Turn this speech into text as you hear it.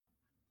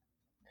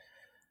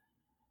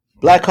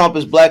Black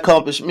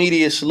Compass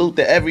Media. Salute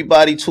to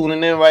everybody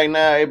tuning in right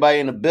now. Everybody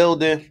in the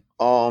building.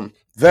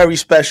 Very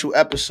special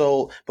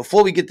episode.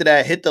 Before we get to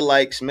that, hit the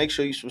likes. Make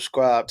sure you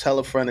subscribe. Tell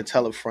a friend and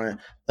tell a friend.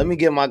 Let me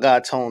get my guy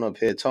Tone up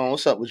here. Tone,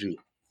 what's up with you?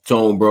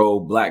 Tone, bro,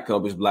 Black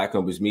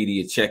Compass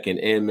Media checking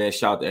in, man.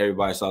 Shout out to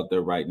everybody that's out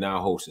there right now,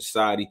 whole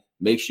society.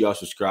 Make sure y'all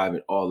subscribe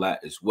and all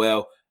that as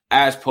well.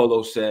 As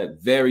Polo said,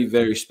 very,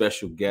 very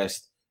special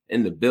guest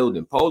in the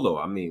building. Polo,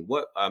 how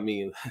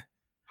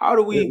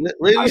do we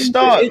Where do we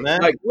start, man?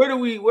 Like, where do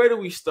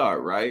we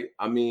start, right?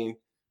 I mean,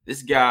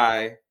 this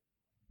guy,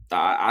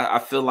 I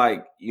feel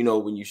like,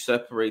 when you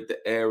separate the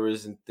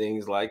eras and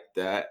things like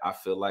that, I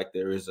feel like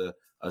there is a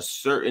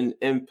certain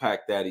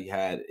impact that he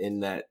had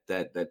in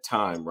that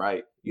time,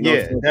 right?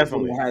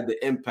 Definitely people had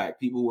the impact.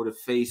 People were the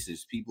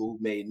faces. People who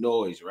made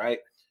noise, right?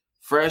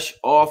 Fresh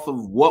off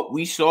of what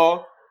we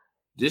saw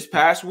this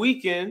past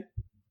weekend.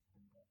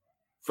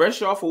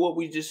 Fresh off of what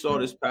we just saw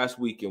this past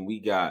weekend,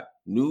 we got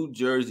New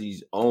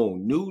Jersey's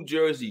own New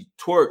Jersey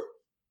Twork.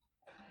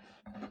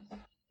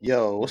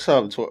 Yo, what's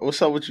up, Twork?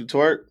 What's up with you,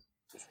 Twork?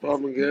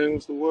 Problem gang,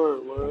 what's the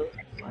word, man?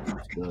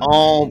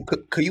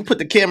 Could you put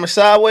the camera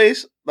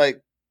sideways,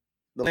 like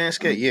the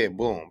landscape? Yeah,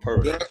 boom,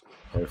 perfect.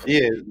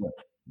 Yeah,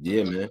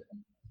 man.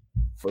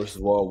 First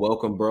of all,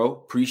 welcome, bro.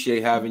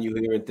 Appreciate having you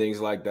here and things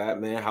like that,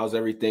 man. How's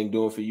everything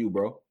doing for you,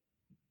 bro?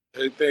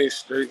 Everything's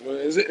straight, man.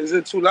 Is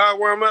it too loud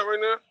where I'm at right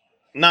now?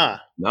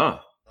 Nah.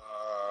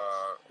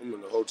 I'm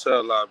in the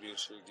hotel lobby and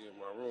shit, getting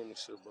my room and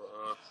shit, but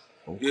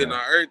okay.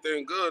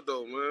 Everything good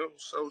though, man.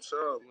 So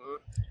chill, man.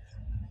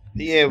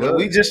 Yeah, but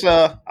we just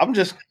I'm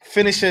just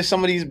finishing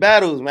some of these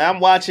battles, man.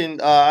 I'm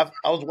watching I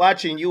was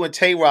watching you and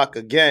Tay Rock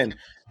again.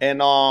 And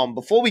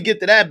before we get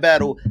to that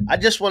battle, I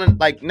just want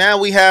to now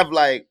we have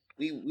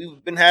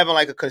we've been having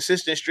a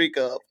consistent streak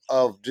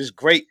of just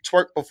great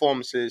twerk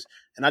performances.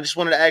 And I just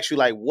wanted to ask you,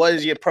 what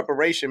has your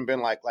preparation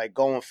been like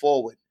going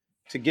forward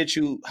to get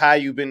you how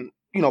you've been,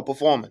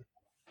 performing?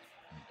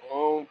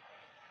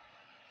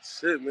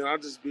 Shit, man, I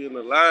just be in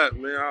the lab,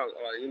 man.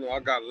 I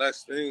got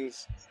less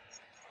things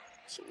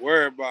to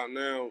worry about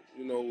now,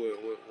 with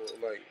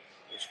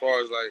as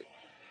far as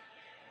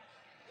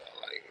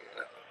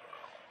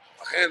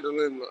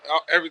handling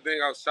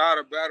everything outside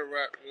of battle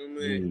rap, you know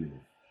what I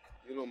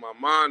mean? My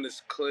mind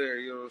is clear,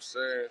 you know what I'm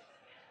saying?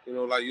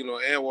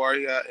 Anwar,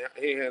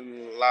 he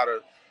handling a lot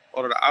of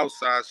all of the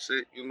outside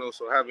shit,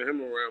 so having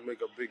him around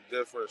make a big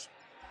difference,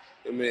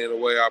 in the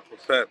way I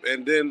prepare.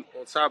 And then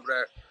on top of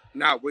that,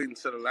 not waiting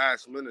till the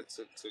last minute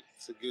to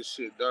get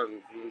shit done, you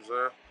know what I'm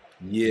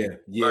saying?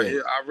 Yeah.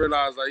 I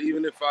realize,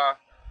 even if I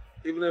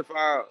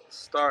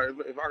start,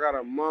 if I got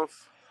a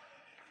month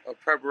of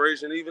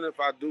preparation, even if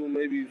I do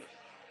maybe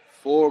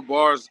 4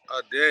 bars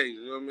a day,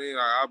 you know what I mean?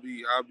 I'll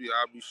be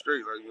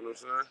straight, you know what I'm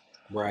saying?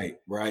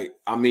 Right.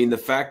 I mean, the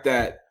fact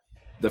that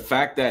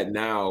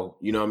now,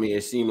 you know what I mean,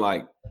 it seemed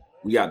like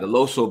we got the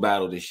Loso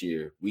battle this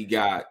year. We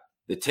got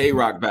the Tay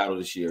Rock battle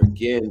this year.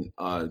 Again,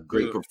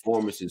 great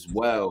performance as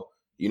well.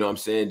 You know what I'm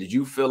saying? Did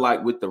you feel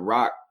like with the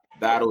Rock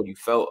battle, you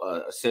felt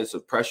a sense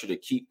of pressure to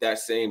keep that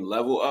same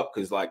level up?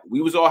 Because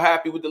we was all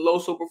happy with the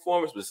Loso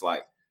performance, but it's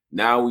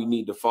now we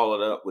need to follow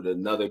it up with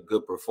another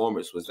good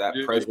performance. Was that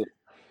present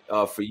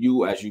for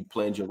you as you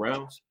planned your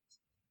rounds?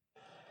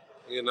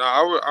 I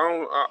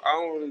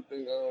don't really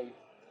think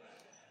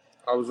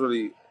I was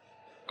really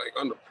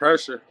under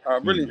pressure.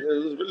 It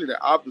was really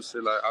the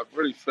opposite. I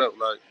really felt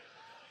I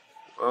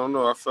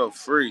felt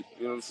free.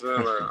 You know what I'm saying?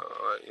 You know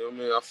what I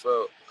mean?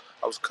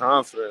 I was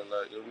confident. You know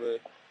what I mean?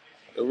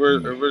 It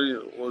really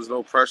was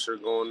no pressure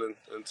going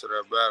into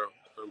that battle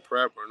and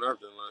prep or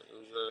nothing. You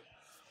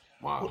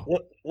know what I'm saying? Wow.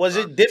 Was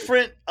it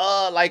different?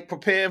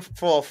 Preparing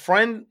for a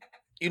friend?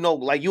 You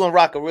and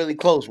Rock are really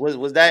close.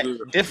 Was that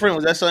different?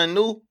 Was that something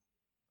new?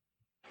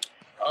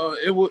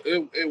 It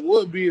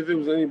would be if it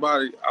was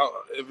anybody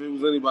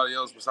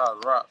else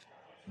besides Rock.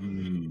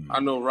 I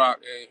know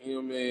Rock, and you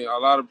know what I mean. A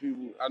lot of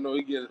people, I know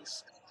he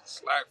gets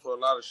slack for a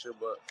lot of shit,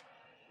 but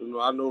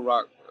I know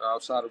Rock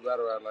outside of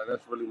battle rap.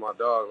 That's really my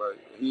dog.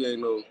 He ain't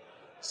no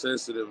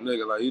sensitive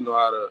nigga. He know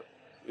how to.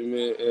 You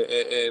know what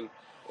I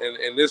mean?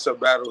 And this a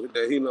battle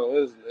that he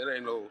knows. It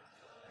ain't no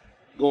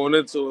going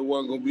into it.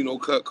 Wasn't gonna be no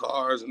cut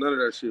cards and none of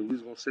that shit. We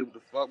just gonna say what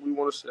the fuck we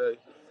want to say.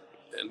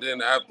 And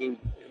then after, you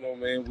know what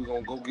I mean, we're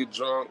going to go get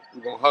drunk.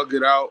 We're going to hug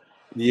it out.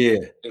 Yeah.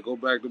 And go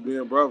back to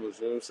being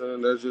brothers. You know what I'm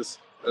saying? That's just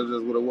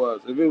what it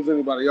was. If it was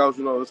anybody else,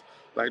 it's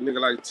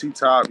nigga like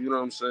T-Top, you know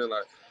what I'm saying?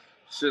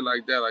 Shit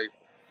like that. I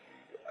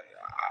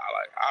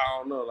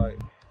don't know.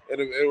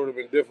 It would have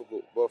been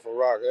difficult. But for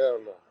Rock,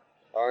 hell no.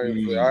 I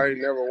ain't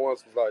never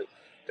once was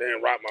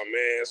damn, Rock my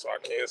man, so I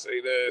can't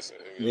say this.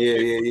 And,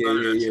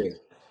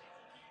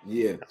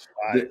 Yeah.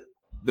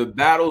 The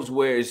battles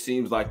where it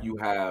seems like you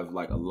have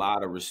a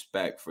lot of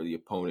respect for the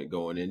opponent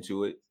going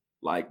into it,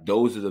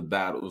 those are the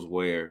battles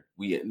where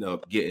we end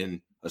up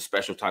getting a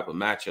special type of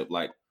matchup.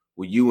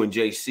 With you and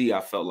JC, I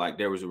felt like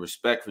there was a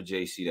respect for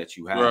JC that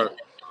you had.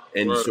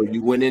 And so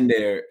you went in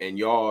there and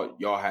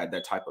y'all had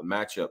that type of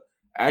matchup.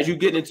 As you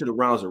get into the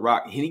rounds of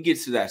Rock, and he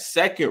gets to that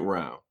second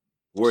round,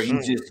 where he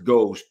just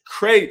goes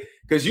crazy.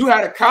 Because you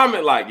had a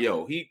comment like,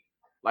 "Yo,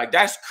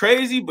 that's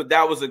crazy," but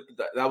that was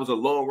a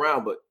long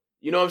round. But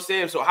you know what I'm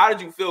saying? So how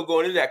did you feel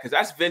going into that? Because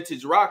that's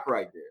vintage Rock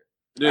right there.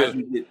 Yeah. As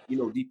we get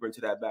deeper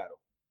into that battle.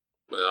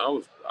 Man, I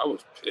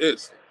was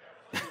pissed.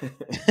 I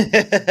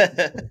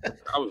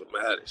was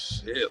mad as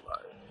shit.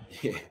 Like,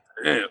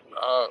 damn,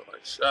 dog,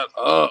 like shut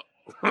up.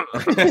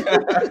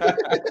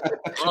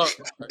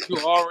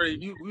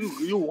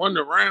 You won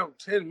the round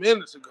 10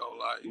 minutes ago.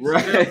 Like,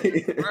 right.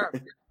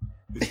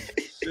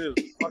 Shit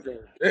was fucking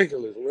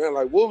ridiculous, man.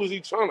 Like, what was he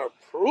trying to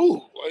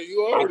prove? Like,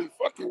 you already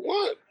fucking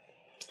won.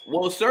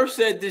 Well, Surf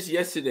said this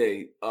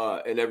yesterday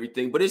and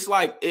everything, but it's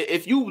like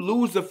if you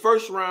lose the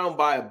first round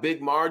by a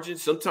big margin,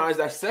 sometimes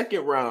that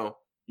second round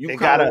you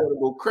kind of want to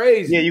go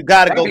crazy. Yeah, you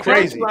gotta go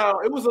crazy.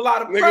 Round, it was a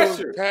lot of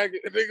pressure.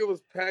 Nigga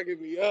was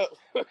pagging me up.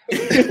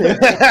 Nigga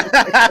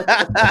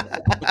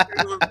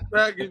was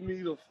pagging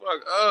me the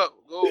fuck up.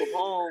 Go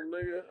home,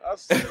 nigga. I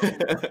said,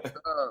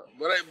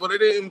 but it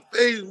didn't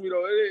faze me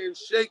though. It didn't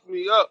shake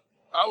me up.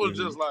 I was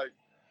just like,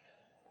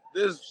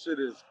 this shit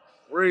is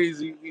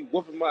crazy. He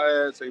whooping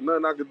my ass. Ain't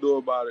nothing I can do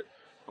about it.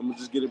 I'm gonna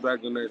just get it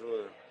back the next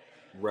round.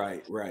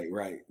 Right.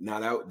 Now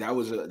that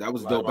was a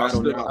dope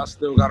battle. I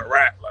still got a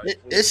rap. Like,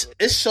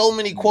 it's so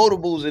many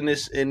quotables in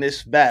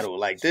this battle.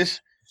 Like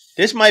this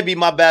might be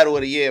my battle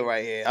of the year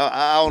right here.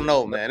 I don't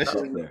know, man. That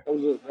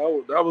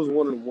was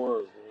one of the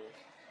ones, man.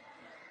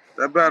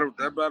 That battle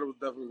was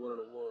definitely one of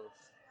the ones.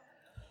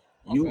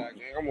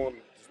 I'm on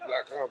this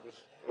Black Compass.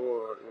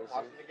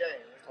 Watching the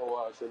game.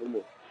 Oh, no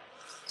more.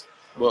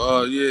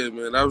 But yeah,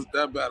 man,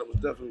 that battle was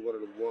definitely one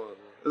of the ones.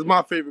 It's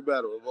my favorite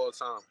battle of all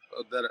time.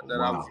 That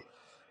I was.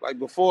 Like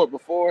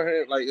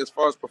beforehand, like as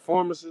far as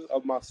performances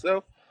of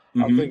myself,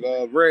 I think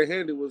Red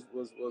Handed was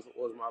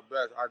my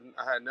best.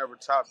 I had never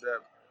topped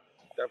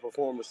that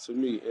performance to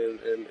me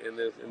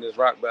in this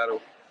Rock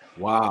battle.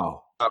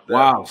 Wow.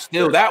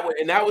 Still that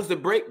was the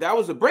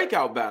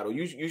breakout battle.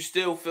 You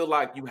still feel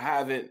like you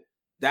haven't.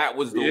 That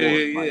was the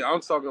one. Yeah.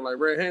 I'm talking like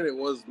Red Handed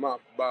was my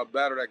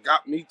battle that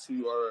got me to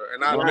URL,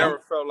 and I never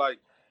felt like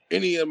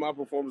any of my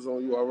performances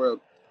on URL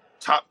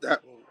topped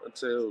that one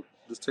until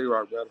this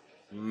Tay-Rock battle.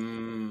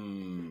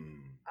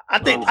 I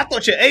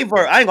thought your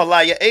Averb, I ain't gonna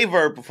lie, your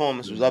Averb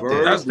performance was up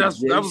there.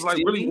 That was like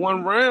really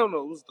one round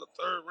though. It was the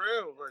third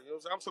round, right? You know what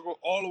I'm saying? I'm talking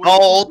all the way.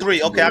 All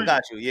three. Okay, I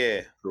got you.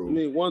 Yeah. I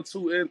mean 1,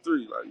 2, and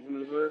 3. Like, you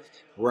know what I'm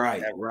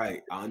saying?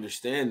 Right. I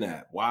understand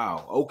that.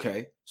 Wow.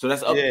 Okay. So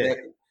that's up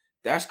there.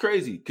 That's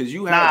crazy because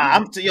you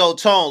have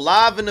Tone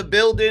live in the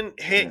building.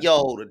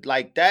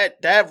 Like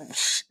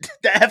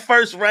that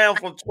first round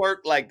from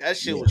Twerk, like that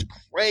shit was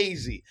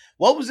crazy.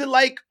 What was it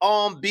like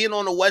being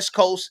on the West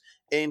Coast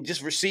and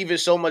just receiving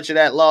so much of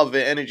that love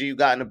and energy you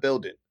got in the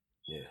building?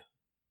 Yeah.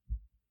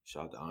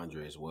 Shout out to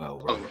Andre as well,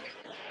 bro.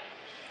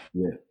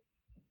 Yeah.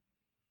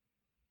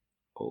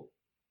 Oh,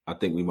 I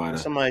think we might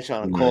have somebody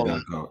trying to call.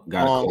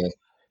 Got a call.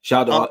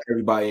 Shout out to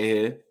everybody in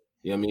here.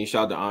 You know what I mean?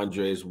 Shout out to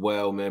Andre as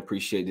well, man.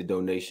 Appreciate the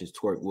donations.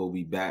 Twerk will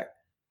be back.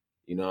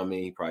 You know what I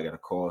mean? He probably got a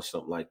call or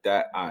something like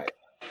that. All right.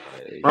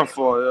 My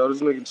fault, yo.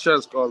 This nigga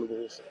Chess calling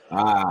me.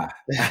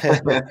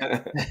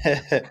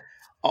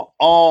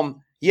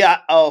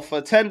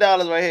 For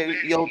 $10 right here,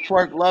 yo,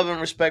 Twerk, love and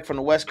respect from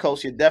the West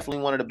Coast. You're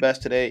definitely one of the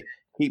best today.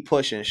 Keep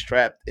pushing,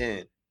 strapped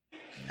in.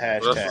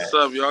 Hashtag. Well, that's what's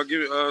up, y'all.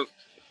 Give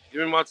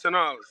me my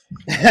 $10.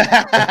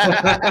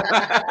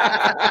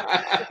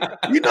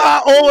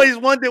 I always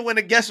wondered when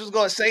the guest was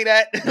going to say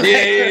that.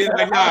 Yeah,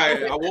 like, all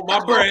right, I want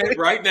my bread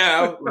right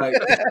now. Like,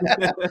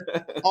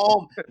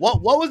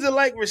 what was it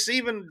like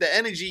receiving the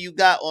energy you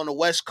got on the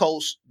West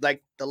Coast,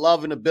 like the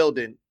love in the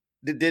building?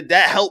 Did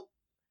that help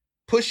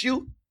push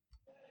you?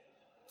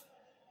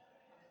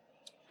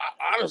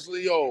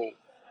 Honestly, I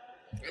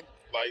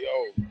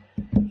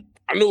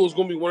knew it was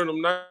gonna be one of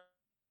them nights.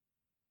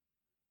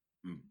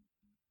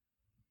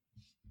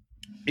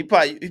 He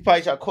probably try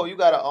to call. You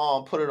gotta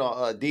put it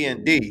on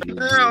D&D. Yeah,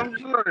 I'm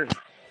sorry.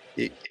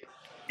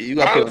 You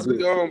got honestly,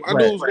 I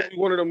knew it was gonna be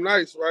one of them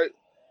nights, right?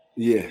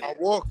 Yeah. I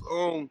walked.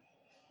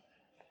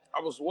 I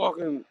was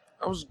walking.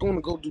 I was going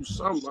to go do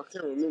something. I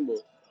can't remember.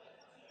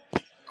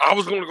 I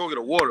was going to go get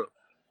a water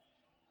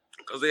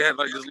because they had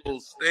like this little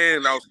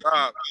stand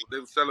outside. They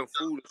were selling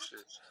food and shit.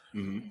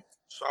 Mm-hmm.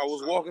 So I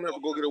was walking up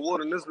to go get a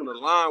water, and this one the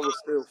line was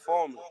still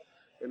forming.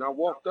 And I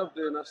walked up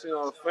there and I seen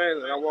all the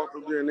fans, and I walked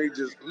up there and they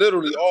just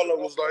literally all of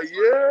them was like,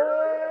 yeah.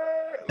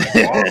 Like,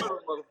 all of them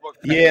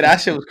motherfuckers. Yeah, that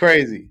shit was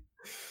crazy.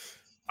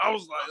 I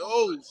was like,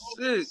 oh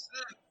shit.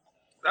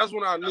 That's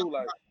when I knew,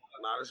 like,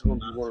 nah, this is gonna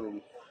be one of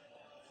them.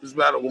 This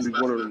battle gonna be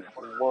one of them.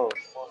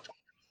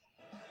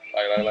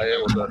 Like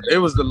it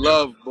was the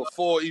love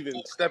before even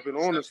stepping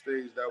on the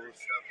stage.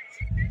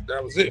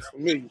 That was it for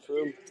me. You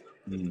feel me?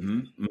 Mm-hmm.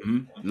 Mm-hmm.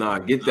 Nah, I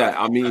get that.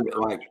 I mean,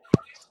 like,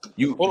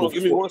 you. Hold on,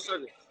 give me 1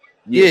 second.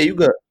 Yeah, you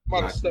good. I'm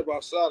about to step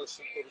outside and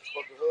see this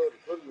fucking hood.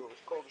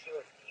 It's cold as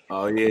hell.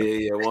 Oh,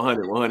 yeah.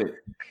 100.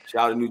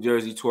 Shout out to New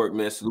Jersey Twerk,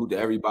 man. Salute to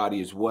everybody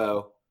as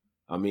well.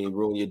 I mean,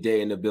 ruin your day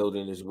in the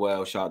building as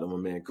well. Shout out to my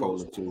man Cole,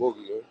 too.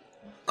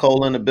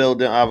 Cole in the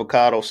building.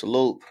 Avocado,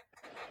 salute.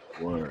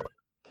 Word.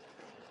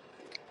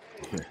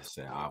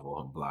 Say I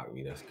will unblock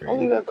me. That's crazy.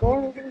 Only that car.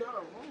 I ain't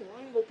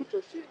gonna put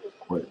that shit.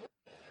 What?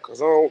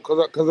 Cause if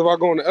I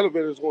go in the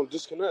elevator, it's gonna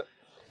disconnect.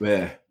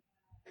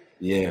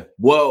 Yeah.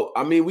 Well,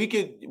 I mean,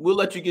 we'll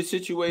let you get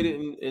situated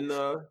in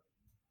Now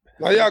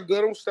y'all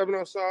good. I'm stepping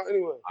outside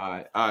anyway. All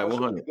right,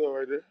 100. Good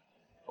right there.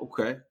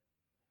 Okay.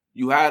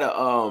 You had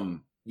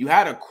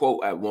a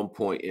quote at one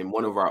point in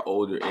one of our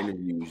older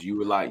interviews. You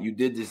were like, you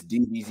did this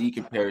DBZ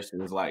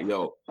comparison. It's like,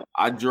 yo,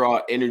 I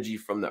draw energy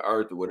from the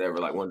earth or whatever.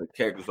 Like one of the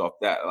characters off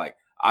that. Like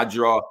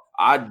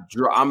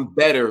I'm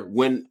better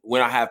when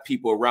I have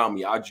people around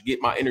me. I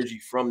get my energy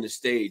from the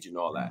stage and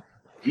all that.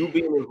 You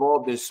being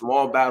involved in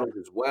small battles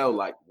as well,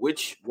 like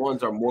which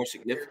ones are more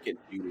significant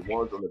to you? The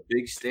ones on the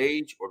big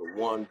stage or the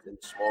ones in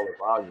smaller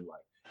volume?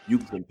 Like you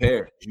can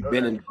compare. You've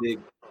been in big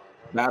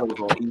battles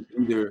on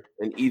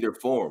either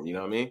form, you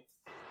know what I mean?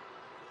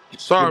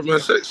 Sorry, man.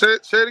 Say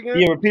it again.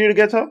 You repeat it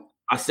again, Tom?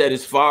 I said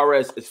as far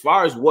as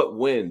what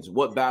wins,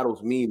 what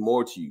battles mean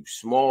more to you?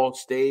 Small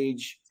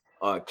stage,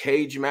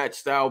 cage match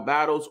style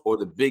battles, or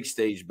the big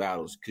stage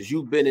battles? Because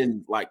you've been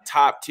in like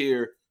top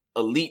tier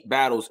elite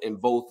battles in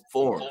both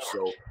forms.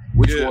 So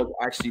which ones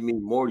actually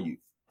mean more to you?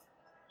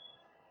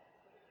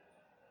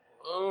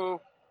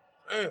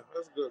 Man,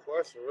 that's a good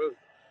question, really.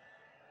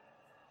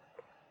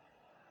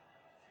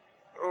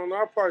 I don't know.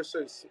 I'll probably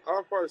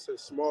say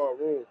small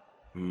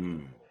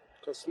room.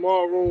 Cause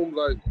small room,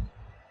 like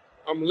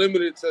I'm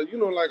limited to,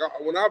 like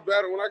when I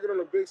battle, when I get on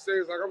the big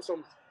stage, like I'm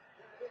some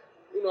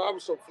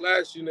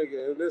flashy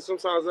nigga, and then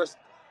sometimes that's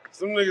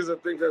some niggas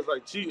that think that's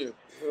like cheating.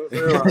 You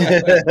know what I'm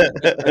saying?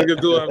 Like,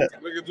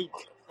 nigga do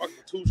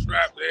fucking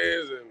 2-strap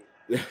dance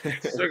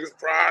and circus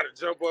pride and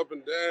jump up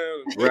and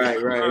down, and right,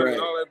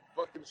 and all that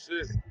fucking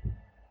shit.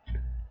 You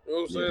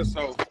know what I'm saying?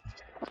 So.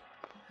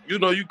 You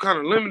kind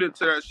of limited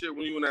to that shit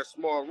when you in that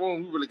small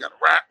room. You really got to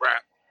rap.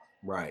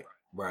 Right.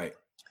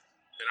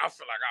 And I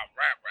feel like I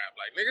rap.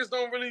 Like niggas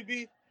don't really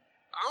be.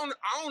 I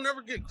don't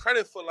never get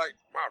credit for like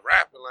my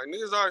rapping. Like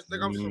niggas always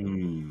think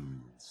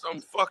I'm some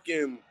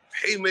fucking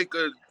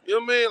haymaker. You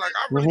know what I mean? Like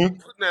I really be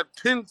putting that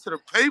pen to the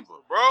paper,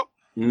 bro.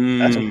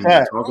 That's a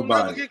fact.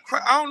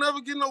 I don't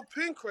never get no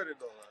pen credit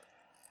though.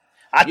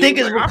 I think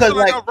it's because I feel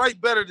like I write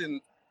better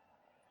than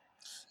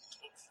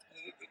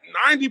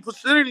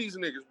 90% of these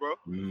niggas, bro.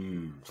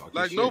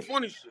 Like no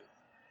funny shit.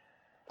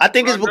 I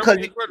think it's because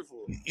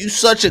you're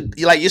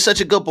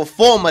such a good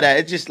performer that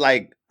it's just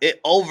like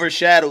it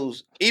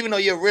overshadows. Even though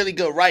you're a really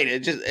good writer, it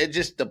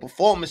just the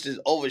performances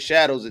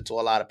overshadows it to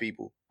a lot of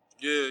people.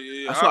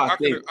 Yeah. That's what I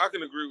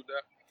can agree with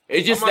that.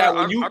 It's just that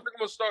when I think I'm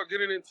gonna start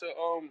getting into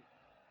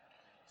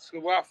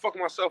where I fuck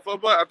myself up,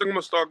 but I think I'm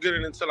gonna start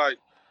getting into like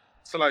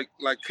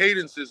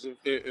cadences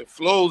and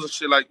flows and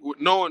shit, like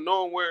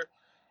knowing where,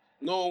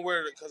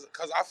 because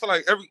I feel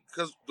like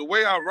because the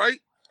way I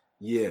write,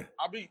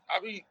 I be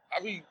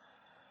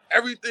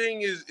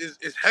everything is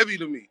heavy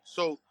to me.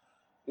 So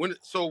when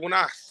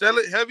I sell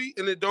it heavy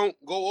and it don't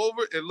go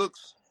over, it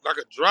looks like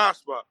a dry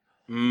spot.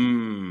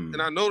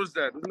 And I noticed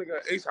that this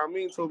nigga Ace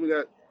Amin told me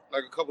that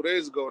like a couple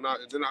days ago, and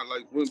then I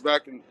like went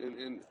back and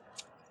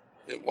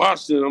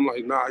watched it. And I'm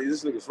like, nah,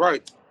 this nigga's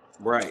right.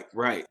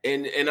 Right.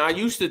 And I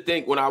used to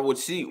think when I would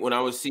see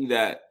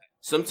that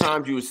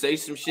sometimes you would say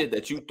some shit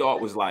that you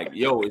thought was like,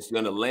 yo, it's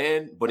gonna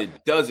land, but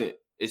it doesn't.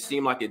 It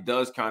seemed like it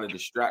does kind of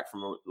distract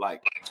from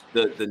like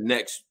the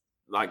next,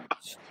 like,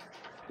 you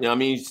know what I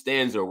mean,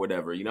 stanza or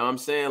whatever. You know what I'm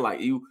saying?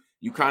 Like you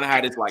kind of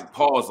had this like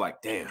pause,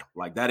 like, damn,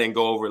 like that didn't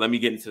go over. Let me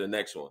get into the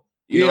next one.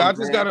 I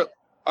just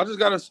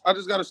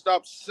gotta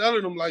stop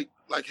selling them like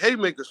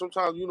haymakers.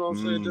 Sometimes, you know what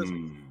I'm saying, just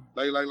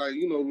like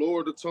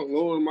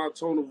lower my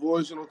tone of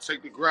voice,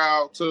 take the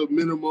growl to a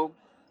minimum.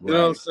 You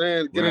know what I'm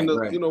saying? Get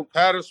into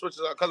pattern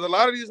switches out. Because a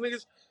lot of these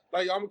niggas,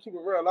 like I'm gonna keep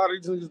it real, a lot of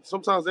these niggas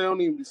sometimes they don't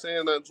even be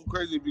saying nothing too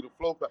crazy. It be the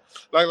flow pattern.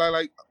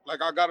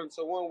 Like I got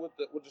into one with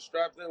the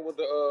strap in with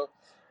the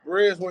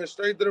Reds went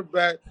straight to the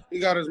back. He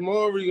got his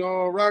Maury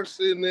on, Rock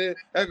sitting there,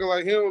 acting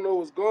like he don't know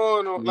what's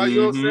going on. Like,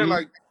 you know what I'm saying?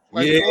 Like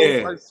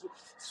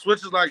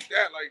switches like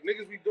that. Like,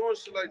 niggas be doing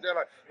shit like that.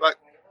 Like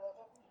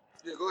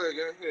yeah, go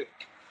ahead, yeah.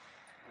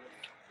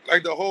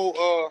 Like the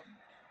whole,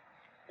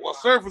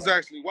 Surf was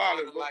actually wild.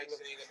 Like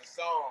singing a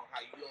song,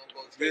 how you don't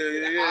go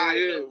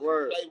to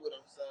word. Play with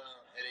them, son,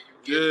 and then you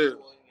get to it, you know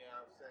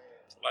what I'm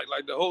saying?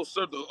 Like the whole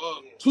Surf,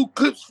 two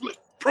clips flip,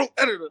 pro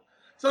editor.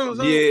 Over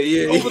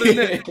the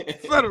neck,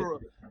 Federer.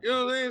 You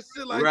know what I'm saying?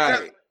 Shit like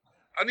that.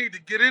 I need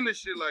to get into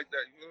shit like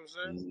that. You know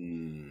what I'm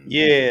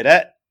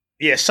saying?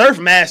 Yeah, Surf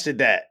mastered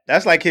that.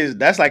 That's like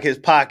his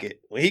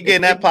pocket. When he get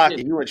in that pocket,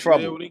 you in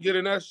trouble. Yeah, when he get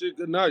in that shit,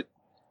 good night.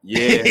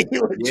 Yeah,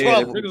 you in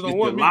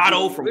trouble.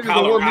 Lotto from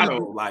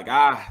Colorado,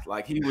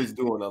 like he was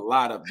doing a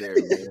lot up there,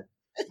 man.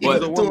 But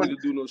don't want me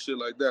to do no shit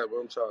like that. But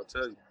I'm trying to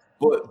tell you.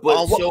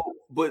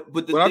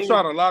 But I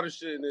tried a lot of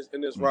shit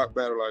in this rock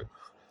battle. Like,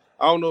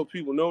 I don't know if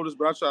people know this,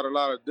 but I tried a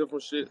lot of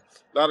different shit.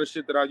 A lot of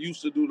shit that I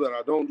used to do that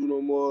I don't do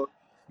no more.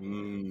 You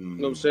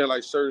know what I'm saying?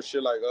 Like certain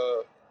shit, like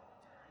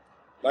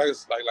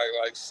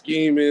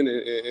scheming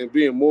and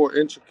being more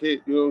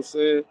intricate. You know what I'm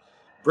saying?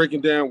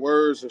 Breaking down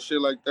words and shit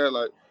like that.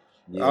 Like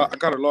Yeah. I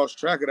kind of lost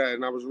track of that,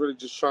 and I was really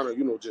just trying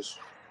to, just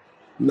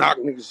knock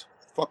niggas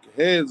fucking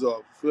heads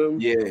off. Feel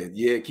me?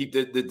 Yeah. Keep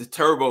the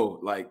turbo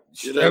like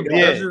straight That's up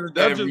just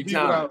every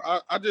people time.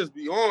 I just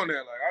be on that.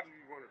 Like I just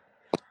be want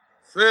to.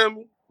 Feel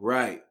me?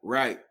 Right.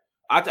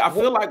 I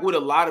feel like with a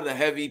lot of the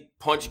heavy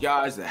punch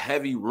guys, the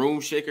heavy room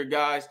shaker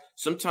guys,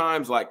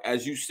 sometimes, like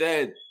as you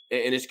said,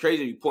 and it's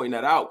crazy you pointing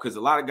that out because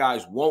a lot of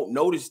guys won't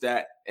notice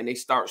that and they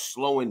start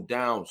slowing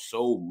down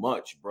so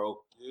much, bro.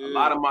 Yeah. A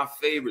lot of my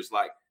favorites,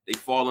 like they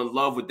fall in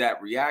love with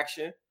that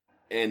reaction,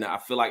 and I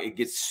feel like it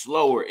gets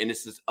slower. And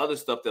it's this other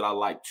stuff that I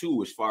like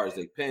too, as far as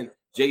they pin.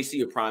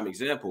 JC, a prime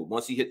example.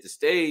 Once he hit the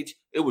stage,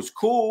 it was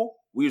cool.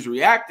 We was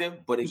reacting,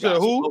 but it got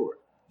slower.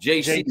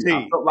 JC,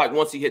 I felt like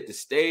once he hit the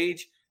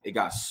stage, it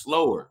got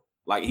slower.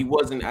 Like he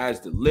wasn't as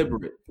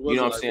deliberate. You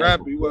know what I'm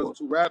saying? He wasn't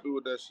too rappy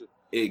with that shit.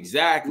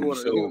 Exactly.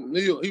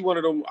 He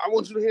wanted them. I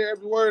want you to hear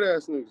every word,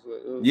 ass niggas.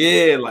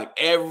 Yeah, like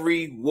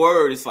every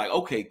word. It's like,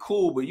 okay,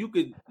 cool, but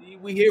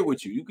we here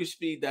with you. You could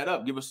speed that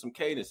up. Give us some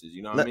cadences.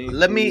 You know what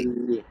I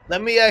mean?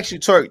 Let me ask you,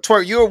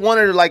 Twork. You're one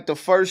of the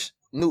first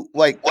new,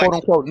 like quote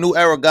unquote new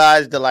era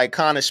guys to like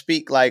kind of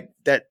speak like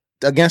that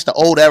against the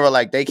old era,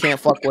 like they can't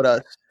fuck with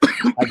us.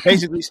 Like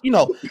basically,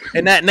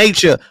 in that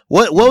nature.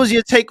 What was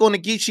your take on the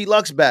Geechee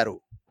Lux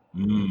battle?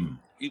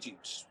 Geechee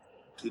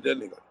did that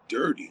nigga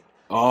dirty.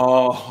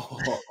 Oh,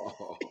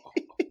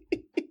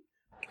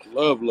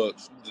 love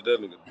Lux. Did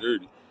that nigga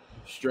dirty.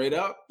 Straight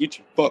up?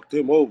 Geechee fucked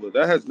him over.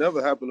 That has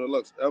never happened to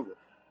Lux ever.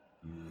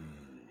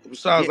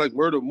 Besides like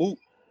Murder Mook,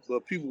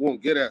 but people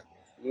won't get at.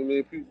 You know what I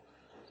mean? People,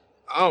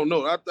 I don't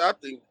know. I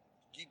think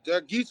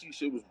that Geechee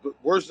shit was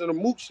worse than the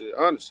Mook shit,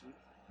 honestly.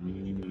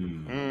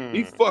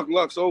 He fucked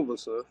Lux over,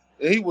 son.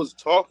 And he was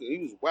talking. He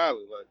was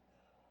wilding. Like,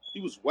 he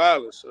was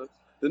wilding, son.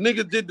 The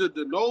nigga did the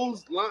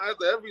nose line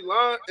after every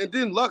line, and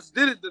then Lux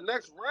did it the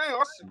next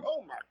round. I said,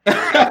 oh my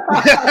God.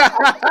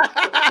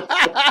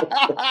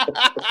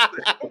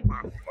 Oh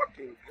my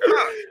fucking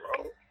God,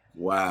 bro.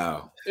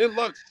 Wow. And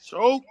Lux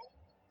choked.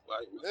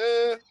 Like,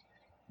 man.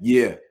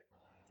 Yeah.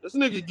 This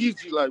nigga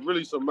Geechee like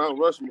really some Mount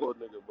Rushmore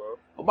nigga, bro.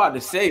 I'm about to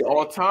say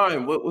all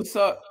time. What's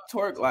up,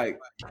 Twork? Like,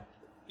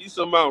 he's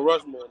some Mount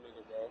Rushmore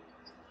nigga,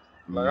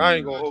 bro. Like, I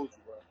ain't gonna hold you,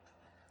 bro.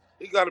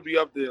 He gotta be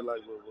up there,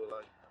 like,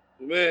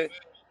 man.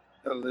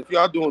 If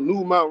y'all doing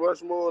new Mount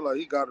Rushmore, like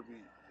he gotta be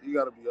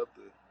up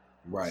there.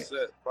 Right.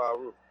 Set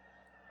Pyro.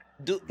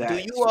 Do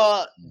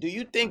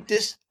you think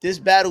this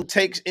battle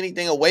takes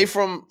anything away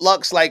from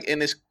Lux, like in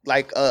this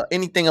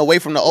anything away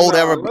from the old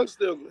era? Lux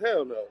still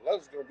hell no.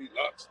 Lux is gonna be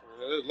Lux.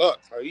 It's Lux.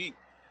 Like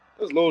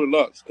that's loaded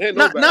Lux.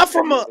 Not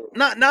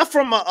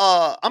from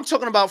a I'm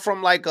talking about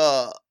from like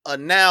a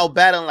now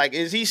battling. Like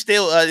is he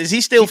still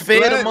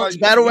fed amongst like,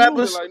 battle human,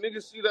 rappers? Like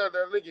niggas see that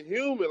nigga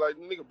human. Like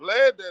nigga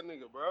bled that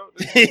nigga, bro.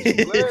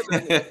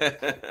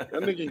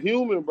 That nigga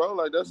human, bro.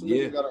 Like that's what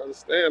niggas gotta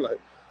understand. Like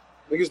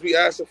niggas be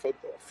asking for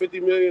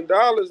 $50 million,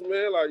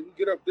 man. Like you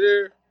get up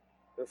there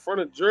in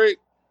front of Drake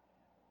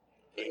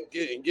and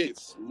get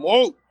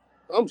smoked.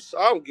 I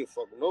don't give a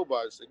fuck with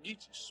nobody. So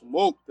Geechee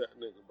smoked that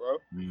nigga, bro.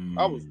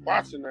 I was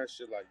watching that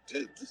shit like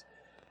this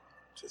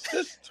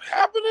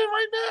happening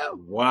right now.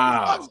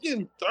 Wow. I was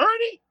getting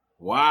 30.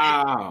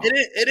 Wow.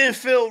 It didn't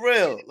feel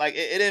real. Like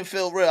it didn't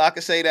feel real. I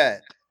can say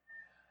that.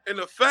 And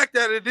the fact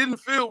that it didn't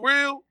feel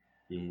real,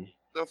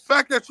 the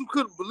fact that you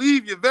couldn't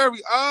believe your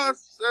very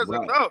eyes says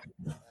enough.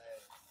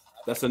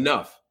 That's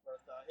enough.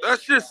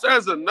 That shit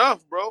says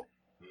enough, bro.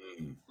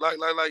 Like,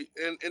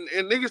 and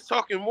niggas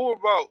talking more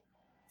about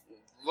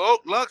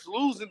Lux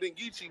losing than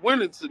Geechee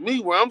winning to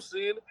me where I'm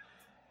seeing it.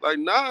 Like,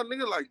 nah,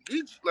 nigga, like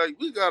Geechee, like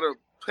we gotta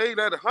pay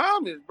that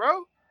homage,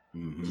 bro.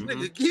 This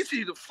nigga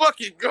Geechee the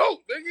fucking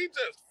goat. Nigga, he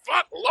just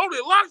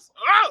loaded Lux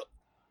up.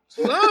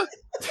 Son.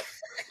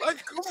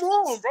 Like, come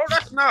on, bro.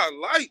 That's not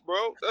light,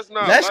 bro. That's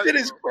not that light, shit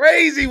is bro.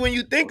 crazy when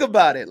you think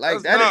about it.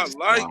 Like that's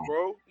not light,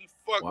 bro. He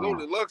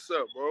loaded Lux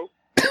up, bro.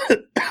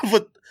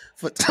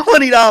 for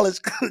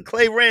 $20,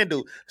 Clay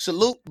Randall.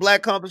 Salute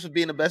Black Compass for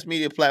being the best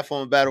media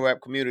platform in battle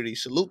rap community.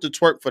 Salute to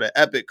Twork for the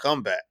epic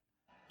comeback.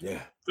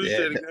 Yeah.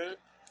 Appreciate it, man.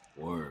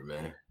 Word,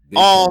 man.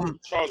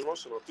 Charles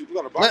Russell, you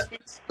got a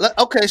box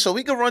okay, so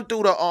we can run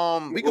through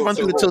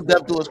the Till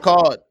Death Do Us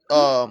card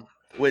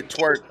with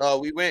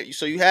Twork. We went,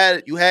 so you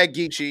had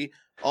Geechee.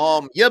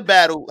 Your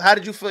battle, how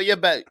did you feel your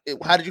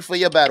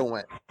battle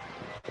went?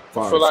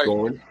 So like,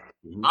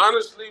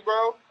 honestly,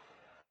 bro,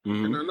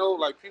 and I know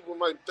like people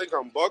might think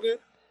I'm bugging,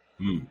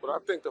 but I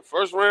think the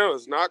first round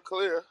is not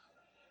clear.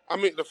 I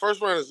mean, the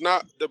first round is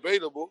not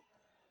debatable,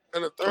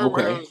 and the third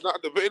round is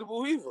not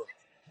debatable either.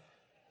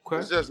 Okay.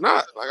 It's just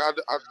not. Like, I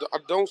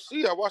don't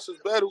see. I watched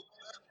this battle.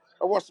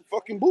 I watched the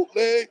fucking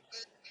bootleg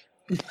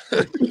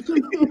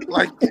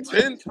like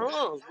 10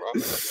 times,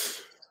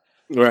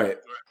 bro. Right.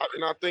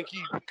 And I think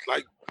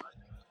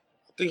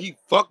he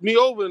fucked me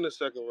over in the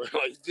second round.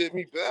 Like, he did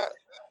me bad.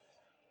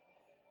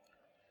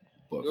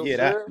 You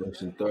know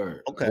that's in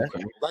third. Okay.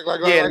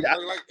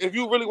 Like, if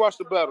you really watch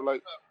the battle,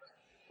 like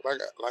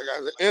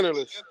as an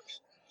analyst,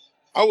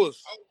 I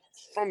was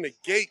from the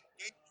gate,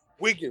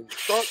 Wiggins,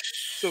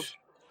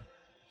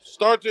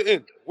 start to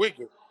end,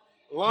 Wiggins.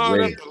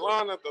 line after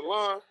line after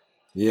line.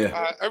 Yeah.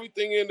 I had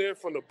everything in there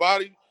from the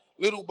body,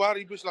 little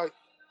body, bitch. Like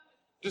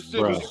this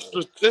shit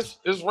was this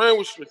round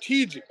was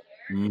strategic.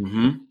 Mm-hmm.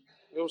 You know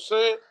what I'm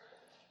saying?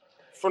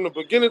 From the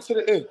beginning to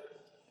the end.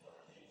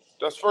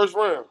 That's first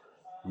round.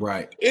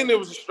 Right. And there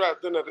was a strap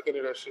then at the end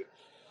of that shit.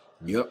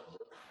 Yep.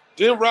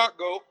 Then Rock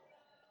go.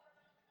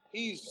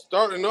 He's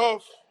starting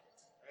off.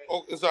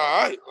 Oh, it's all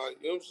right. Like,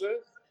 you know what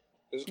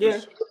I'm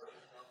saying?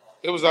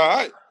 It was all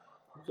right.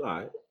 It's all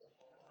right.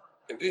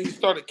 And then he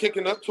started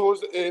kicking up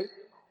towards the end.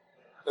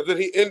 And then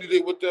he ended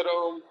it with that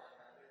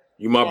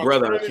You my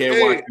brother. I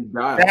can't watch you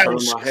die. That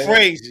was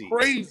crazy.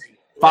 Crazy.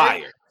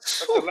 Fire.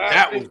 That's the last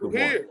That thing was the you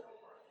hear. one.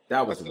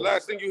 That was That's the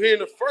last thing you hear in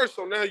the first.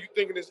 So now you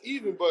thinking it's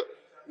even, but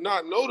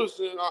not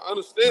noticing. I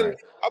understand. Right.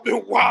 I've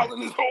been wilding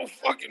this whole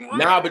fucking round.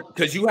 Nah, but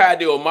because you had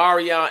the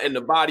Omarion and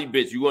the body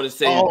bitch, you want to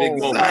say big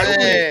moment.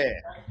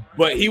 Man.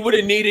 But he would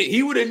have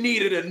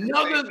needed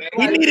another.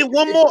 He needed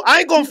one more. I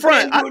ain't gonna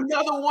front.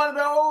 Another one of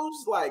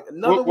those, like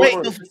another wait,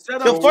 one.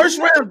 The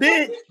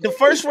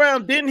first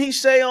round didn't he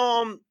say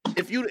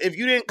if you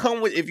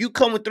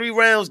come with 3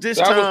 rounds this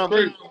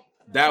time?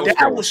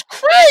 That was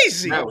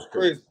crazy. That was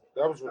crazy.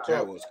 That was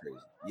crazy.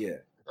 Yeah.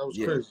 That was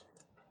crazy.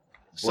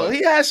 So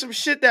he had some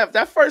shit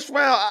that first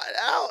round.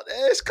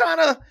 It's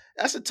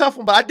that's a tough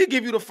one. But I did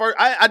give you the first.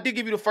 I did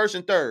give you the first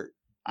and third.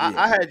 Yeah.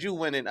 I had you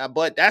winning,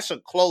 but that's a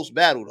close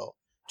battle though.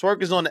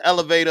 Twerk is on the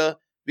elevator.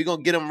 We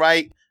gonna get him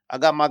right. I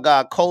got my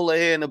guy Cola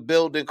here in the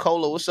building.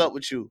 Cola, what's up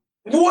with you?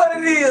 What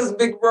it is,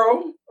 big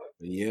bro?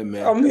 Yeah,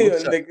 man. I'm here,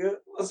 nigga.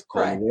 Let's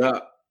crack.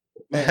 Up.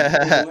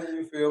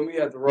 You feel me?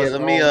 At the rush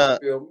let me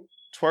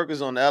Twerk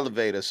is on the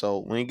elevator. So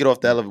when you get off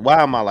the elevator,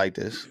 why am I like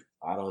this?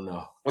 I don't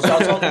know. What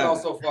y'all talking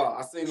about so far?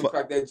 I seen him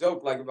crack that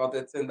joke like about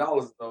that $10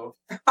 though.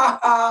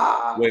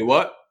 Wait,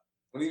 what?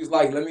 When he was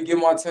like, "Let me get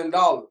my $10."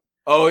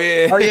 Oh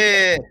yeah. Oh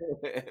yeah.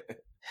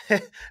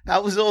 I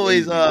was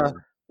always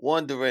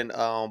wondering.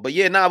 But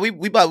yeah,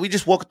 we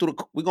just walking through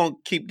we're gonna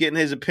keep getting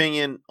his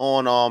opinion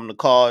on the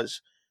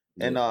cards.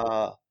 And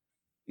I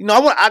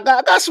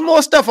got some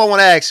more stuff I want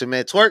to ask him,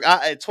 man.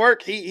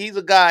 Twerk, he's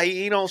a guy,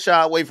 he don't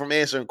shy away from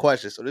answering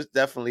questions. So this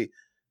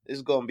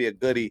is gonna be a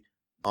goodie.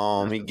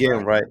 He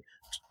getting right.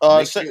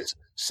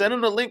 Send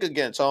him the link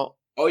again, Tom.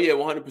 Oh yeah,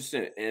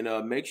 100%.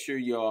 And make sure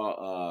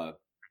y'all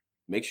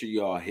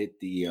hit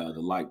the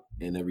like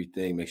and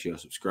everything. Make sure y'all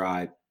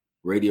subscribe.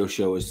 Radio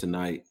show is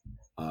tonight.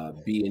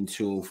 Be in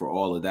tune for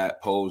all of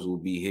that. Pose will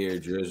be here.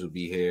 Drizz will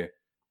be here.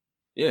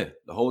 Yeah,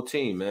 the whole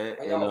team, man.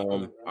 And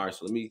all right,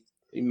 so let me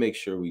make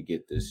sure we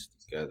get this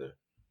together.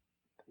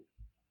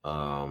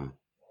 Hold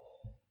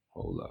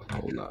up.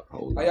 How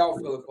y'all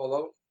feeling,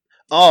 Polo?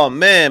 Oh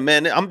man,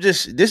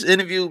 this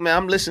interview, man.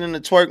 I'm listening to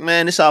Twerk,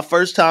 man. This is our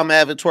first time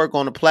having Twerk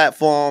on the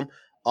platform.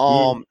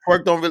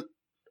 Twerk don't really.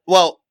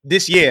 Well,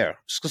 this year.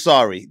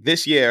 Sorry,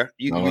 this year.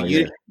 You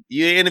interviewed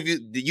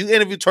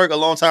Twerk a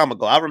long time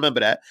ago. I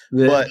remember that.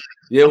 Yeah. But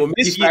when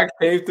this year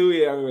came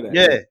through, I remember that.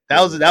 Yeah,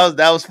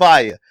 that was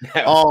fire.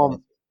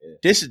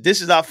 This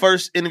is our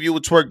first interview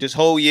with Twerk this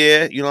whole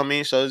year. You know what I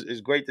mean? So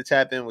it's great to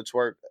tap in with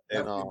Twerk.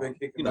 And been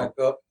kicking back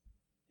up.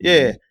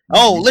 Yeah.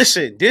 Oh,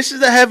 listen, this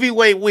is a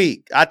heavyweight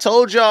week. I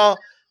told y'all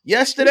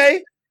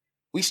yesterday.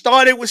 We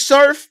started with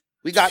Surf.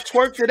 We got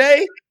Twerk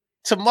today.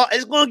 Tomorrow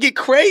it's gonna get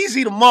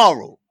crazy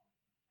tomorrow.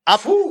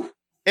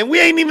 And we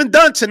ain't even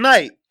done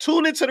tonight.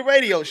 Tune into the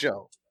radio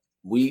show.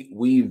 There's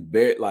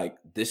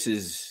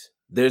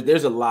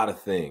a lot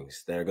of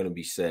things that are gonna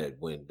be said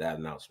when that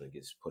announcement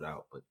gets put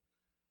out, but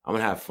I'm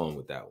gonna have fun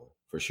with that one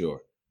for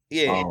sure.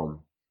 Yeah.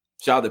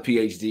 Shout out to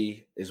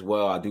PhD as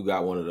well. I do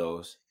got one of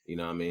those. You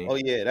know what I mean? Oh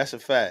yeah, that's a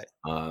fact.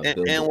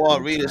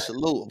 Anwar, Rita,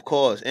 salute, of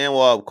course.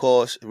 Anwar, of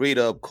course.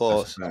 Rita, of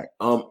course.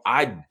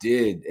 I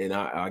did, and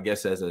I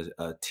guess as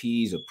a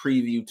tease, a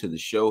preview to the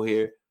show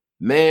here,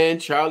 man.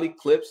 Charlie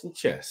Clips and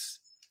Chess.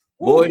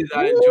 Boy, did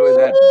I enjoy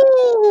that.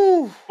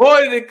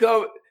 Boy, did it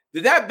come.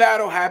 Did that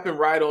battle happen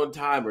right on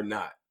time or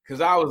not?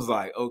 Because I was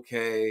like,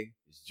 okay,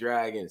 it's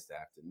Dragon. It's the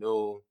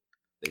afternoon.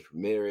 They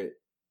premiere it.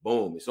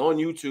 Boom. It's on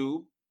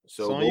YouTube.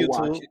 So go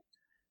watch it.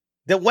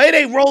 The way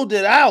they rolled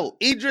it out,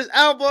 Idris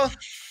Elba,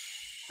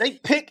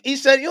 he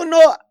said, you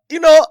know,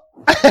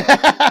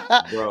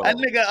 that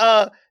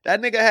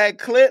nigga had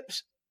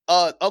clips.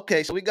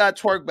 Okay, so we got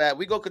Twerk back.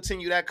 We gonna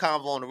continue that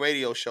convo on the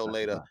radio show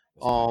later.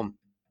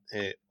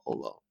 Hey,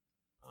 hold on.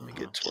 Let me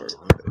get Twerk.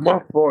 My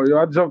fault, yo.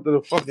 I jumped in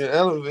the fucking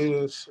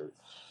elevator and shit.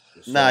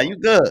 Nah, you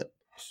good.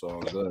 It's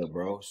all good,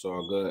 bro. It's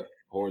all good.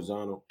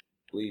 Horizontal,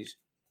 please.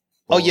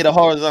 Oh yeah, the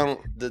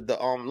horizontal, the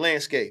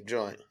landscape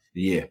joint.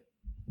 Yeah,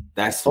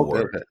 that's the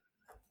word. Okay.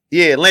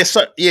 Yeah,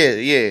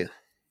 yeah.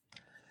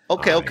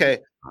 Okay.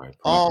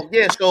 All right,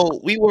 yeah. So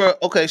we were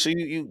okay. So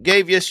you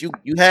gave you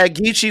had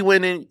Geechee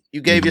winning. You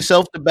gave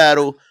yourself the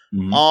battle.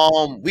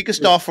 Mm-hmm. We could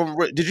start from.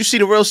 Did you see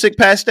the Real Sick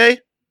Past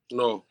Day?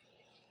 No.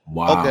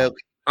 Wow. Okay.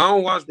 I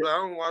don't watch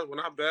when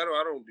I battle.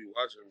 I don't be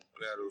watching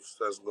battles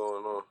that's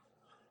going on.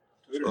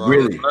 So,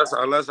 really?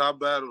 Unless I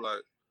battle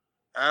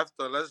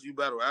unless you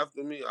battle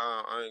after me,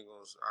 I ain't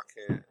gonna. I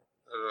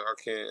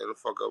can't. It'll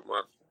fuck up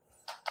my.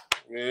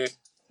 Man.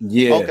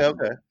 Yeah.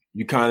 Okay.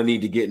 you kind of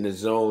need to get in the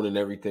zone and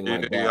everything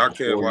like that. I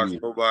can't watch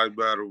nobody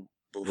battle.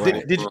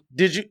 Right.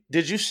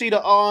 Did you see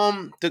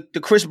the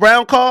Chris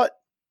Brown card?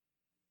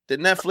 The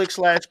Netflix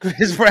 /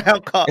 Chris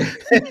Brown card.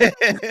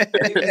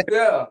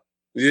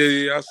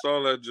 Yeah, I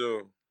saw that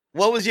joke.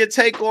 What was your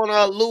take on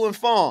Lou and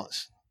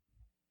Fonz?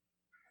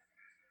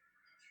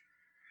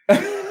 Keep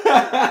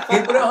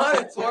it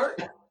 100,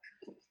 twerk.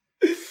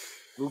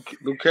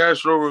 The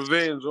Castro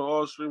Revenge on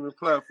all streaming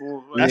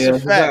platforms. Right?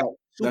 That's a fact.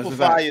 Super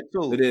fire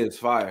too. It is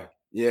fire.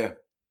 Yeah.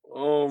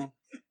 Yeah,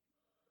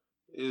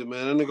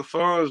 man. That nigga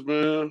Fonz,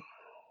 man.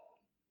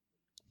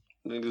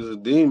 Nigga's a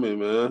demon,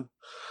 man.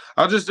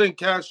 I just think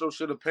Castro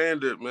should have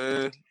panned it,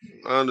 man.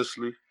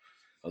 Honestly.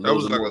 That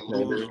was like a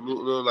lose.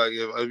 Like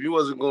if you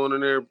wasn't going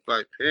in there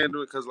like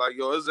pandering, because like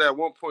it's at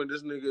one point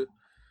this nigga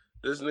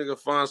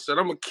Fonz said,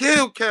 "I'm gonna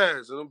kill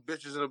Cass," and them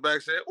bitches in the back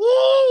said,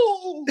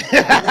 "Ooh."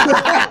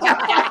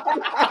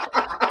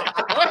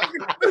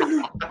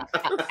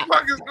 What the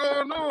fuck is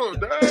going on,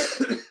 dog?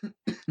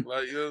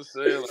 Like, you know what I'm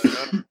saying?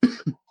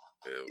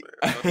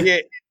 Like,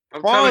 yeah.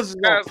 Fonz is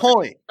on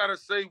point. You gotta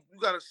say,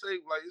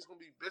 like, it's gonna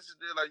be bitches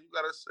there. Like, you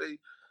gotta say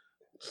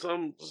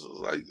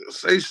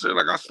say shit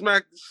like I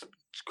smacked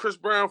Chris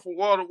Brown from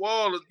wall to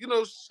wall,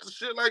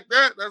 shit like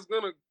that. That's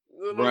gonna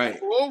go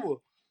over.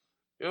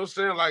 You know what I'm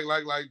saying? Like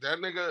that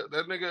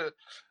nigga,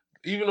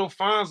 even though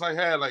Fonz like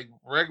had like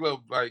regular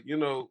like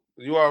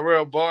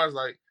URL bars,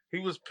 like he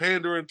was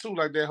pandering too,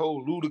 like that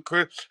whole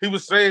Ludacris. He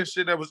was saying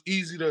shit that was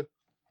easy to.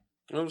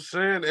 You know what I'm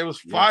saying? It was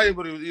fire,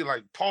 but it was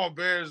like Paul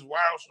Bear's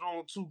Wild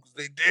Strong too, because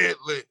they dead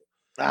lit.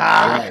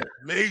 That was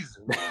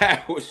amazing.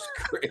 That was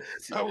crazy.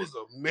 That was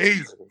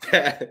amazing.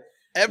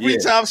 Every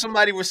time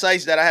somebody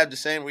recites that, I have the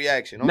same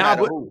reaction. No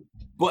matter who.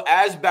 But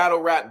as battle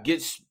rap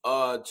gets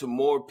to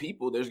more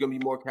people, there's gonna be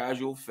more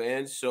casual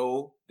fans,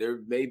 so there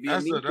may be.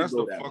 That's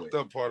the fucked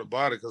up part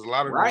about it, because a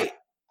lot of like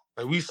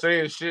we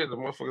saying shit, the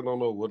motherfucker don't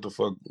know what the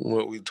fuck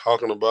what we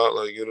talking about.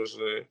 Like, you know what I'm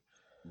saying?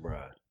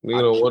 Right. You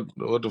know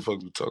what the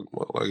fuck we talking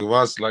about? Like if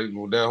I like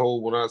that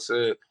whole when I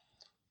said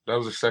that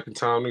was the second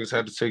time niggas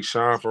had to take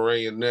Sean from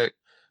Ray and neck.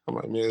 I'm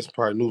like, man, it's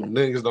probably new.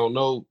 Niggas don't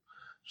know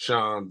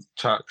Sean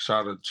tried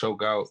to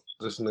choke out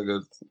this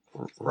nigga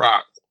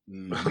Rock.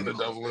 The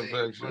double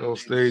impact on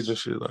stage and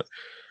shit. Like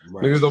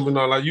niggas don't be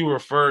know, like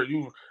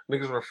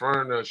niggas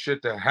referring to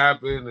shit that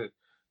happened, and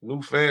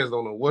new fans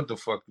don't know what the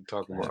fuck you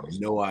talking about.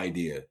 No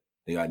idea.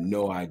 They got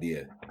no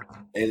idea.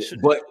 And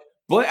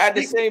but at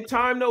the same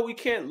time, though, we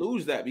can't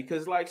lose that,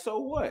 because like, so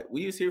what?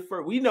 We just here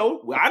for I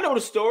know the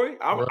story.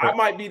 I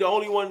might be the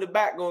only one in the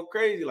back going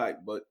crazy,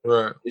 like, but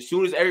as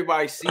soon as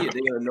everybody see it,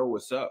 they're gonna know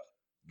what's up.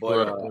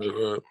 But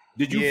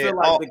did you feel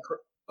like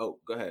oh,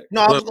 go ahead.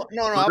 No, I was going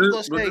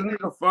to say. The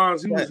nigga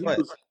Fonz,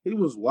 he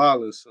was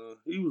wilding, son.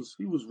 He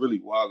was really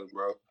wilding,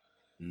 bro.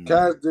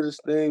 Cass did his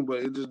thing,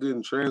 but it just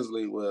didn't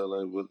translate well.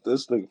 Like, but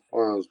this nigga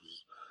Fonz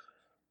was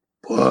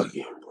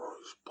bugging, bro.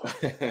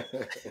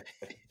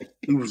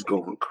 He was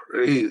going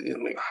crazy.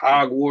 And like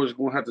Hogwarts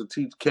gonna have to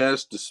teach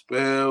Cass to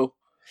spell.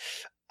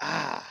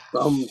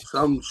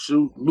 Some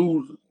shoot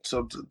Lou,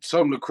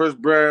 something to Chris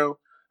Brown.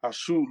 I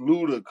shoot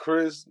Lou to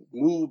Chris.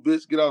 Move,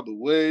 bitch, get out the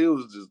way. It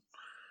was just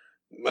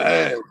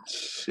mad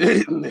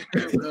shit,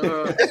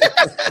 nigga.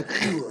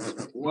 He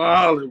was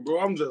wilding, bro.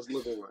 I'm just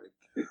looking like,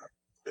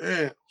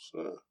 damn,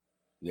 son.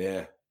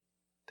 Yeah.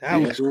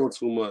 He's doing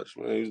too much,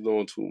 man. He's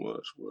doing too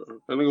much, bro.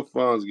 That nigga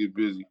Fonz get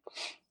busy.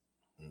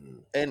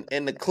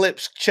 And the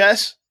Clips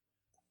chess.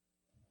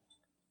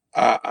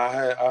 I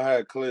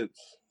had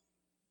Clips.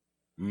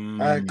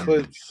 I had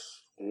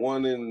Clips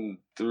 1 and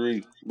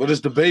 3, but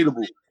it's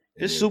debatable.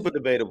 It's super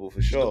debatable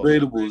for sure.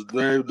 It's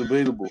very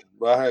debatable.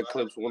 But I had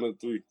Clips 1 and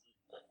 3.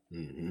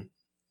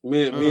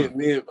 Me,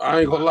 I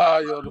ain't gonna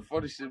lie, yo. The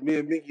funny shit, me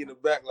and Mickey in the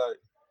back, like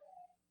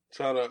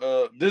trying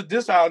to.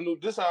 This how I knew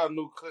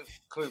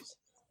Clips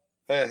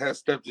had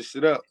stepped this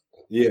shit up.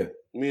 Yeah.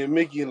 Me and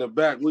Mickey in the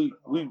back, we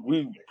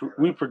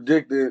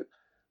predicted.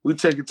 We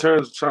taking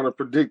turns trying to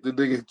predict the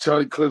nigga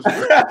Charlie Clips.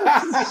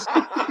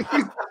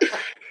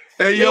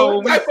 Hey, yo,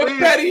 what type of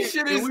petty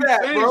shit is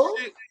that,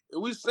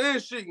 bro? We saying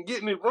shit and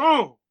getting it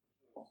wrong.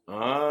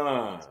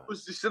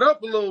 Push the shit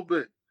up a little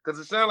bit, because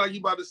it sounds like he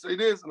about to say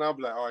this, and I'll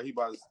be like, all right, he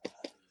about to say,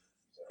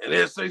 and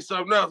then say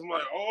something else. I'm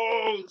like,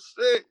 oh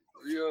shit,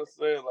 you know what I'm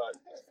saying? Like,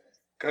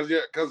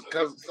 because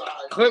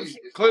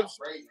Clips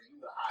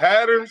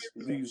patterns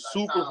be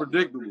super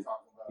predictable.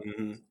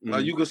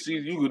 Like you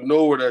could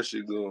know where that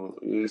shit going.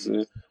 You know what I'm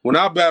saying? When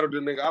I battled the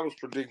nigga, I was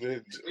predicting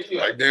it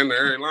like down the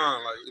every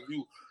line. Like if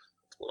you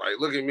like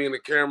look at me in the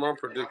camera, I'm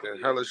predicting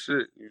hella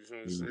shit. You know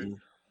what I'm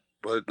saying?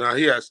 But now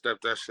he had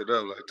stepped that shit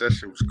up. Like that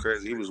shit was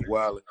crazy. He was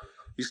wilding.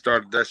 He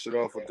started that shit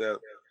off with that.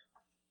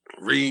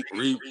 Reed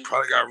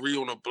probably got Reed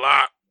on the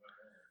block.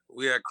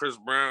 We had Chris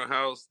Brown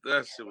house.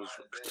 That shit was.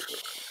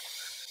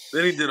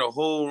 Then he did a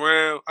whole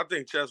round. I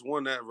think Chess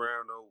won that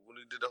round though when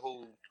he did the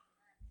whole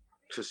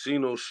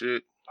casino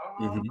shit.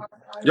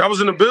 Y'all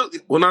was in the building.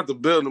 Well, not the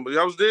building, but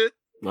y'all was there.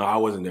 No, I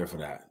wasn't there for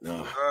that.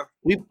 No,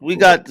 we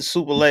got the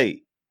super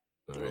late.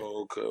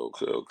 Oh, okay.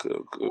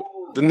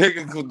 The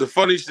nigga, the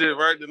funny shit,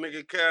 right? The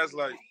nigga Cass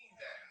like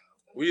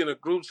we in a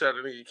group chat.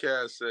 The nigga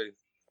Cass say,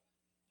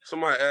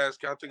 somebody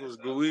asked, I think it was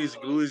Gluezy.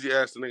 Gluezy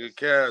asked the nigga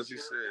Cass. He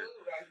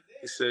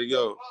said,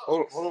 yo,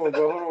 hold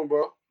on,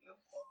 bro.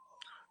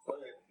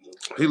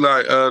 He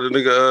like the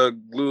nigga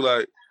Glue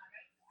like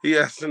he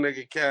asked the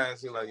nigga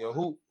Cass. He like,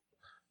 yo,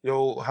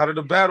 how did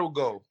the battle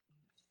go?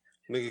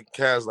 Nigga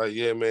Cass like,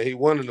 yeah, man, he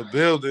won in the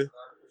building.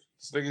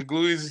 This nigga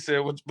Gluezy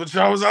said, but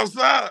y'all was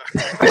outside.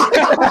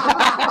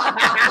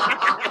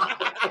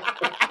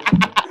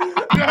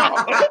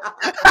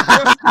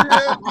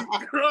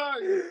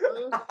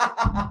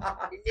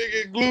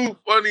 Nigga Glue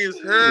funny as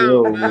hell.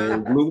 Yo,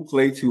 man, Glue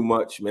play too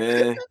much,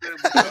 man.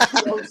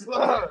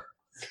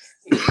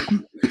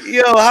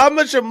 Yo, how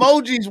much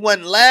emojis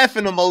went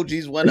laughing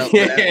emojis went up? Bro,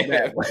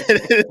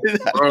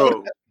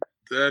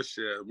 that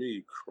shit had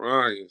me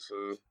crying,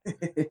 son.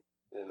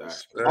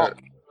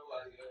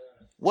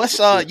 What's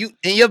you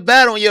in your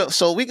battle?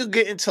 So we could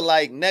get into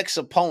like next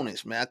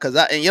opponents, man. Because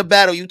in your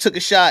battle, you took a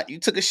shot. You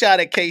took a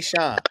shot at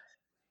K-Sean.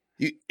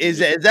 Is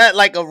that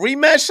like a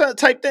rematch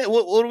type thing?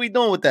 What are we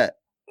doing with that?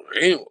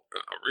 Ain't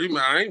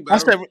rematch. I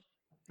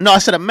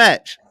said a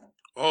match.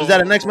 Is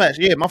that a next match?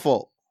 Yeah, my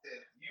fault.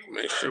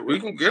 Man, shit, we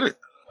can get it.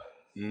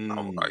 Like, you know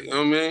what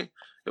I mean?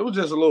 It was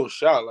just a little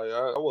shot. Like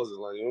I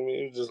wasn't like, you know what I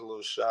mean? It was just a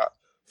little shot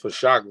for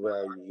shock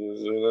value.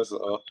 You know, that's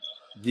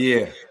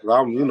yeah.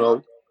 I'm,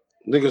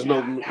 niggas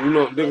know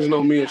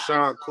me and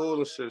Sean cool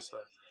and shit. So,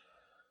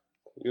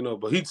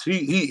 but he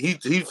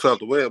felt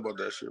the way about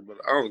that shit. But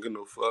I don't give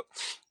no fuck.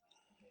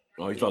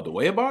 Oh, he felt the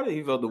way about it?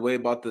 He felt the way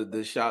about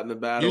the shot in the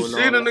battle. You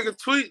see the nigga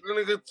tweet? The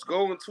nigga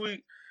go and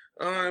tweet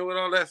with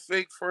all that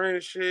fake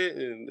friend shit,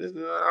 and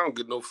I don't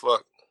get no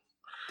fuck.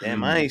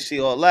 Damn, I ain't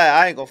see all that.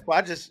 I ain't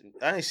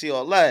see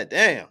all that.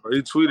 Damn.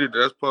 He tweeted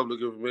that's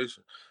public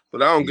information,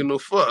 but I don't get no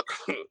fuck.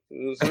 You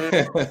know what I'm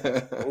saying? I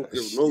don't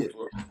give no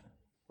fuck.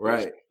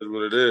 Right. That's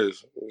what it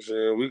is. You know what I'm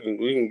saying?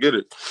 We can get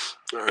it.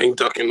 I ain't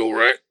ducking no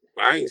right.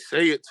 I ain't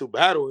say it to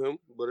battle him,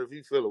 but if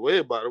he feel a way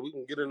about it, we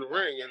can get in the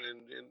ring and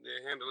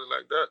handle it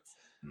like that.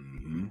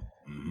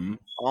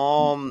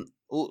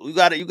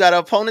 You got an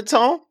opponent,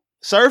 Tone?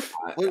 Surf?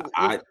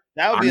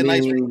 That would be a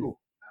nice ring.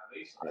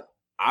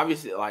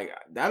 Obviously, like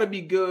that'd be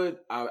good.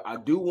 I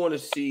do want to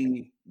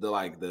see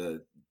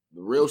the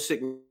real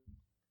sick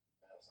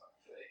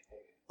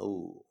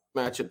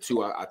matchup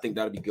too. I think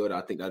that'd be good.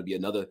 I think that'd be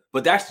another,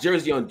 but that's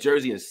Jersey on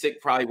Jersey, and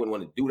Sick probably wouldn't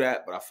want to do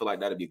that. But I feel like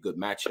that'd be a good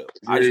matchup.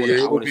 I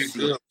want to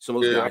see some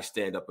of those guys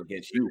stand up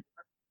against you.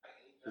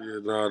 Yeah,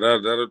 no,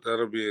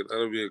 that'll be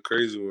a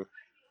crazy one.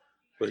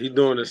 But he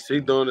doing this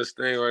thing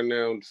right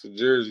now to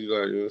Jersey,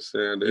 like, you know what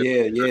I'm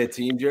saying? Yeah,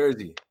 Team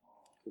Jersey.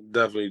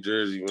 Definitely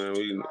Jersey, man.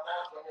 We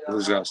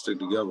just gotta stick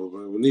together,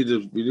 man.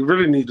 We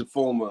really need to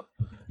form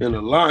an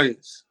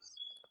alliance.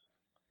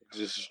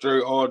 Just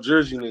straight all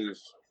Jersey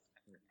niggas.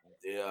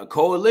 Yeah, a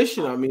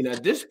coalition. I mean,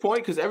 at this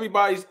point, because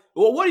everybody's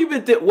what do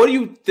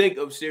you think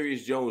of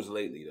Serious Jones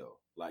lately, though?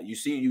 Like I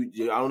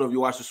don't know if you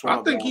watch the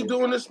Swamp. I think he's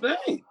doing this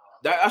thing.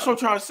 That's what I'm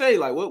trying to say.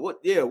 Like,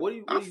 what do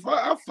you?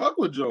 I fuck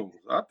with Jones.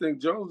 I think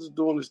Jones is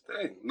doing his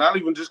thing. Not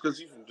even just because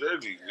he's from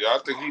Jersey. I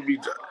think he be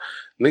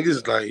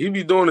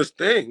doing his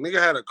thing. Nigga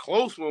had a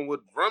close one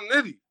with Rum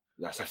Nitty.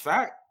 That's a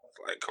fact.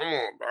 Like, come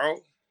on, bro.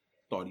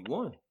 Thought he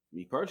won.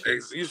 Me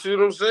personally. You see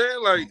what I'm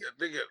saying? Like,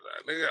 nigga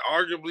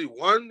arguably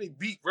won. He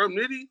beat Rum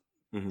Nitty,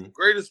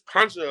 greatest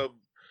puncher of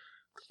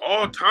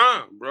all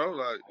time, bro.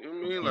 Like, you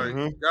know what I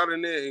mean? Like, got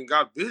in there and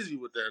got busy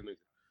with that nigga.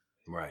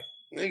 Right.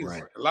 Niggas,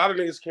 right. A lot of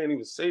niggas can't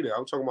even say that.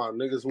 I'm talking about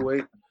niggas who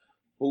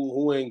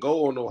ain't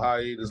go on no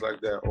hiatus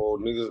like that, or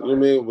niggas, you know what I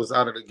mean, was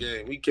out of the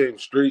game. He came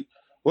straight.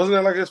 Wasn't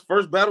that like his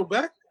first battle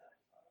back?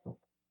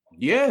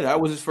 Yeah,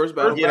 that was his first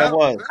battle back. Yeah, that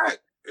was. Back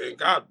and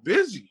got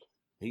busy.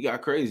 He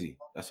got crazy.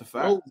 That's a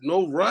fact.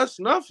 No rush,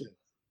 nothing.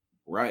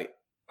 Right.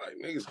 Like,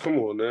 niggas, come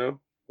on now.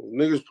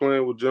 Niggas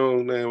playing with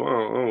Jones' name, I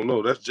don't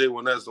know. That's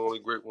J1. That's the only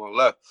great one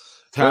left.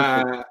 You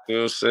know what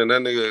I'm saying?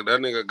 That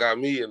nigga got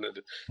me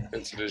into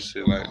this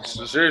shit. Like,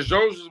 Serious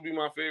Jones used to be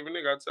my favorite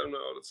nigga. I tell him that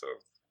all the time.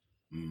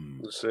 You know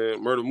what I'm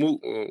saying? Murder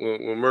Mook,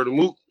 when Murder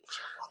Mook,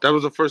 that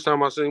was the first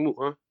time I seen Mook,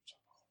 huh?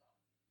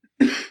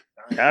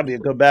 That'd be a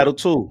good battle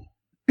too.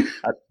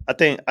 I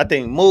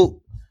think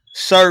Mook,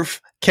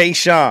 Surf,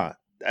 K-Sean.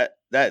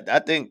 That I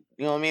think,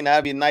 you know what I mean?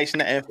 That'd be nice.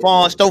 And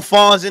Fonz, throw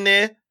Fonz in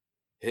there.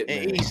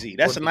 And easy.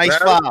 That's a nice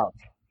battle? 5.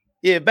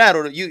 Yeah,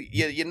 battle.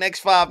 Your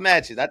next 5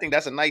 matches. I think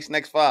that's a nice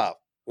next 5.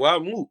 Why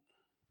Mook?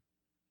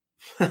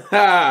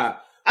 I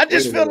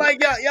just feel like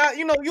y'all,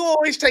 you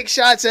always take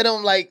shots at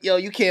him like, yo,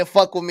 you can't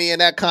fuck with me in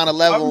that kind of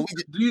level.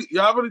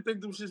 Y'all really think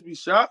them shits be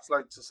shots,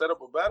 like to set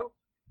up a battle?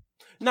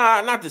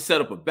 Nah, not to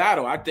set up a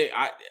battle. I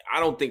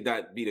don't think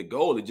that'd be the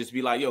goal. It'd just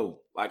be like, yo,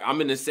 like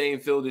I'm in the same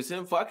field as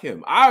him. Fuck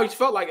him. I always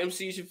felt like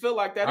MC should feel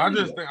like that. I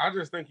just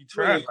think he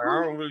trash. Like,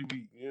 I don't really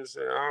be, you know what I'm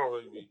saying?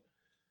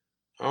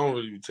 I don't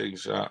really be taking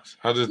shots.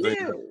 I just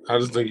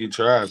think he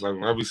trash. Like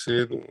when I be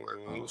seeing him,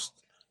 like he was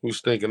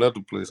stinking up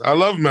the place. I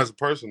love him as a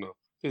person though.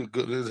 He's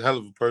good. He's a hell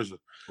of a person.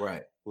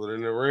 Right. But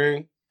in the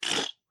ring,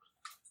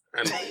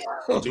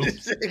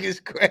 This nigga's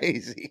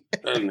crazy.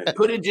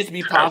 Could it just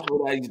be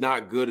possible that he's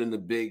not good in the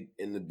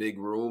big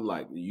room?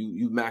 Like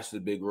you match the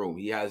big room.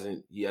 He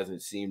hasn't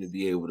seemed to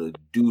be able to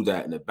do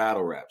that in a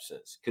battle rap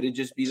sense. Could it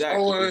just be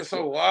that?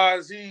 So why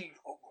is he?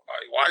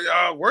 Like, why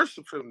y'all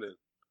worship him then?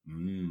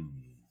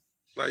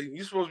 Like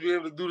you're supposed to be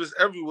able to do this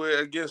everywhere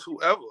against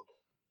whoever.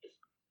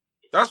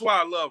 That's why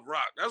I love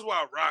Rock. That's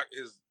why Rock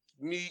is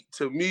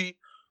to me.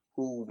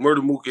 Who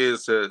Murda Mook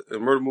is to,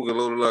 and Murda Mook and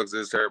Loaded Lux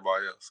is to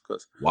everybody else.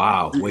 Cause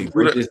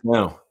break this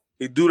down.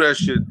 He do that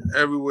shit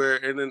everywhere,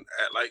 and then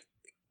like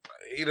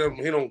he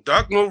don't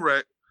duck no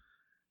wreck.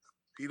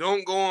 He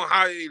don't go on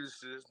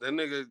hiatuses. That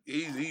nigga,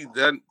 he's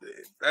that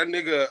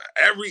nigga.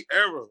 Every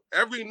era,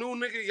 every new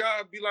nigga,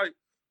 y'all be like,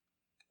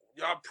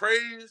 y'all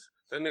praise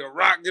that nigga.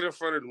 Rock get in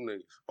front of them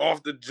niggas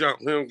off the jump.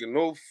 He don't get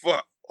no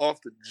fuck off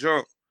the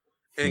jump,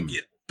 and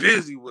get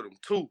busy with them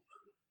too.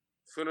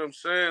 Feel what I'm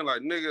saying?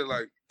 Like nigga,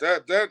 like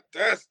that's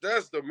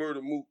the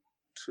Murda Mook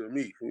to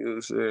me. You know what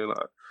I'm saying?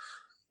 Like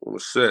on the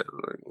set,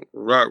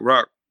 like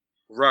Rock,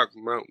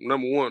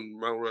 number one,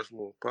 Mount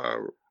Rushmore,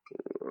 Pyro.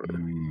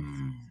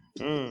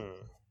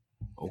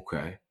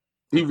 Okay.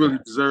 He really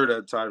deserved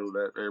that title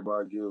that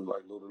everybody gives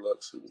like Loaded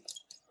Lux and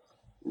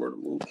Murda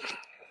Mook.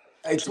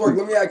 Hey Twerk,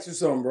 let me ask you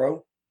something,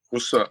 bro.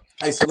 What's up?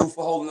 Hey, salute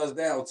for holding us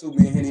down too,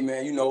 me and Henny,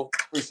 man. You know,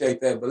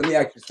 appreciate that. But let me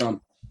ask you something.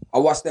 I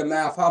watched that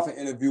Math Hoffa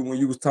interview when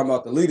you was talking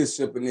about the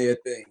leadership and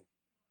everything.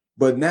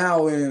 But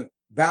now in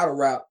battle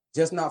rap,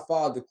 just not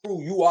follow the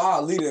crew. You are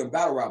a leader in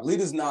battle rap.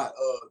 Leaders not,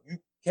 you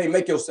can't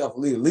make yourself a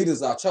leader.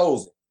 Leaders are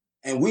chosen.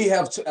 And we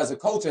have, as a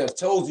culture, have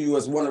chosen you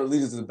as one of the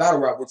leaders in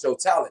battle rap with your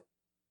talent.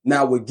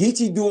 Now with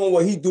Geechee doing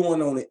what he's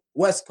doing on the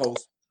West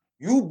Coast,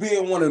 you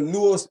being one of the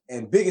newest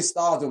and biggest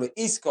stars on the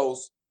East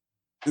Coast,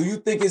 do you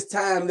think it's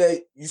time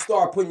that you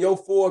start putting your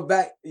foot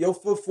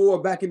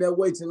forward back in that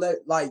way to let,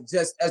 like,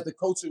 just as the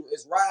culture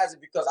is rising?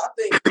 Because I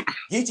think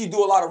Geechee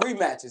do a lot of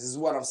rematches, is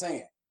what I'm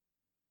saying.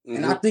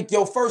 And I think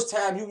your first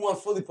time you weren't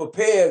fully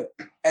prepared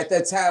at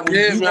that time. When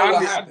you know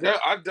what happened.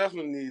 I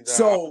definitely need that.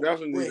 So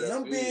with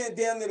him being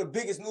damn near the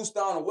biggest new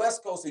star on the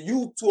West Coast, and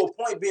you to a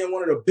point being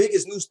one of the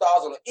biggest new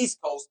stars on the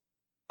East Coast,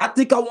 I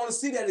think I want to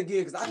see that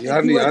again because I think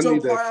you at your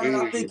prime, and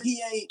I think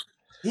he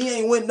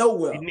ain't went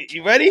nowhere.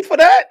 You ready for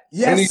that?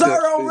 Yes, sir.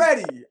 I'm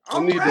ready.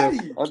 I'm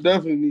ready. I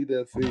definitely need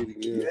that fade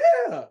again.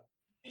 Yeah.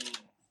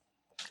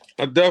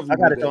 I definitely. I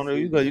got it, Tony.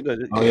 You go.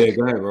 Oh yeah,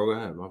 go ahead, bro. Go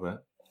ahead. My bad.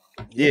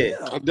 Yeah.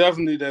 I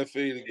definitely need that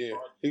fade again.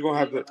 He gonna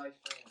have to.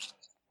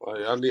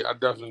 Like, I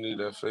definitely need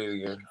that fade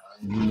again.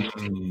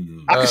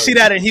 I can see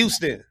that in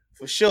Houston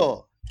for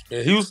sure.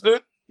 In Houston?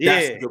 Yeah.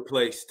 That's a good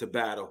place to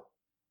battle.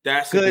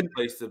 That's a good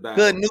place to battle.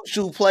 Good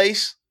neutral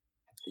place.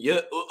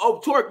 Yeah.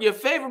 Oh, Twerk, your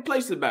favorite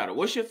place to battle?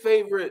 What's your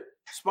favorite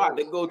spot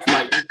to go to?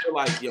 Like you feel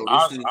like, yo,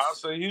 I'll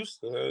say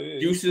Houston. Yeah.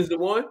 Houston's the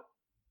one?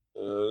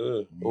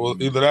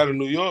 Well, either that or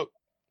New York.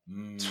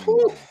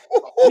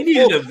 We need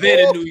an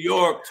event in New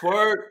York,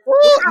 Twerk.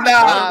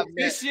 Nah,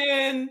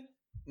 man.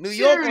 New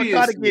York gonna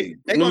try to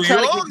get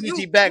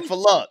Geechee back for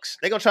Lux.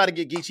 They gonna try to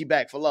get Geechee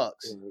back for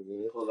Lux.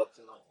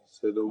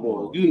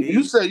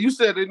 You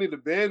said they need to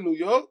ban New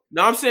York?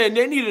 No, I'm saying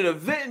they need an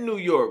event in New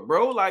York,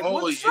 bro. Like,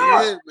 what's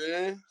up,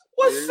 man?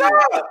 What's up?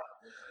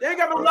 They ain't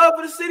got no love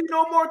for the city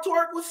no more,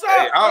 Twerk. What's up?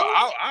 Hey,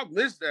 I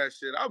miss that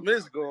shit. I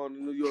miss going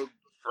to New York,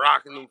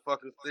 rocking them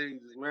fucking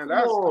things, man.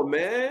 Come on,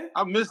 man.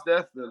 I miss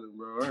that feeling,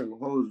 bro. I ain't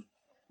gonna hold you.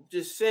 I'm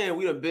just saying,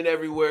 we done been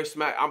everywhere.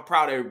 I'm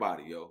proud of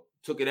everybody, yo.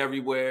 Took it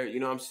everywhere. You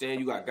know what I'm saying?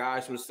 You got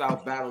guys from the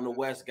South battling the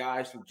West,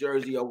 guys from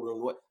Jersey over the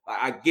West.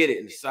 I get it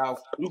in the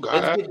South.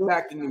 Let's get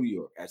back to New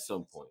York at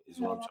some point, is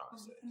what I'm trying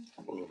to say.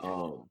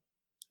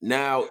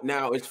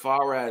 Now,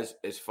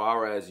 as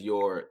far as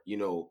your, you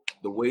know,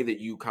 the way that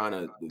you kind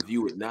of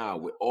view it now,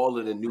 with all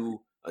of the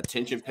new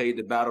attention paid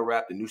to battle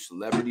rap, the new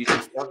celebrities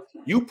and stuff,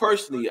 you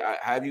personally,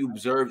 have you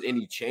observed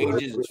any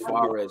changes as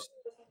far as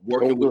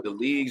working with the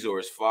leagues, or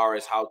as far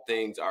as how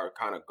things are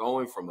kind of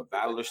going from a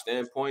battler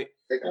standpoint?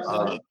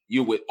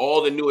 You with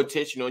all the new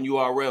attention on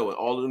URL and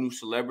all the new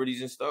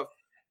celebrities and stuff,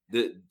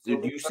 do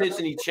you sense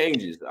any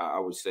changes? I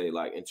would say,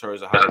 like, in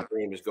terms of how the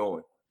game is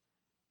going.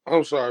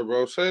 I'm sorry,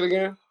 bro. Say it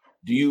again.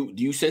 Do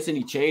you sense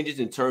any changes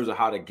in terms of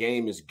how the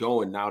game is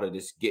going now that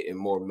it's getting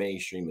more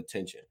mainstream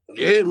attention?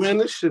 Yeah, man,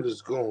 this shit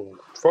is going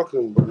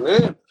fucking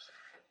bananas.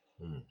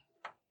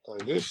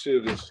 Like, this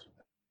shit is.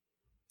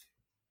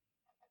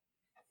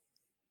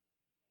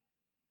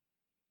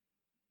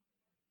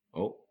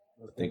 Oh,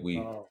 I think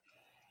we.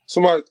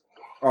 Somebody.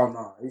 Oh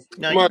no.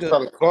 Somebody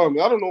try to call me.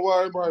 I don't know why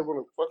everybody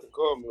want to fucking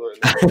call me right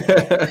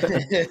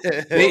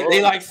now.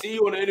 they like see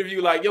you on the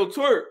interview like, yo,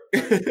 Twerk.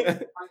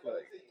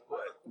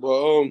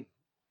 But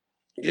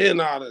yeah,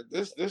 nah,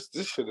 this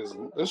shit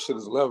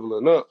is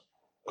leveling up.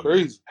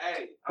 Crazy.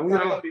 Hey, I'm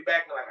gonna be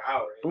back in like an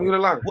hour. Let me get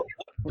a line.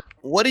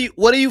 What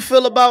do you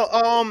feel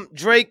about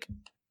Drake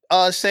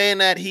saying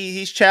that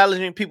he's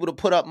challenging people to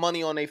put up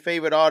money on their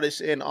favorite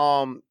artists, and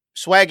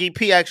Swaggy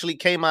P actually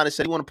came out and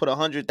said he want to put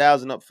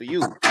 100,000 up for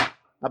you.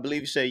 I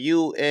believe he said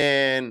you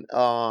and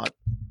let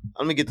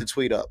me get the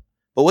tweet up.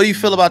 But what do you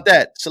feel about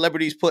that?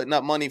 Celebrities putting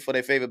up money for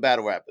their favorite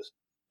battle rappers.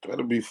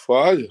 That'll be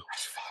fire.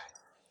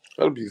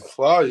 That'll be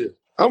fire.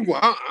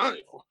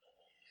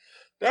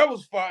 That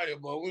was fire,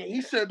 but when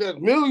he said that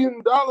 $1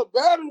 million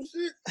battle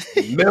shit,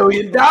 $1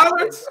 million.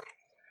 I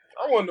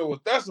wonder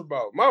what that's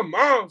about. My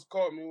mom's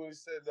called me when he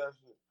said that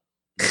shit.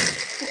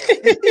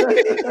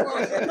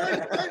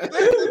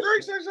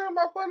 Drake said something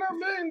about putting up $1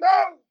 million.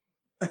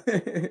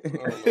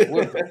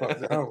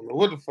 I don't know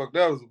what the fuck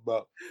that was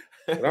about.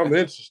 But I'm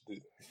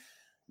interested.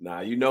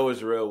 Nah, you know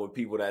it's real when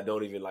people that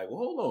don't even like. Well,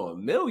 hold on,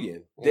 $1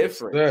 million,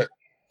 different.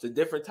 It's a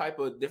different type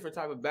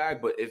of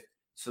bag. But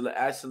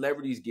as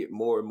celebrities get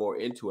more and more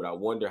into it, I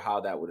wonder how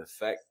that would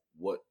affect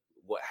what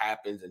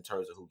happens in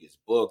terms of who gets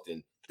booked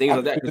and things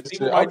like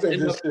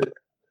that.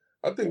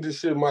 I think this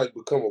shit might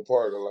become a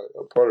part of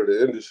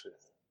the industry.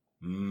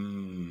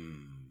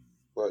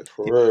 Like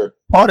for real.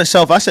 Pardon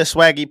self. I said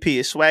Swaggy P.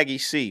 It's Swaggy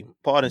C.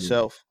 Pardon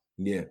self.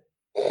 Yeah.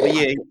 But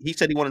yeah, he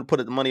said he wanted to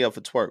put the money up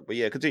for Twerk. But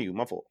yeah, continue.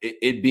 My fault.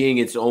 It being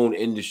its own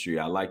industry,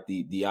 I like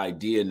the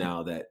idea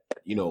now that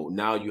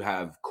now you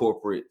have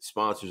corporate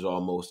sponsors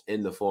almost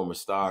in the form of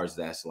stars.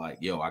 That's like,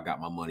 yo, I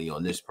got my money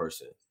on this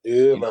person.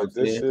 Yeah, like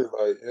this shit,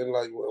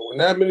 like when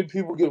that many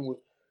people get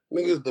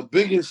niggas, the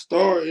biggest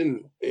star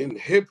in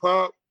hip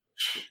hop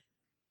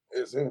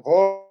is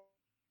involved.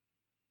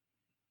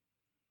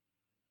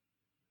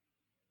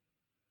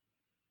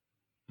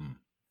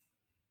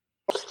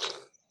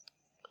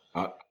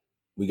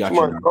 We got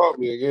somebody called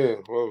me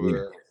again.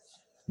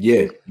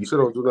 Yeah. You said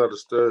don't do not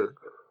disturb.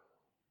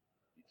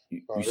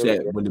 You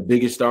said when the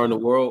biggest star in the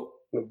world?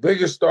 The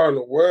biggest star in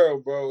the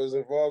world, bro, is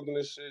involved in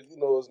this shit. It's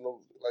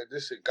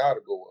this shit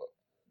gotta go up.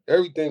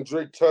 Everything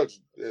Drake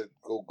touched, it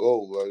go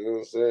gold. Like, you know what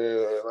I'm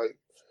saying? Like,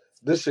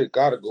 this shit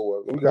gotta go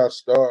up. We got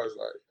stars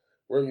like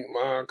Remy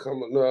Ma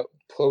coming up,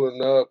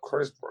 pulling up,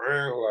 Chris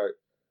Brown, like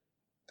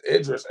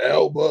Idris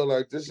Elba.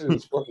 Like, this shit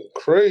is fucking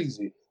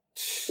crazy.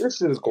 This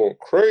shit is going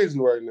crazy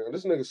right now.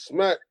 This nigga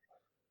smacking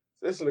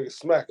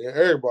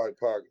everybody's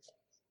pockets.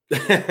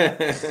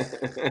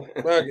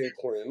 Smack ain't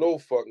playing no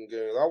fucking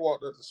games. I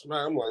walked up to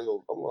Smack. I'm like,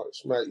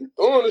 Smack, you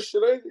throwing this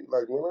shit, ain't you?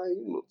 Like, man, I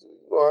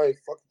ain't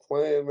fucking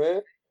playing,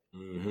 man.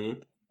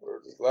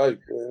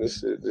 Like, man, this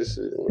shit,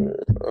 man.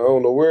 I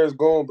don't know where it's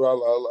going, but I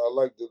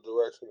like the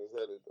direction it's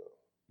headed, though.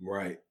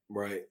 Right.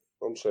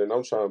 I'm saying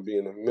I'm trying to be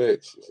in the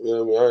mix. You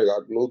know what I mean? I ain't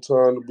got no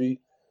time to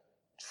be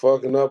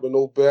fucking up in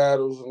no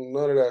battles and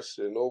none of that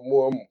shit. No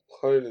more. I'm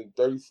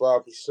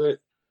 135%.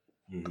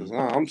 Because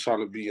I'm trying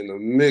to be in the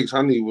mix.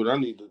 I need what I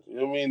need to, you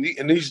know what I mean?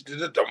 And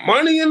the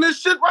money in this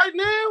shit right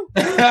now?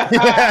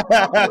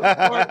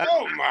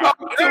 Oh my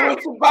God.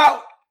 What's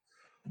about?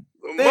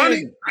 The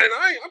money, and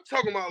I'm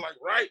talking about like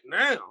right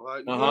now.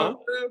 Like, you know what I'm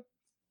saying?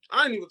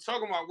 I ain't even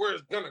talking about where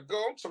it's gonna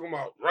go. I'm talking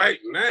about right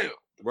now.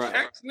 Right.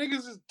 Tax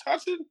niggas is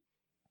touching.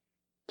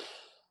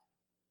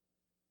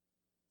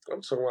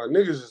 I'm talking about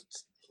niggas is,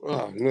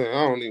 oh man,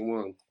 I don't even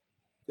want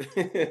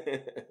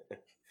to.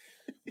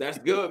 That's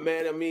good,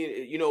 man. I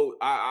mean,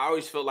 I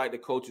always felt like the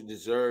culture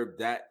deserved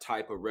that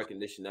type of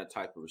recognition, that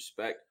type of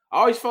respect. I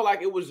always felt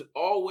like it was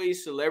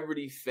always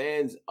celebrity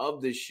fans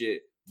of this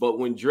shit. But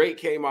when Drake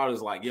came out,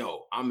 it's like,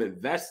 yo, I'm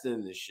investing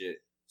in this shit.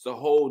 It's a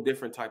whole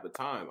different type of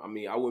time. I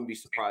mean, I wouldn't be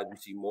surprised to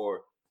see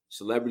more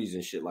celebrities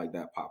and shit like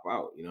that pop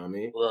out. You know what I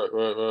mean? Right.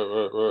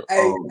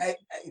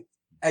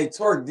 Hey,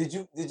 Twerk, did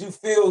you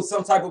feel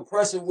some type of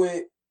pressure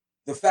with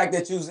the fact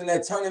that you was in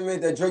that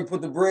tournament that Drake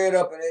put the bread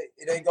up and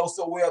it ain't go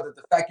so well, that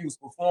the fact he was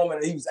performing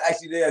and he was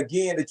actually there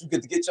again, that you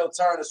get to get your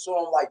turn to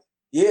show him like,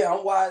 yeah,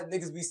 I'm why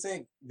niggas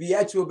be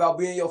at you about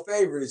being your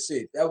favorite and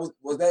shit. That was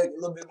that a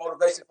little bit of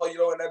motivation for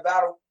you in that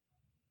battle?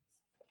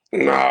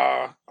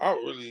 Nah, I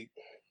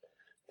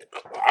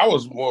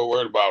was more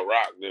worried about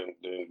Rock than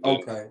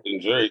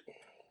Drake.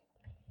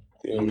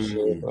 You know what I'm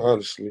saying?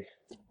 Honestly.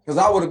 Because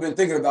I would have been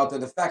thinking about that.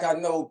 The fact I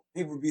know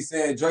people be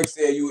saying Drake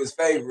said you his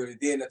favorite, and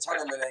then the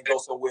tournament ain't go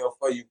so well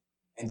for you,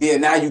 and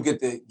then now you get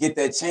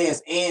that chance,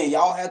 and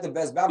y'all had the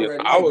best battle right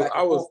now.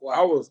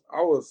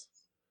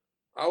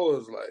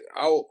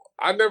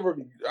 I never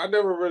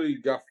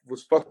really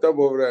was fucked up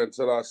over that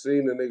until I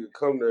seen the nigga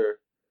come there.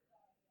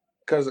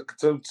 Because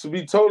to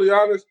be totally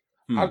honest,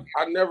 I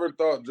never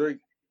thought Drake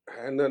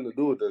had nothing to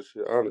do with that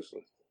shit.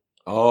 Honestly.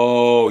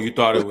 Oh, you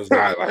thought it was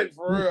like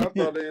for real? I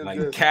thought it was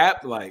like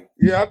Cap, like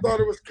yeah, I thought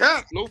it was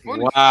Cap. No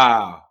funny.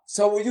 Wow.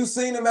 So when you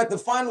seen him at the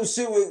final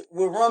shit with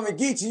Rum and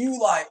Geechee, you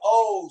like,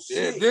 oh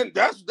shit. Yeah, then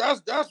that's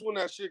when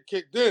that shit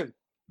kicked in.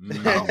 Yeah.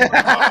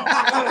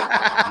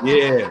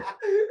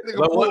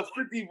 Nigga pulled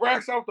 50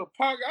 racks out the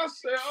pocket. I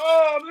said,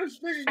 oh, this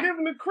nigga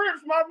giving the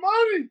Crips my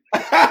money.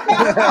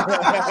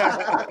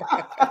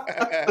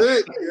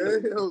 Sick, yeah.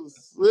 It was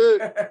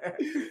sick.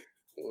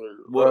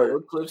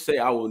 What Clip say?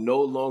 I will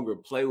no longer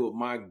play with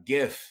my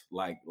gift.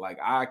 Like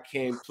I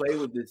can't play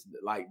with this.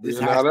 Like this.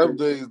 Yeah, now them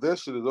days, that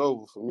shit is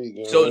over for me.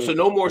 Man. So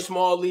no more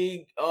small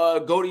league.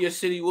 Go to your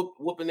city,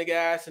 whooping the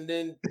gas, and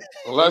then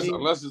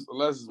unless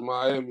it's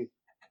Miami.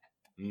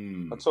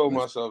 I told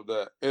myself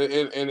that,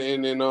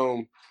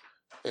 in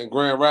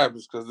Grand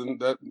Rapids, because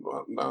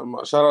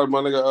shout out to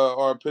my nigga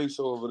R.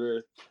 Peso over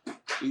there.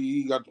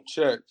 He got the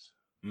checks.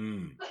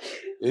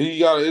 He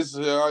got it's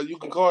you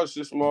can call it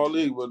shit small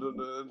league, but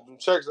the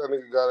checks that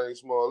nigga got ain't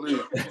small league.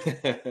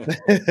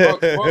 fuck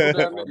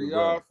that nigga,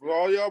 y'all. For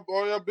all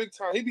y'all big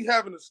time. He be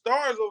having the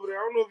stars over there. I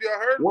don't know if y'all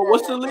heard.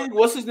 What's the league?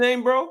 What's his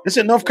name, bro? It's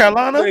in North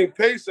Carolina. His name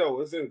Peso.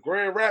 It's in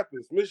Grand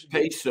Rapids,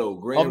 Michigan. Peso,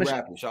 Grand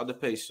Rapids. Shout out to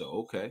Peso.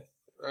 Okay.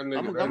 I'm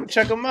gonna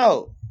check him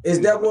out. Is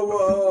that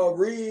what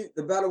Reed,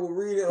 the battle with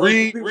Reed and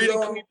Reed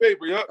and Kenny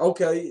Paper? Yep.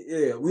 Okay,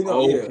 yeah, we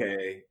know.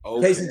 Okay.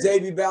 Casey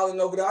JB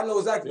battling over there. I know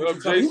exactly what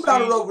you're talking. You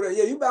battled over there.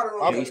 Yeah, you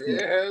battled over there.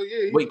 Yeah, hell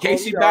yeah. Wait,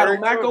 Casey battled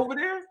Mac over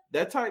there?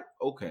 That type?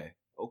 Okay.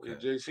 Yeah,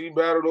 JC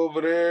battled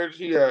over there.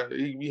 He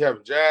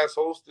have Jazz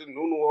hosting,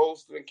 Nunu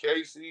hosting,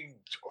 Casey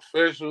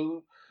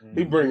official.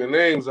 He bring the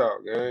names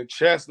out, man.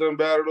 Chess done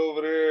battled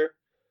over there.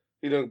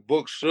 He done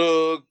booked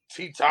Suge,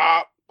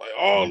 T-Top, like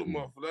all the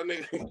motherfuckers. That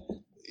nigga.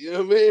 You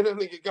know what I mean? That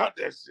nigga got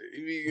that shit.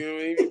 He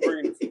be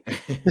bringing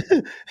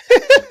it.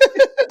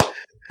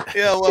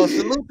 Yeah, well,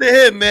 salute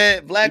to him,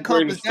 man. Black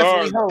Compass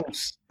definitely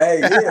hosts. Hey,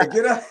 yeah,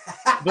 get up.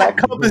 Black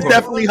Compass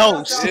definitely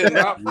hosts. Yeah,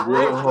 not for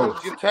real.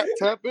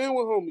 Tap in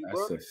with homie,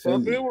 bro. Tap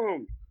in with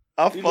homie.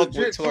 I'll fuck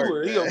with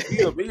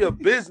Twerk. He a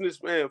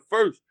businessman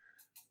first.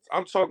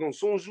 I'm talking as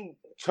soon as you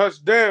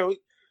touch down,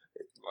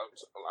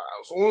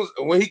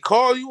 when he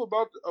call you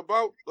about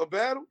a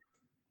battle,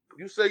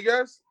 you say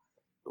yes.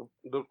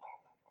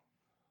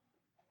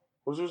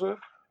 What you saying?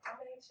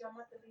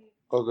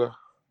 Okay.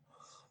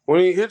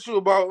 When he hit you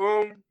about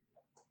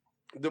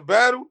the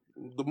battle,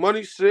 the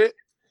money set,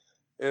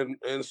 and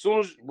as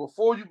soon as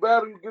before you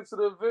battle, you get to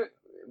the event,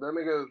 that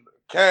nigga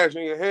cash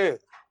in your hand.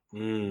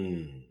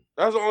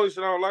 That's the only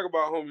shit I don't like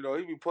about homie though.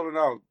 He be pulling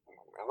out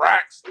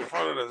racks in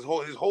front of his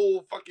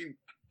whole fucking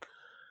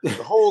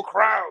the whole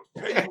crowd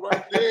pay you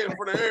right there in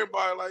front of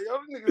everybody. Like, yo,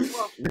 this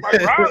nigga might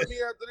rob me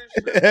after this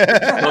shit.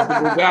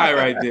 Comfortable guy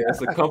right there.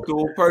 That's a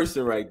comfortable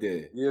person right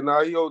there. Yeah,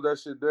 nah, he hold that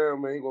shit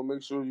down, man. He gonna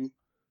make sure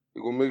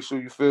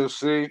you feel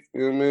safe.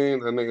 You know what I mean?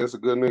 That nigga, that's a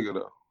good nigga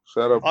though.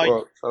 Shout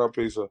out,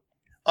 peace up.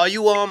 Are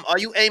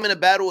you aiming to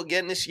battle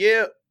again this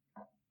year,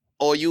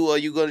 or are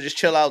you gonna just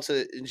chill out,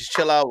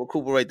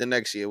 recuperate the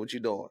next year? What you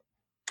doing?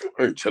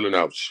 I ain't chilling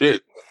out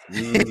shit.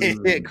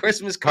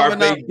 Christmas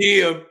coming up.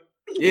 Diem.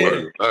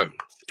 Yeah.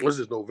 What's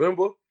this,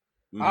 November?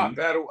 I'll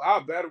battle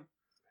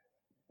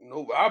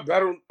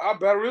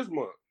this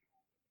month.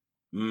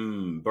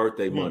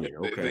 Birthday money.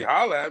 Okay. They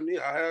holler at me.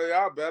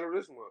 I'll battle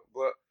this month.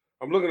 But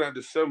I'm looking at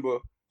December,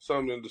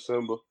 something in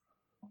December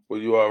for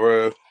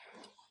URL.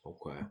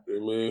 Okay. You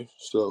know what I mean?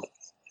 So,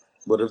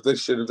 but if they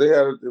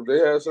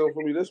had something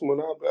for me this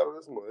month, I'll battle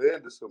this month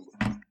in December.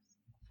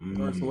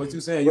 So what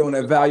you saying? You on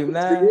that volume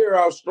 9? The year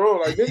out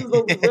strong. Like niggas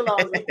don't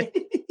realize.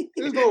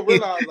 Niggas don't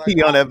realize. Like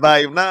you on that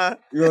volume 9?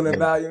 You on that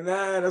volume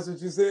 9? That's what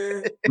you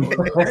said.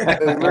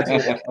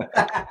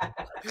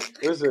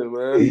 Listen,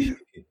 man.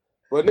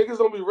 But niggas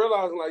don't be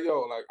realizing, like,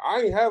 yo, like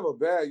I ain't have a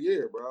bad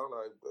year, bro.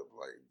 Like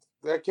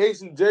that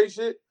Casey J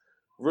shit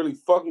really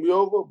fucked me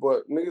over.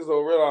 But niggas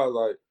don't realize,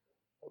 like,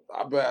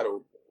 I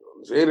battled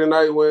Jada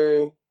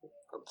Nightwing.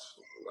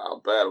 I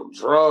battled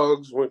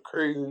drugs, went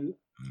crazy.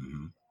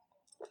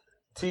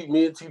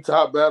 Me and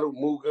T-Top battled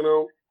Mook, you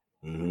know.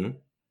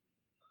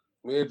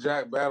 Me and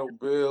Jack battled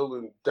Bill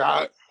and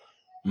Dot.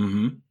 You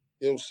know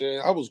what I'm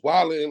saying? I was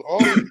wilding in all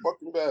these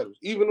fucking battles.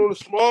 Even on the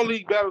small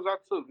league battles I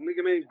took,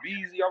 nigga named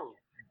Beezy, I was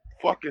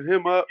fucking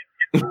him up.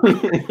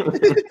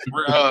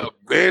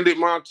 Bandit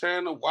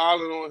Montana,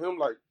 wilding on him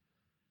like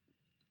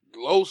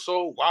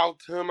Loso,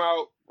 wilded him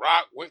out.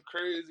 Rock went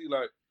crazy.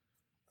 Like,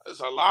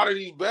 there's a lot of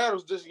these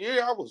battles this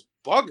year. I was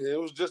bugging.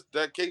 It was just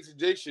that Casey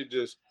J shit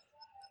just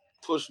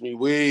pushed me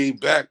way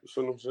back.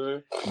 You know what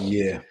I'm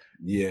saying?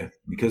 Yeah.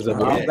 Because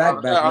of I'm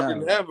back I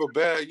didn't have a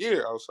bad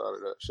year outside of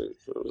that shit.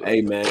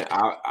 Hey man,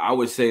 I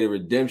would say the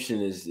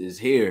redemption is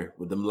here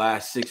with them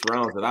last 6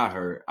 rounds that I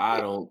heard. I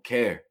don't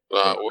care.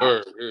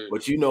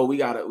 But you know, we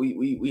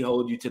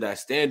hold you to that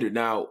standard.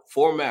 Now,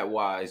 format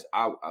wise,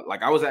 I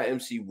was at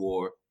MC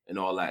War and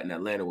all that in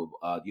Atlanta with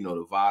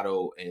the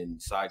Vado and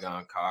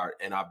Saigon Card,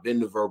 and I've been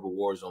to Verbal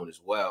Warzone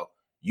as well.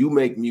 You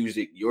make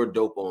music, you're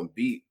dope on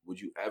beat.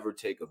 Would you ever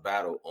take a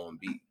battle on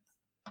beat?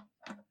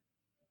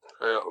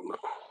 Hell no.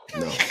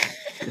 No.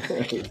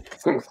 That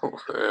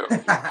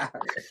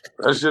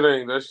shit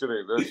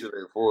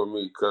ain't for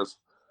me. Cause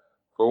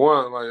for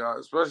one, like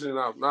especially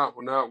not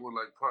with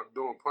like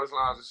doing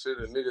punchlines and shit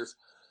and niggas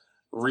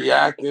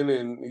reacting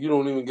and you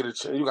don't even get a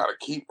chance. You gotta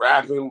keep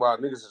rapping while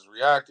niggas is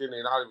reacting.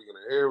 They're not even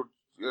gonna hear.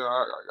 You know,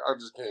 I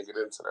just can't get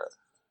into that.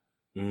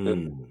 And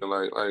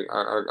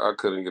I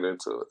couldn't get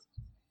into it.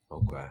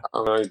 Okay.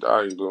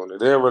 I ain't doing it.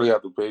 They don't really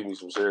have to pay me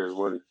some serious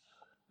money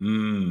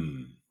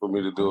for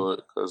me to do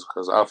it,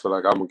 because I feel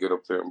like I'm gonna get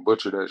up there and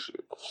butcher that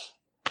shit.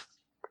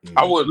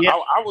 I wouldn't. Yeah.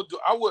 I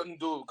wouldn't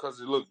do it because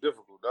it looked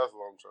difficult. That's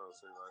what I'm trying to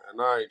say. Like,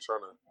 and I ain't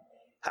trying to.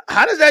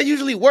 How does that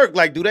usually work?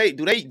 Like, do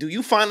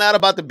you find out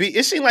about the beat?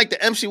 It seemed like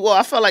the MC War.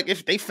 I felt like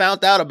if they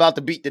found out about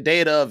the beat the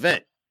day of the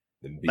event.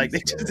 Like they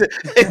just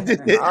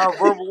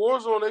Verbal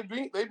Warzone, they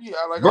be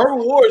like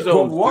Verbal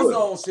Warzone.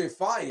 Warzone shit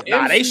fire.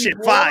 Nah, they shit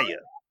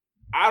fire.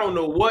 I don't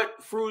know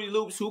what Fruity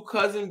Loops, who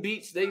cousin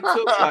beats they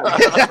took.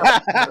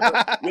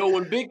 Like, yo,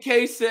 when Big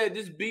K said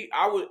this beat,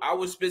 I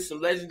would spit some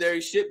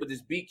legendary shit, but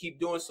this beat keep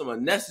doing some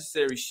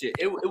unnecessary shit.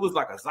 It was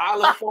like a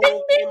xylophone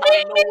came out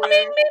of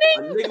nowhere.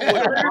 A nigga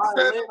with a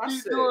violin. I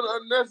said, doing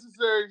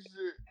unnecessary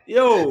shit.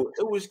 Yo,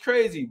 it was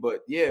crazy,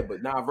 but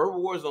nah,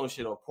 Verbal Warzone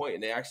shit on point,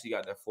 and they actually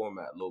got that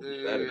format a little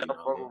bit better. Yeah, I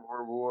fuck with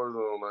Verbal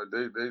Warzone, like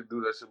they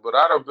do that shit. But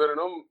I done been in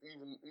them,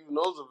 even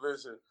those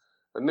events, and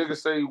a nigga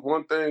say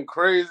one thing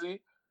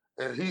crazy,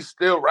 and he's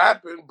still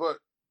rapping, but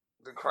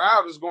the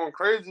crowd is going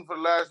crazy for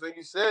the last thing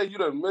he said. You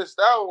done missed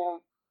out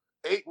on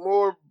 8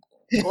 more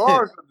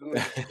bars.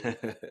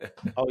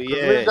 Oh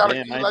yeah,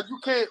 like you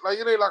can't, like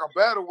it ain't like a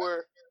battle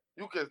where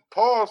you can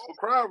pause for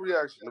crowd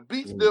reaction. The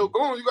beat's still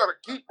going. You gotta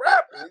keep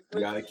rapping. You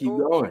gotta keep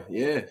going.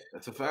 Yeah,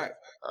 that's a fact.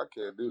 I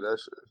can't do that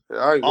shit. Yeah,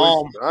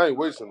 I ain't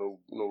wasting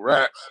no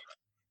raps.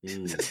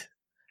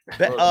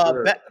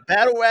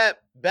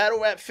 Battle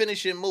rap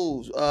finishing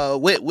moves.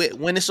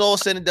 When it's all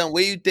said and done,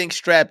 where you think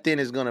Strapped In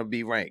is gonna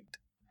be ranked?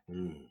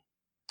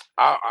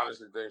 I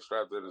honestly think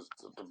Strapped In is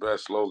the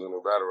best slogan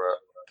in battle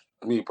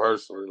rap. Me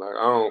personally, like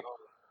I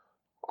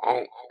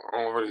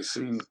don't really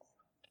see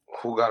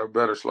who got a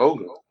better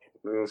slogan.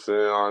 You know what I'm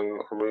saying?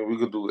 I mean, we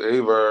could do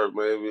Averb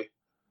maybe,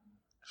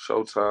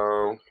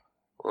 Showtime,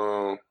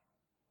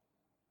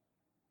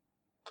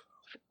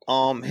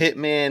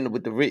 Hitman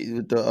with the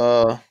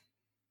reload.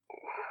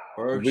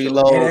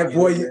 And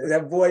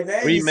that boy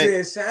name he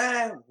said,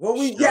 Shine. What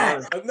we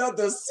got?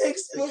 Another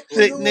 6 foot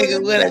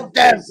nigga with a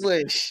death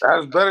wish.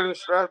 That's better than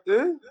Strapped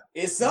In.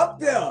 It's up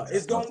there.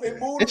 It's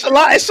move. It's a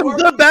lot. It's some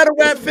good battle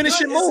rap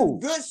finishing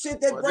moves. Good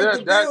shit that break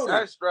the building.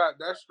 That's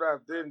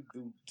Strapped In.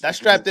 That's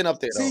Strapped In up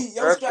there. Though. See,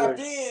 your Strapped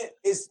In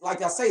is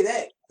like I say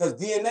that because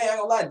DNA. I ain't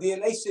gonna lie,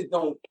 DNA shit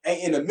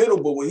ain't in the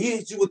middle. But when he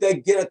hits you with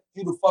that get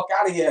you the fuck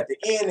out of here at the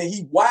end and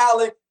he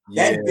wilding.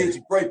 That bitch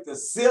break the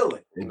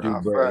ceiling. That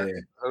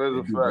is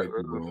a fact.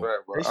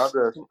 But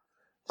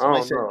I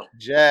don't know.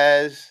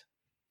 Jazz.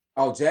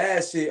 Oh,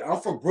 Jazz shit. I'm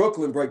from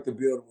Brooklyn. Break the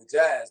building with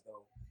Jazz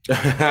though.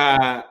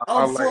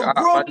 I'm from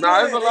Brooklyn.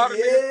 There's a lot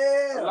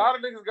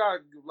of niggas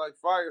got like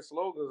fire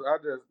slogans. I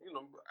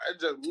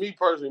just me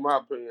personally, my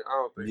opinion, I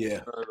don't think none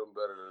of them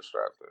better than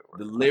Strapped In.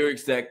 The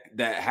lyrics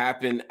that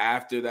happen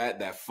after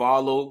that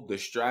follow the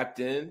Strapped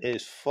In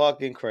is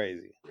fucking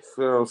crazy. You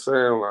feel what I'm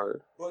saying? Like,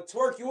 but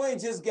Twerk, you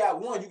ain't just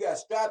got one. You got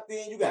Strapped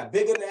In, you got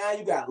Bigger Now,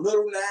 you got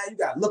Little Now, you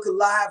got Look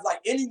Alive.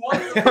 Like any one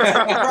of them.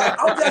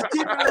 I'm just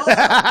keeping it on.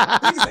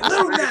 Niggas say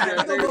Little Now,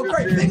 they gonna go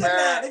crazy. Bigger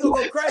Now, they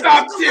gonna go crazy.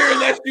 Stop cheering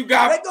unless you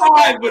got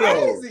 5 of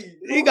those.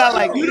 He got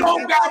like you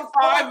don't got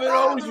 5 of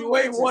those. You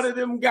ain't one of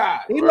them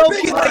guys. He low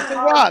key like The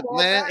Rock,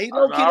 man. He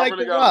low key like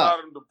The Rock. A lot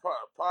of the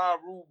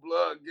Pyru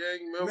Blood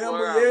Gang member.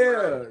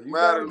 You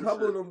got a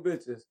couple of them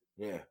bitches.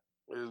 Yeah,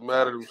 he's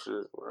mad at them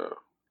shit.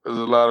 There's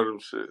a lot of them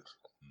shits.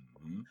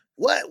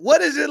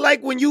 What is it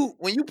like when you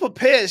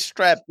prepare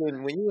Strapped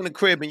In, when you in the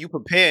crib and you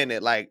preparing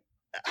it? Like,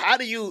 how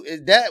do you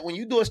when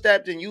you do a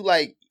Strapped In, you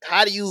like,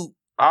 how do you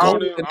go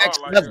to the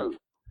next level?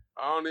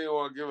 I don't even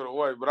want to give it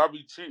away, but I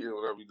be cheating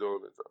when I be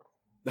doing it though.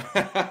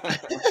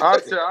 I'll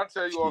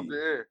tell you off the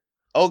air.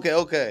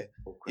 Okay.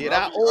 Yeah,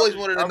 I always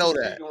wanted to know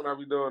that. When I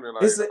be doing it,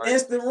 it's an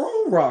instant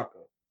room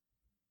rocker.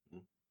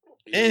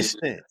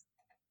 Instant.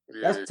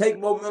 Yeah. That's take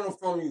momentum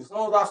from you. As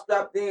soon as I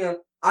Strapped In,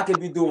 I can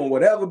be doing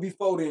whatever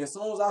before then. As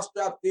soon as I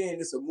Strapped In,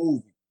 it's a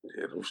movie.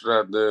 Yeah, them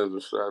Strapped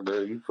In.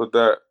 You put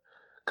that,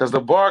 because the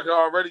bar can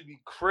already be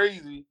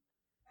crazy,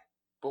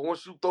 but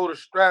once you throw the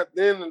Strapped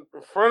In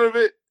front of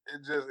it,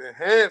 it just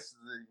enhances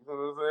it. You know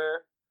what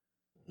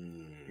I'm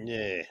saying?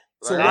 Yeah.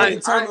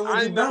 Like, So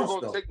I ain't never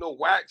gonna take no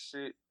whack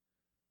shit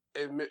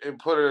and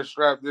put a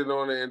Strapped In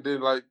on it and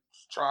then like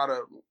try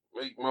to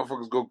make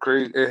motherfuckers go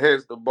crazy.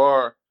 Enhance the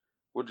bar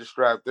with the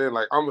Strapped In.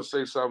 Like, I'm gonna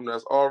say something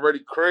that's already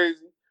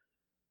crazy,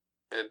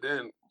 and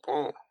then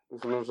boom. You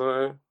know what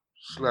I'm saying?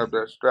 Slap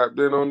that Strapped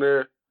In on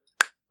there.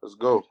 Let's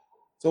go.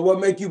 So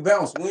what make you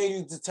bounce? When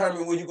you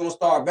determine when you gonna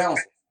start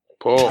bouncing?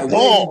 Paul. Like, yo.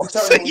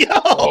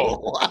 I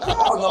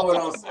don't know what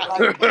I'm saying.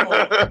 Like,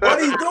 what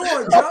are you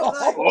doing, Joe?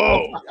 Like,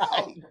 oh my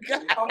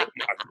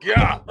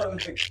God.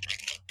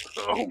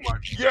 Oh my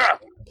God.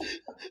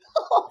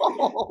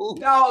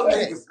 Y'all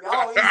East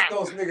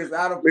Coast niggas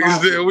out of pocket.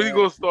 Niggas said, when you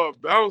gonna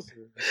start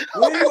bouncing?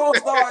 When you gonna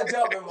start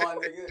jumping, my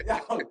nigga?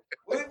 Y'all,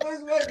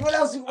 what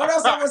else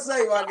I'm gonna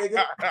say, my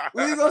nigga?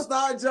 When you gonna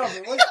start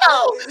jumping?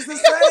 It's the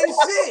same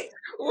shit.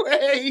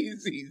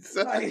 Crazy,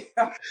 son. Like,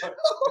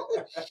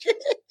 oh, shit.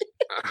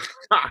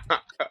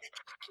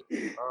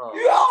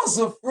 Y'all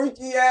some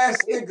freaky ass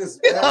niggas,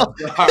 man.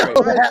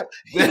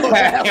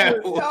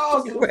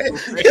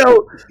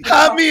 Yo,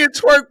 how me and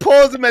Twerk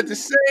pause him at the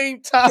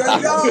same time?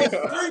 Y'all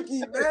freaky,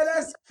 man.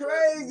 That's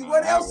crazy.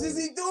 What else is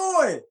he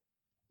doing?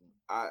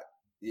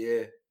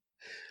 Yeah.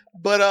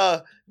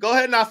 But go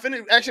ahead now.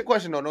 Finish. Ask your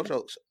question though. No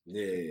jokes.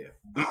 Yeah.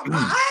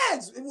 I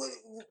asked.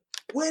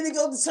 When they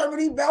go determine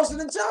he bouncing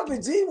and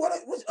jumping, G? What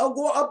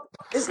go up?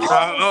 It's all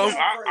I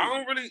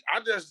don't really.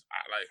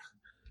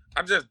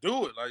 I just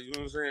do it. Like, you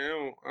know what I'm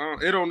saying?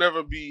 It don't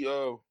never be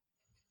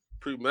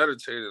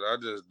premeditated. I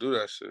just do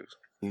that shit.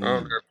 I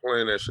don't get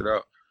playing that shit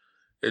out.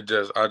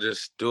 I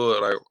just do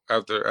it like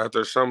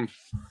after some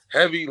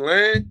heavy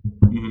land.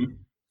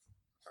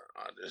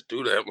 I just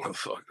do that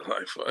motherfucker.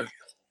 Like fuck.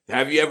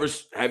 Have you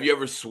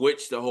ever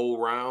switched the whole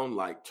round?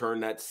 Like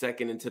turn that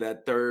second into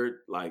that third?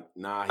 Like,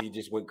 nah, he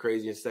just went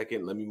crazy in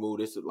second. Let me move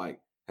this. Like,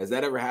 has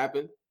that ever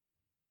happened?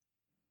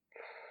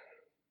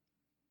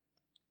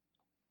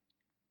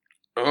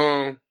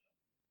 Not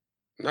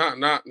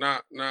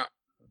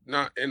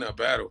in a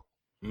battle.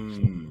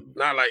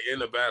 Not like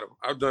in a battle.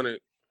 I've done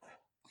it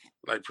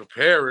like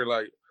preparing,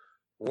 like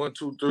 1,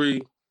 2,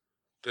 3.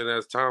 Then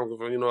as time goes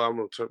on, you know, I'm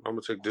gonna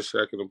take this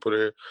second and put it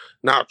here.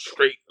 Not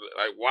straight,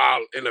 like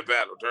while in the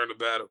battle, during the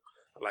battle.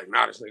 I'm like,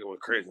 nah, this nigga went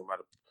crazy. I'm about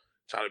to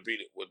try to beat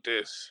it with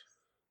this.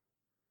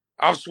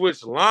 I've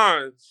switched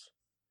lines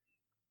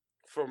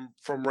from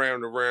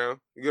round to round.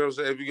 You get what I'm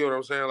saying? If you get what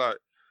I'm saying, like,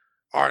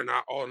 all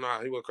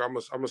right, he went. I'm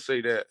gonna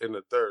say that in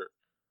the third.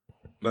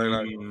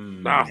 Like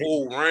not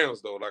whole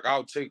rounds though. Like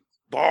I'll take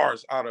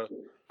bars out of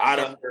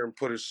and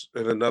put it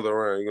in another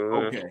round. You know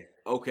what I mean?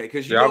 Okay,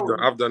 because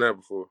I've done that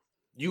before.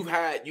 You've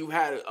had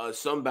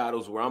some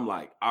battles where I'm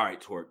like, all right,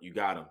 Twork, you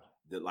got him.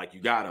 Like you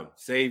got him.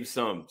 Save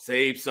some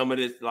of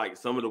this, like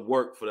some of the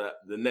work for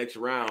the next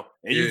round,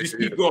 and you just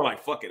keep going.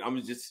 Like fuck it,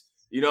 I'm just,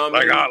 you know what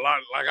I mean?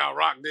 Like how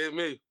Rock did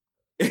me.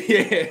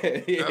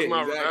 That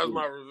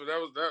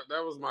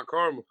was my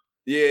karma.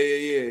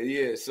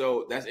 Yeah.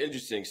 So that's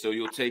interesting. So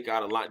you'll take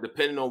out a lot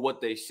depending on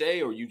what they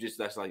say, or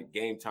that's like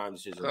game time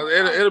decision.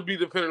 It'll be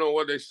depending on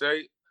what they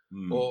say,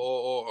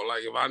 or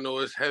like if I know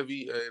it's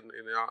heavy and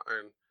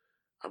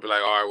I'll be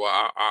like, all right,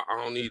 well,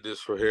 I don't need this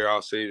for here.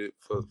 I'll save it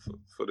for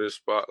this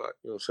spot. Like,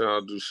 you know what I'm saying?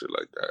 I'll do shit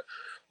like that.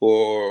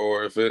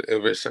 Or if it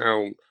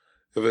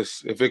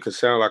could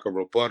sound like a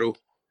rebuttal,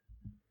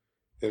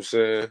 you know what I'm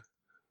saying?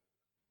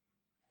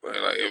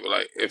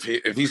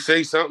 If he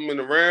say something in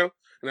the round,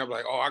 and I'm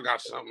like, oh, I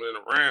got something in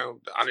the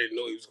round. I didn't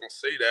know he was gonna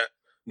say that.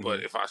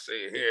 But if I say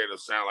it here, it'll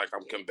sound like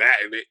I'm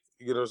combating it.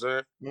 You get what I'm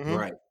saying?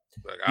 Right.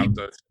 Like I've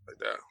done shit like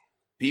that.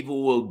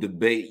 People will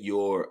debate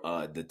your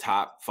the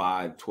top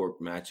 5 Twork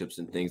matchups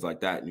and things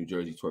like that, New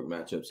Jersey Twork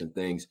matchups and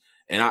things.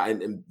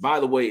 And by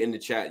the way, in the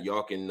chat,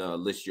 y'all can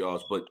list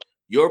y'all's, but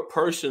your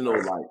personal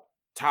like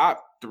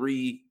top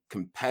 3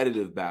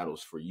 competitive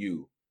battles for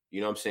you.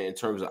 You know what I'm saying? In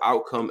terms of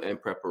outcome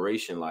and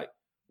preparation, like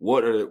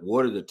what are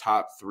the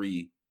top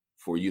 3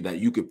 for you that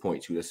you could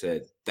point to that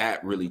said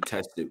that really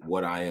tested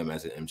what I am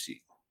as an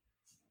MC?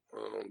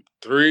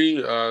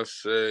 3, I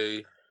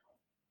say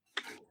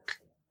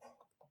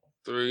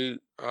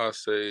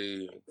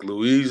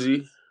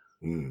Gluezy.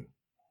 That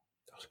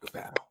was a good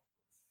battle.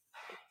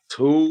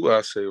 2,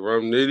 I say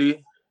Rum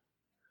Nitty.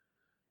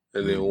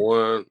 And then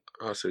 1,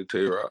 I say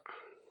Tay-Rock.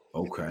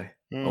 Okay.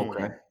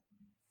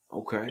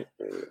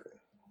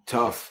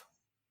 Tough.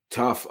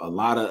 A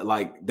lot of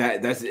like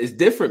that. It's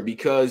different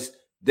because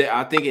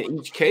I think in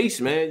each case,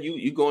 man,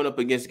 you going up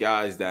against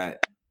guys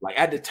that like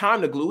at the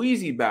time the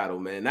Gluezy battle,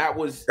 man, that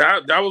was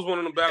one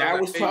of the battles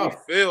that was made tough.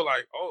 me feel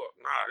like, oh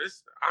nah,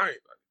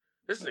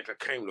 this nigga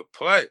came to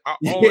play. I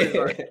always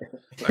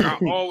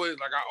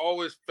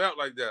felt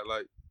like that.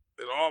 Like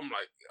I'm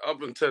like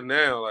up until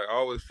now, like I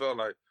always felt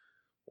like,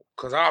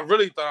 cause I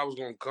really thought I was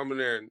gonna come in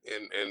there and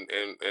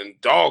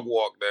dog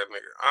walk that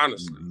nigga,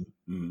 honestly.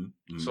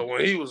 So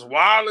when he was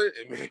wilding,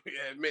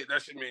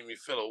 that shit made me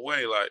feel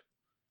away like,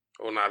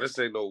 oh nah, this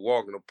ain't no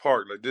walk in the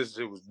park. Like this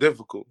shit was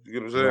difficult.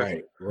 You know what I'm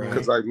saying? Right.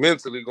 Cause like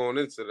mentally going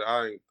into it,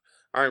 I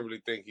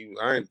didn't think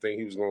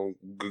he was gonna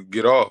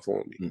get off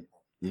on me.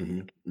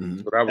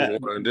 So that was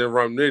one. And then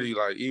Rum Nitty,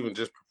 like even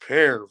just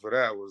preparing for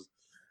that was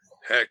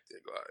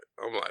hectic. Like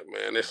I'm like,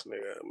 man, this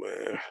nigga,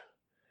 man.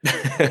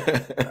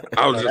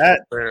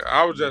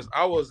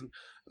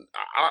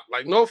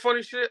 Like no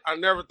funny shit. I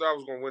never thought I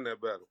was gonna win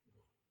that battle.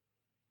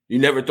 You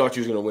never thought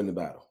you was gonna win the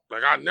battle.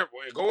 Like I never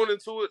going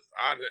into it.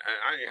 I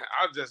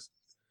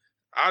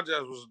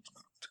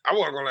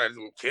wasn't gonna let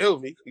him kill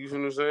me. You know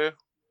what I'm saying?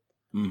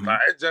 Like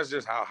it's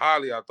just how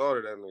highly I thought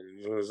of that nigga.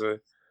 You know what I'm saying?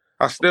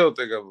 I still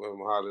think of him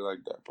highly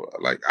like that, but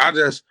like I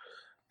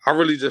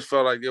really just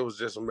felt like it was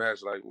just a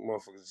match like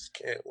motherfuckers just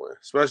can't win,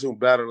 especially when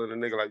battling a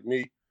nigga like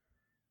me.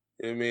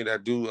 You know what I mean?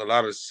 That do a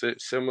lot of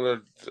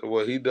similar to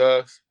what he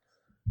does.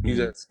 He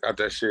just got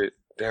that shit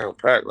down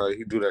packed. Like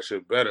he do that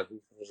shit better. You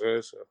know what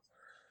I'm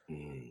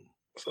saying?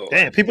 So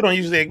damn, people don't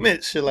usually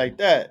admit shit like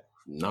that.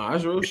 No,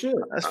 that's real shit.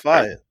 That's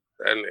fire.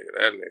 That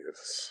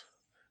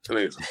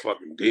nigga's a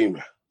fucking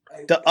demon.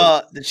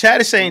 The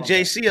chat is saying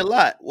JC a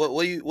lot.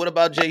 What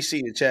about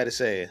JC? The chat is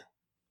saying.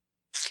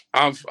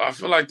 I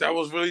feel like that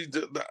was really.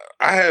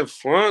 I had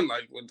fun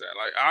like with that.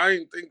 Like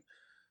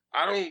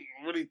I don't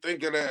really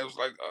think of that as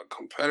like a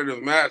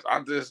competitive match.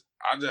 I just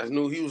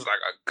knew he was like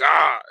a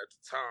god at the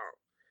time.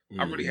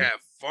 I really had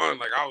fun.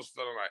 Like I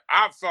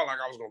felt like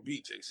I was gonna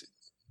beat JC.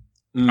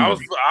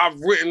 I've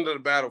written to the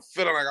battle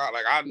feeling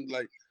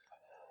like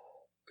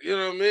you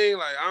know what I mean?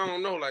 Like I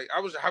don't know. Like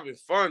I was having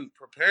fun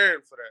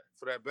preparing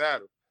for that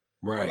battle.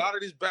 Right. A lot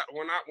of these battles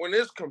when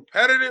it's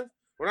competitive,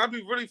 when I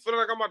be really feeling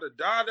like I'm about to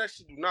die, that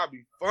shit do not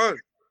be fun.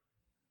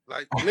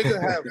 Like nigga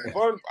had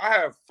fun. I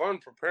had fun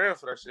preparing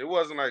for that shit. It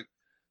wasn't like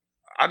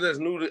I just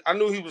knew that I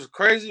knew he was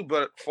crazy,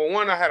 but for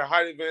one, I had a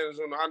height advantage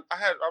on.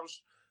 I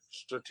was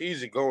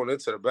strategic going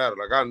into the battle.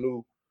 Like I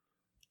knew,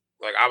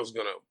 like I was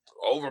gonna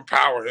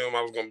overpower him.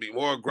 I was gonna be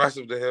more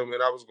aggressive than him,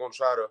 and I was gonna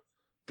try to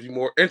be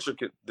more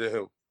intricate than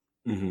him.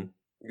 Mm-hmm.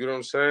 You know what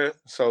I'm saying?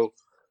 So,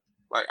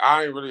 like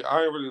I ain't really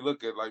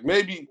look at like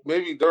maybe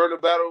during the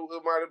battle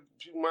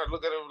people might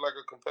look at it like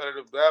a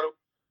competitive battle.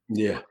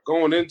 Yeah.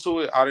 Going into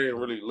it, I didn't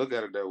really look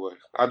at it that way.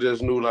 I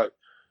just knew like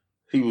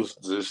he was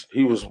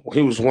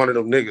one of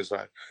them niggas.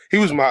 Like he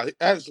was my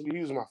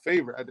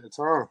favorite at that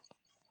time.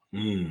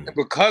 And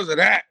because of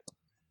that,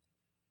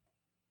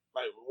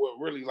 like what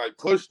really like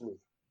pushed me.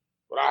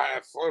 But I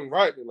had fun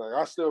writing. Like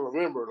I still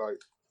remember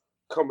like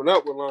coming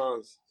up with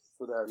lines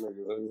for that nigga.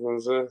 You know what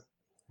I'm saying?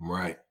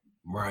 Right.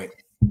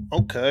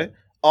 Okay.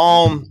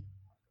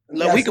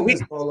 We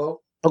can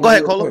Polo. Oh, go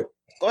ahead, Colo.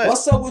 Go ahead.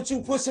 What's up with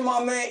you pushing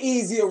my man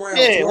Easy around?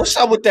 Yeah, Twerk? what's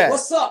up with that?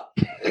 What's up?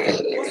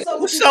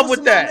 What's up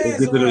with that?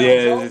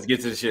 Let's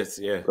get to the shits.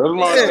 Yeah. That's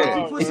my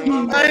dog,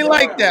 man. I ain't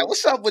like that.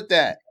 What's up with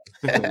that?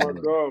 That's my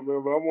dog,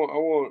 man. But I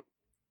want.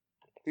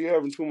 He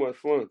having too much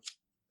fun.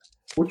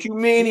 What you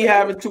mean he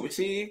having too?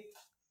 See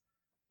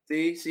how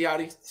these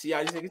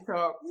niggas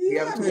talk. He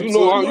having too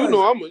much. You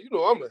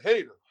know I'm a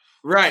hater.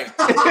 Right.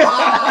 I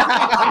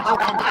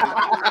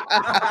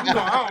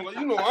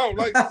don't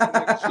like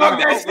that. Fuck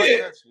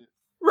that shit.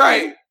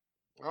 Right.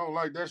 I don't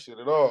like that shit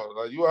at all.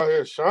 Like you out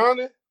here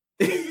shining.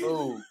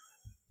 Ooh.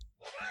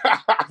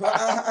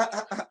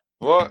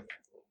 What?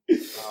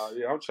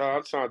 Yeah, I'm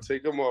trying to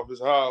take him off his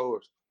high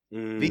horse.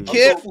 Be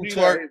careful,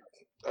 Twerk.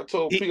 I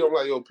told P, I'm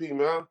like, yo, P,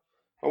 man,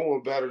 I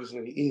want to battle this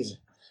nigga easy.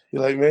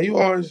 He's like, man, you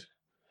always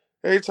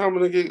every time a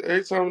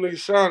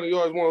nigga shining, you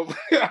always want to.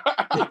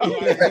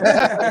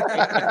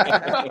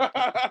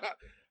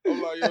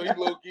 I'm like, yo, he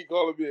low key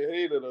calling me a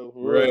hater though,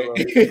 for real.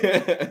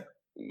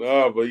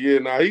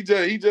 Like,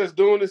 he just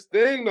doing his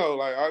thing though.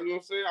 Like, you know what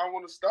I'm saying? I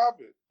want to stop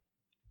it.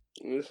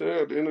 You know what I'm saying?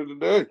 At the end of the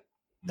day.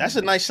 That's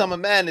a nice Summer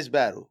Madness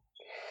battle.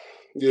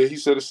 Yeah, he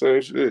said the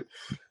same shit.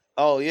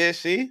 Oh yeah,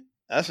 see?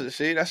 That's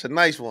a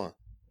nice one.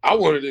 I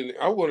wanted it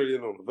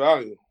on the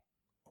volume.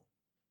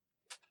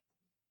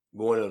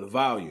 Going on the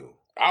volume.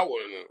 I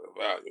wanted it on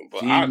the volume,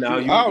 but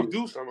I'll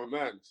do Summer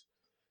Madness.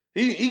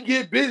 He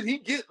get busy. He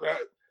get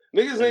like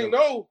niggas ain't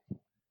know.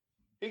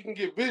 He can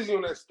get busy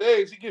on that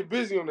stage. He get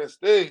busy on that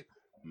stage.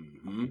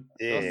 Mm-hmm.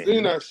 Yeah. I've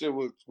seen that shit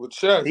with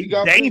Chess. He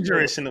got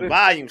dangerous in the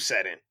volume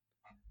setting.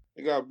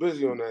 He got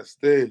busy on that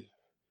stage.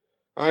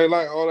 I ain't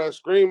like all that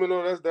screaming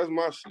though. That's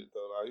my shit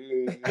though. Like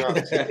you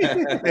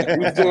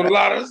was doing a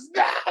lot of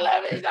stop.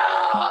 Let me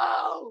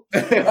go.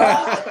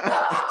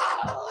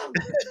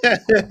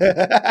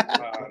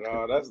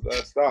 No, that's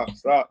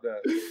stop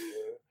that.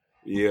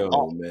 Yeah,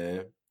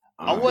 man.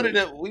 I wanted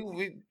to.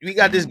 We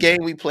got this game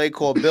we play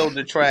called Build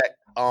the Track.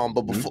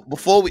 But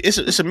before we,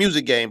 it's a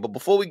music game. But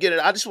before we get it,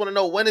 I just want to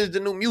know, when is the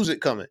new music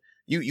coming?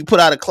 You put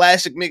out a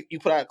classic mix. You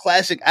put out a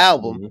classic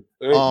album.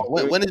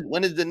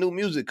 When is the new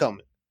music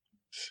coming?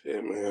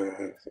 Shit,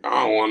 man.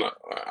 I don't want to.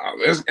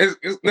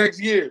 It's next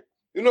year.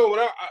 You know what?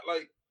 I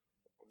like.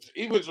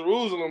 Even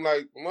Jerusalem,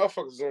 like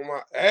motherfuckers on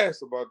my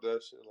ass about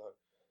that shit, like,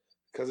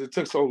 because it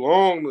took so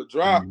long to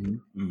drop.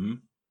 Mm-hmm.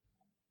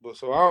 But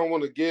so I don't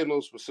want to get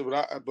no specific.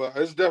 But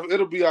it's definitely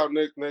it'll be out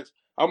next.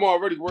 I'm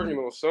already working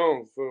on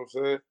songs. You know what I'm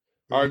saying?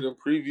 I already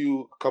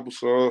preview a couple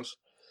songs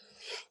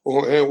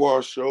on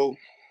Anwar's show.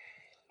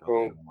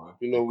 You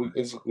know,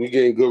 we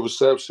getting good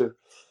reception,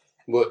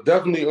 but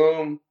definitely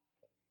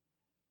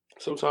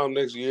sometime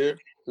next year.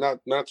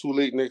 Not too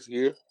late next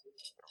year.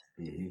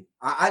 Mm-hmm.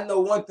 I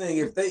know one thing.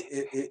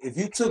 If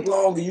you took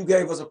long and you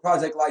gave us a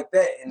project like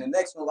that and the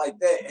next one like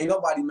that, ain't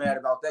nobody mad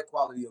about that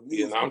quality of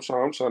music. Yeah, I'm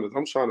trying to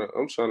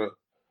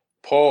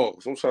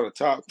pause. I'm trying to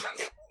top.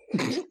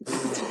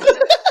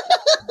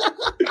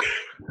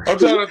 I'm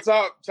trying to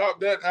top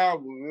that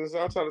album.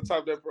 I'm trying to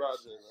top that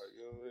project. Like,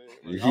 you know what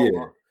I mean? Like,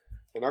 yeah.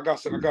 And I got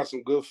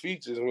some good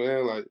features,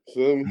 man. Like,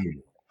 feel me?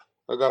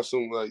 I got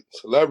some like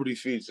celebrity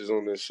features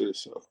on this shit.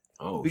 So,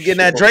 we getting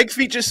that Drake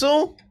feature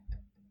soon?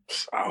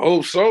 I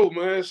hope so,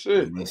 man.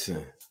 Shit.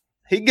 Listen,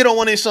 he get on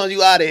one of these songs,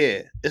 you out of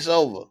here. It's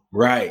over.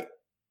 Right.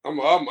 I'm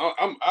out.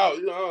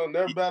 You know, I'll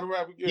never battle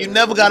rap again. You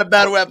never got to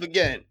battle rap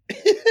again.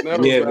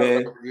 Never yeah,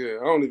 man. Yeah,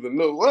 I don't even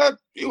know what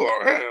you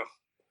are. Hell.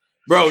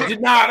 Bro, don't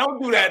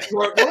do that,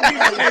 Twerk.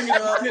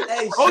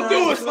 Don't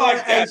do us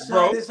like that,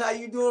 bro. This how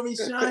you doing me,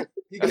 Sean?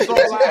 That's all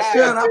I ask,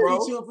 Sean, I bro.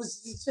 put you up for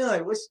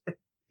Sean.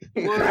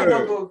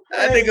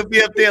 That nigga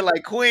be up there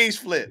like Queens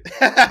Flip.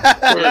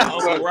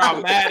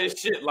 I'm mad as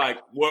shit. Like,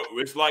 what?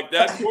 It's like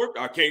that, Twerk?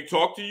 I can't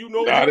talk to you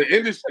no more. Nah, the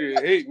industry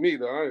hate me,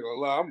 though. I ain't gonna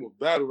lie. I'm a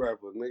battle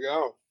rapper, nigga. I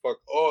don't fuck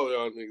all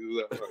y'all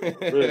niggas up. Like,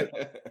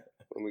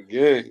 I'm a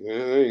gang,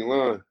 man. I ain't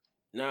lying.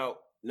 Now,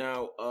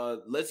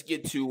 let's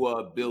get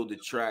to Build the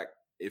Track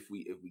if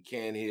we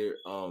can here.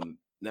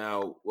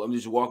 Now, I'm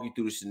just walking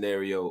through the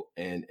scenario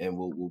and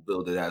we'll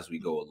build it as we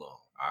go along.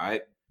 All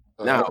right.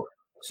 Now,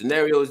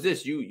 scenario is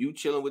this: you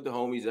chilling with the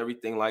homies,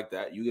 everything like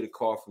that. You get a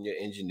call from your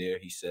engineer.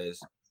 He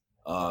says,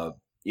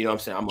 you know what I'm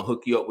saying? I'm gonna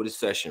hook you up with a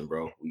session,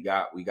 bro. We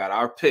got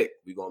our pick.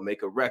 We're gonna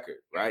make a record,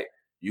 right?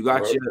 You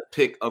got your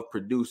pick of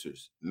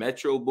producers: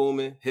 Metro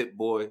Boomin, Hit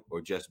Boy,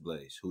 or Just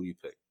Blaze. Who do you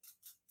pick?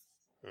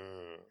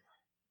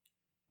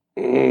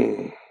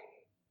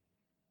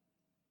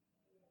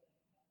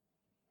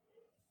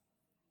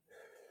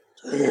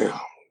 Damn,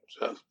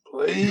 Just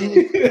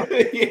Blaze.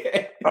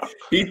 Yeah,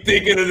 he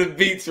thinking of the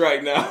beats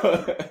right now.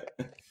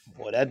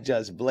 Boy, that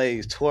Just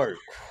Blaze twerk.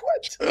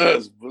 What?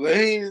 Just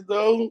Blaze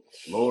though.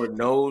 Lord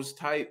knows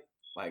type.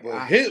 Like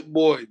Hit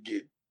Boy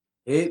get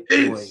Hit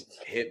Boy.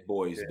 Hit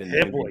Boy's been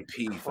Hit the Boy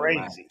MVP for the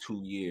last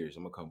 2 years.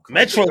 I'm gonna come.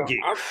 Metro get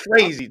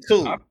crazy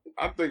too.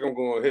 I think I'm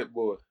going Hit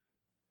Boy.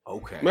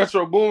 Okay.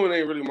 Metro Boomin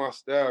ain't really my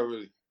style,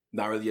 really.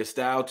 Not really your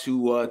style.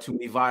 Too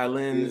many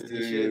violins and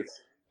shit.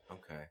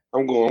 Okay.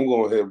 I'm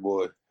going Hit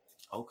Boy.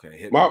 Okay.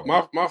 Hit my,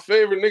 Boy. my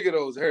favorite nigga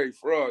though is Harry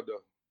Fraud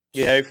though.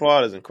 Yeah, Harry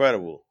Fraud is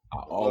incredible. I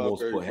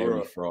almost put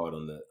Harry Fraud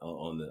on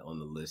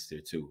the list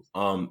here too.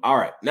 All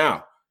right,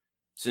 now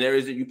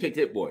scenarios that you picked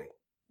Hit Boy.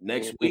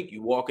 Next week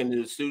you walk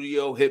into the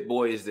studio, Hit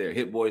Boy is there.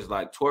 Hit Boy's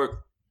like, Twerk,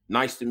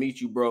 nice to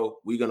meet you, bro.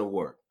 We gonna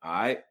work. All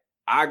right.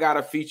 I got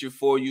a feature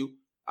for you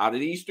out of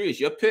these three. It's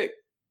your pick.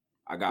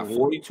 I got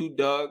 42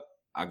 Doug.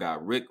 I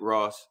got Rick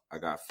Ross. I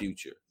got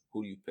Future.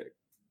 Who do you pick?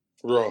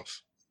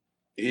 Ross.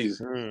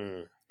 Easy.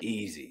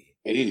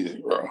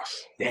 Easy,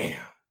 Ross. Damn.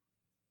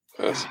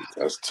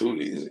 That's too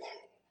easy.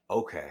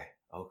 Okay.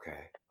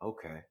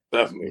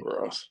 Definitely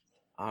Ross.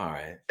 All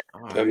right.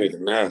 That nigga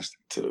nasty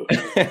too.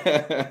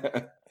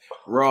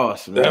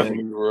 Ross, man.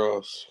 Definitely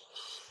Ross.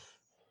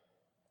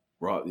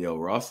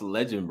 Ross a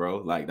legend, bro.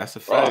 Like, that's a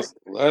fact. Ross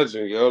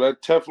legend, yo.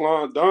 That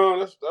Teflon Don,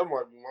 that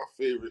might be my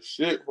favorite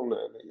shit from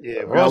that nigga.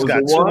 Yeah, Ross got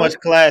too much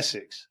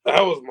classics.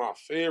 That was my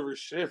favorite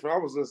shit. I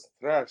was listening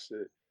to that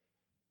shit.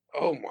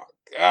 Oh my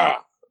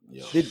God.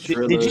 Yo,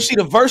 did you see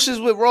the verses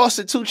with Ross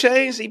and 2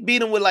 Chainz? He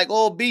beat him with like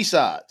all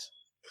B-sides.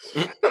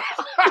 That's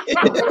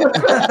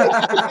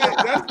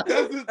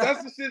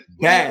the shit.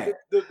 Bad.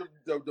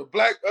 The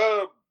black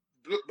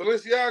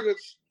Balenciaga.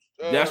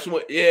 That's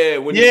what. Yeah,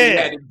 when he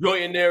had the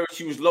joint in there,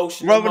 she was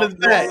lotioning, rubbing his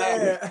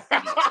back.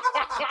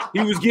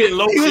 He was getting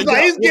lotion. He was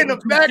like, he's getting a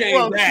back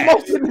rub,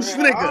 smoking this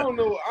nigga. I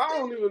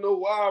don't even know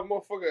why a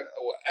motherfucker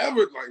will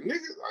ever like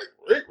niggas like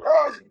Rick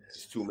Ross.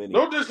 It's too many.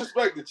 No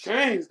disrespect to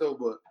Chainz though,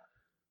 but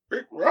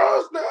Rick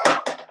Ross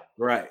now.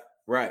 Right.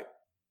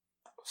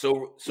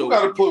 So you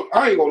gotta put.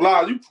 I ain't gonna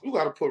lie. You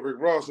gotta put Rick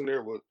Ross in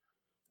there with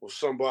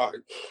somebody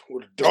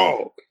with a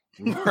dog.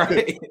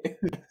 Right.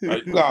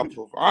 Like, you gotta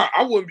put.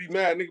 I wouldn't be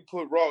mad. Nigga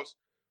put Ross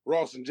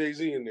and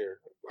Jay-Z in there.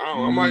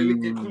 I might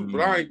get close,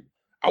 but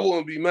I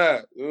wouldn't be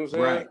mad. You know what I'm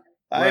saying? Right.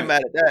 I ain't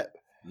mad at that.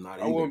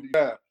 I wouldn't be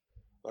mad.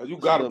 You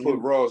gotta put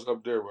Ross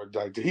up there, but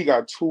like he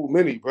got too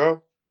many,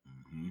 bro.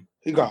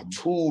 He got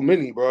too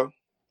many, bro.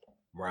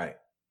 Right.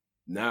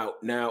 Now,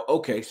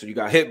 okay, so you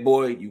got Hit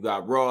Boy, you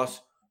got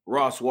Ross.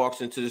 Ross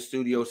walks into the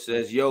studio,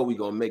 says, yo, we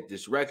gonna make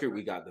this record.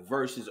 We got the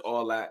verses,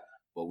 all that,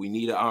 but we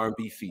need an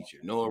R&B feature.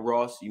 Knowing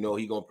Ross, you know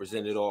he gonna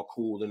present it all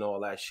cool and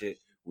all that shit.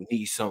 We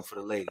need something for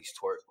the ladies,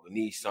 Twerk. We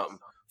need something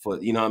for,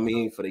 you know what I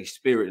mean, for their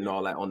spirit and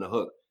all that on the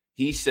hook.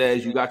 He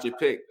says, you got your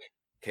pick.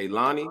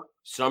 Kehlani,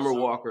 Summer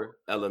Walker,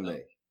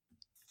 LMA.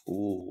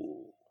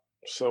 Ooh.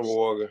 Summer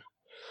Walker.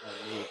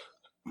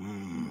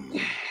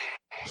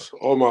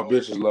 All my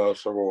bitches love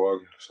Summer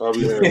Walker. So I'll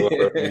be hearing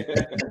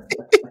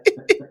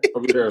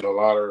a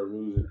lot of her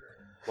music.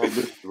 My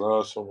bitches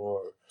love Summer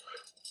Walker.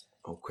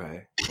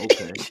 Okay.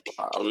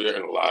 I'll be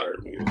hearing a lot of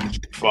her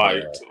music.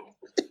 Fire too.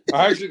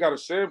 I actually got a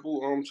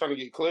sample. I'm trying to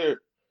get cleared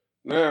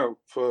now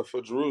for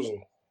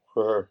Jerusalem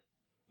for her.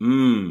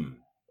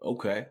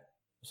 Okay.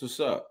 What's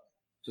up?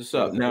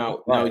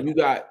 Now you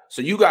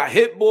got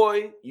Hit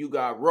Boy, you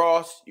got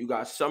Ross, you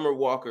got Summer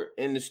Walker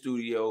in the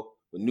studio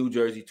with New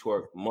Jersey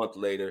Twerk a month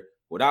later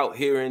without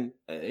hearing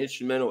an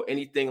instrumental,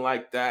 anything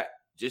like that.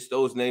 Just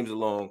those names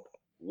alone.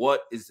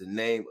 What is the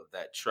name of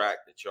that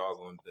track that y'all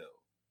gonna build?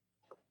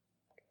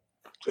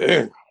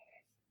 Damn.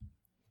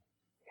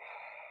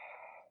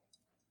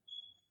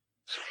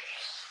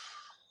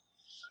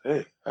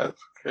 Hey,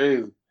 that's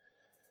crazy.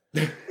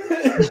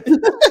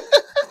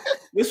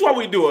 This is what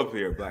we do up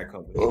here, Black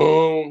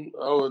Company.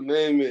 I would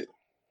name it.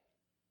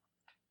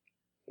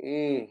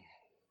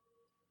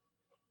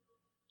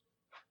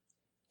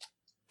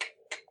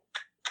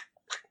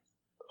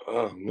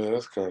 Oh man,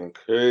 that's kind of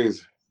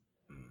crazy.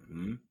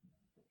 I'm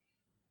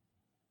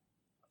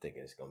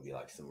thinking it's gonna be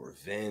like some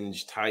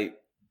revenge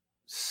type,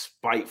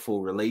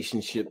 spiteful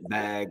relationship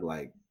bag,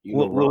 like you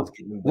know.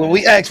 When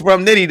we asked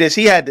Rum Nitty this,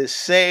 he had the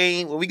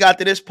same. When we got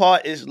to this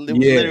part, it was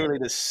literally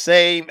the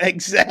same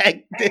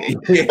exact thing.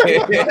 That's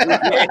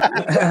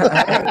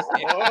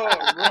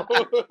hard,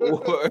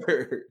 bro.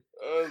 Word.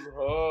 That's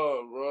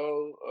hard,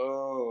 bro.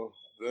 Oh,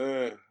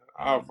 damn.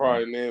 I'll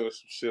probably name it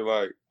some shit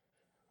like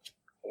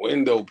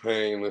Window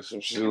Pane or some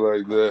shit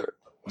like that.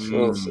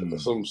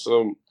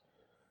 Some.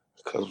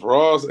 Because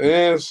Ross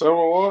and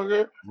Summer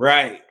Walker.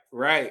 Right.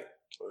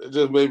 It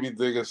just made me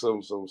think of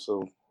some.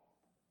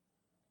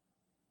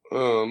 I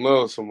don't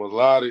know, some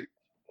melodic.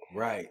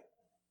 Right.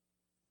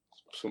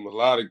 some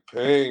melodic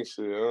pain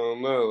shit. I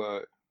don't know.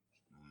 Like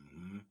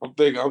I'm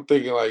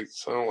thinking like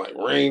something like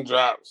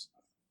raindrops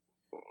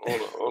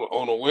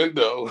on a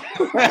window.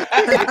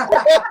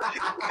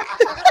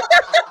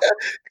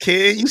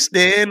 Can you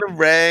stand the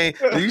rain?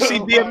 Do you see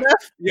BMF?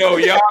 Yo,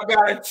 y'all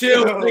gotta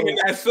chill singing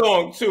that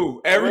song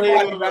too.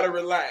 Everybody gotta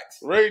relax.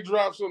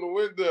 Raindrops on the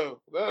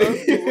window.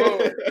 That's too low.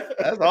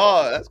 That's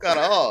hard. That's kind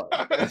of hard.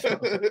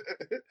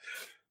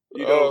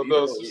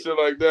 Some shit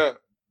like that.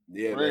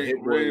 Yeah,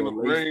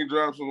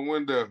 raindrops on the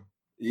window.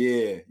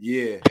 Yeah.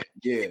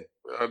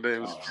 I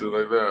named some shit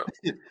like that.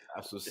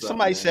 That's what's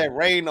Somebody up, said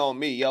rain on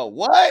me. Yo,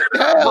 what?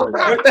 Hell,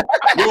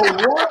 yo,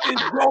 what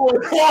is going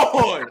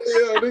on?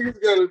 Yeah,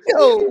 niggas gotta.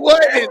 Yo,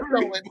 what is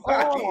going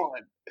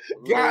on?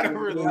 Gotta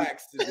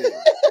relax today.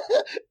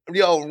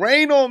 Yo,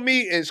 rain on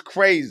me is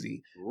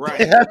crazy.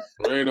 Right.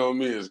 Rain on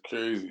me is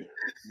crazy.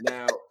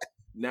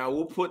 Now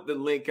we'll put the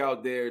link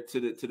out there to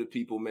the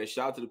people, man.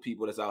 Shout out to the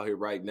people that's out here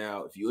right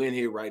now. If you're in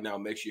here right now,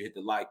 make sure you hit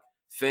the like.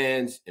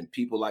 Fans and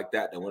people like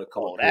that want to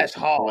come. Oh, that's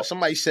hard.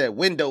 Somebody said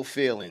window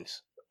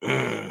feelings. What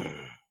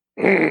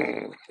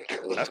kind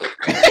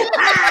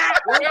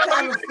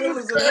of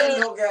feelings a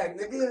window got,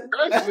 nigga?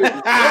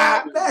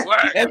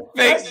 That's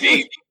fake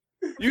deep.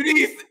 You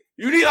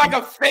need like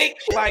a fake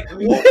like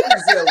window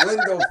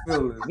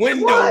feelings.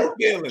 Window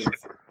feelings.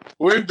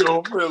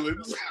 Window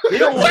feelings. He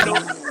don't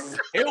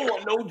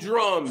want no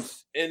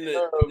drums in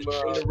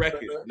the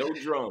record. No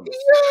drums.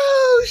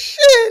 Yo,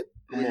 shit.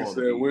 He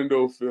said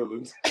window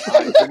feelings.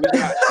 Right,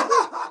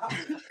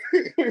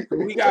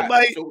 we got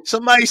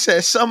somebody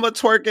said summer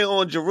twerking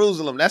on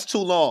Jerusalem. That's too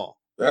long.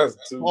 That's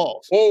too long.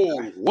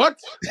 Oh, what?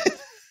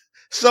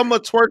 Summer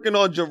twerking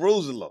on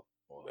Jerusalem.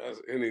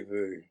 That's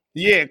anything.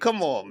 Yeah,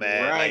 come on,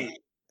 man. Right.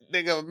 Like,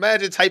 nigga,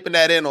 imagine typing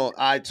that in on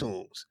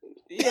iTunes.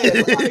 Yeah,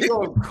 you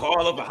gonna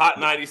call up a Hot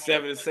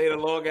 97 and say the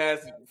long ass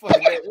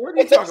fucking name. What are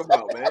you talking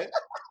about, man?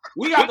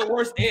 We got the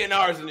worst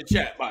A&Rs in the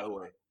chat, by the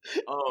way.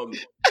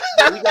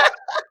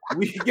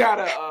 We got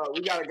a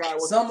guy.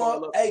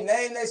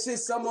 Name that shit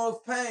Summer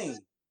of Pain.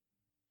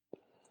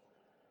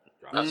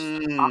 I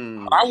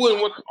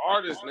wouldn't want the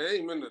artist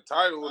name in the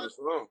title of the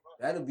song.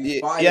 That'd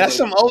be fire. Yeah, that's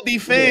some OD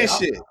fan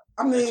shit.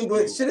 I mean,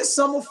 but shit, it's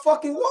Summer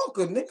fucking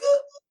Walker, nigga.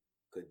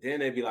 Cause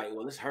then they'd be like,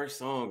 well, it's her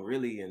song,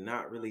 really, and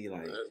not really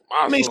like.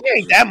 I mean, she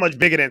ain't that much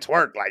bigger than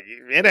Twerk. Like,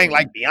 it ain't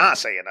like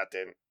Beyonce or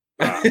nothing.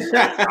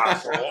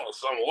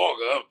 Some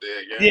Walker up there,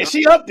 again. Yeah,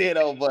 she up there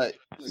though, but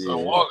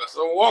some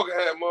Walker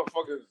had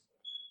motherfuckers,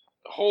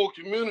 the whole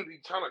community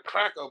trying to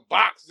crack a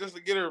box just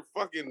to get her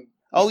fucking.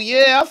 Oh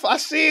yeah, I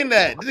seen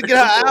that. Just to get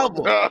her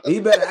album. He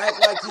better act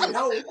like he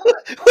know.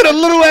 With a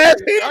little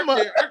ass hammer.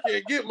 I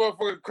can't get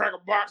motherfuckers to crack a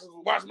box and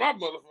watch my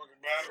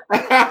motherfucking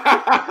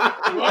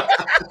battle.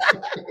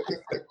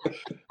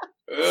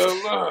 Hell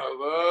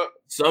no,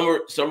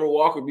 Summer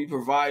Walker be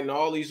providing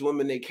all these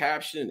women they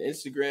caption and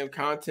Instagram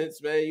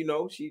contents, man. You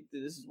know,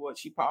 this is what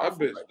she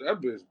powerful.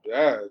 That bitch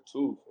bad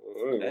too.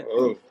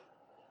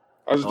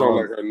 I just don't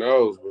like her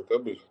nose, but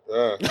that bitch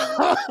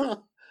bad.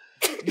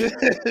 This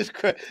is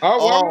crazy.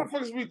 Why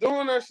motherfuckers be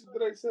doing that shit to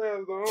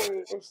themselves, though?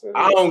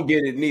 I don't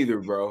get it neither,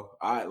 bro.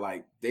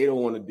 They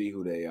don't want to be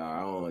who they are.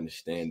 I don't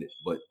understand it.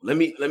 But let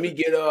me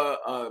get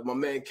my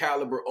man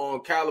Caliber on.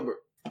 Caliber,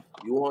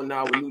 you on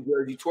now with New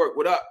Jersey Twerk?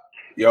 What up?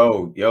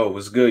 Yo,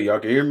 what's good? Y'all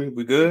can hear me?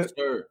 We good? Yes,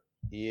 sir.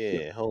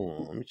 Yeah,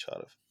 hold on. Let me try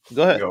to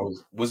go ahead. Yo,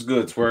 what's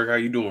good, Twerk? How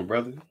you doing,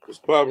 brother? What's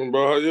poppin',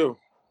 bro? How you?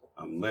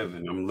 I'm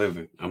living.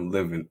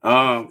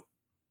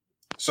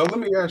 So let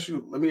me ask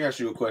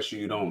you a question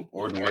you don't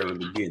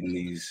ordinarily get in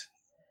these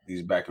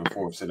back and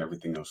forths and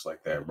everything else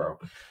like that, bro.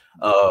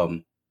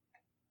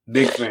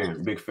 Big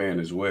fan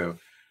as well.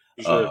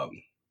 Sure.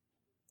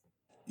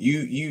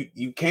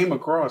 You came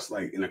across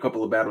like in a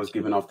couple of battles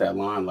giving off that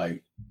line,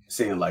 like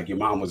saying like your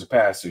mom was a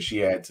pastor, she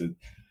had to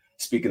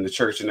speak in the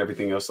church and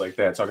everything else like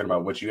that, talking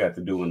about what you had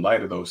to do in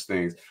light of those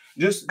things.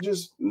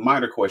 Just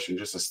minor question,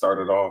 just to start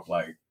it off,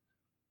 like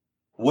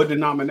what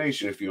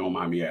denomination, if you don't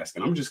mind me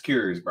asking? I'm just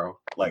curious, bro.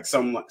 Like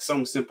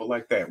something simple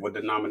like that. What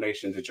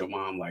denomination did your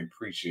mom like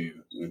preach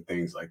in and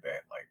things like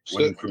that? Like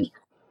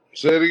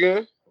say it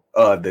again.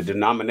 The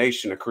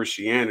denomination of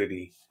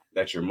Christianity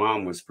that your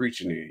mom was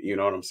preaching in. You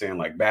know what I'm saying?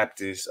 Like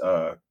Baptist,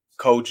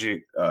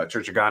 Kojic,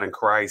 Church of God in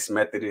Christ,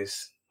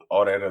 Methodist,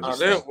 all that other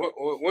stuff.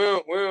 We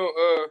don't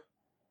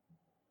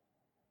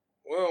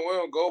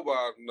go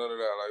by none of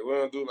that. Like we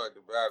don't do like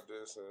the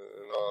Baptist and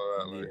all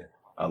that. Like, yeah,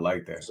 I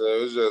like that. So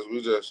it's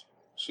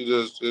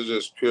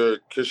just pure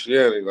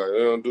Christianity. Like we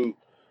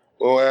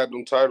don't add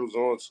them titles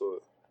onto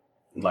it.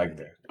 Like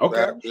that. Okay.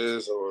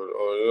 Baptist or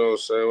you know what I'm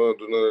saying? We don't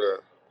do none of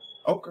that.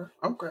 Okay.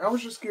 I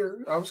was just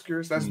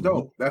curious. That's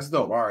dope.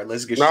 All right,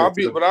 let's get I'll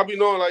be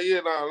knowing like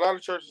a lot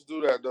of churches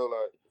do that though.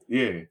 Like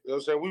yeah, you know what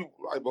I'm saying? We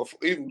like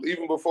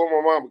even before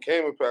my mom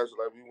became a pastor,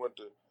 like we went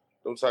to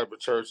them type of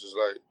churches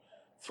like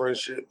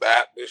Friendship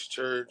Baptist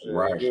Church, and,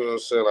 right? You know what I'm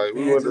saying? Like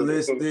we went to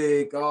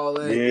all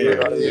that.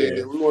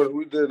 Yeah.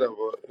 We did that,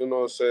 but you know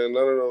what I'm saying?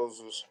 None of those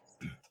was.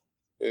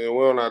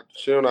 Yeah,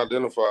 she don't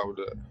identify with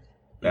that.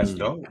 That's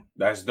dope.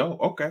 That's dope.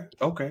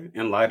 Okay.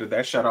 In light of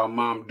that, shout out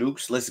Mom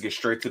Dukes. Let's get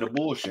straight to the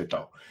bullshit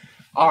though.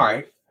 All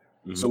right.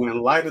 So in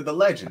light of the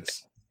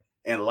legends,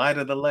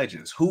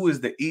 who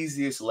is the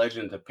easiest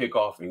legend to pick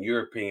off in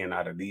your opinion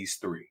out of these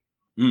three?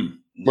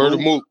 Murder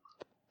Mook.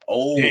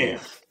 Oh, damn.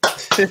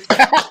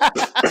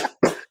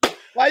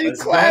 Why you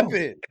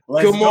clapping?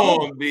 Come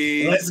on,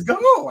 B. Let's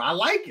go. I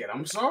like it.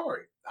 I'm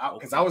sorry.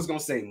 Because I was gonna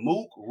say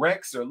Mook,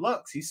 Rex, or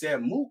Lux. He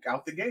said Mook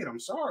out the gate. I'm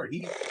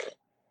sorry.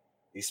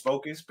 He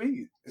spoke his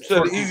speed.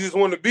 So the easiest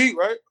one to beat,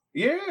 right?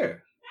 Yeah.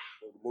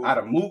 Out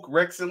of Mook,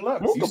 Rex, and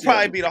Lux. Mook could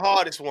probably be the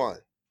hardest one.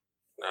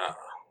 Nah.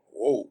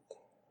 Whoa.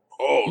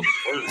 Oh,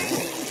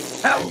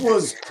 That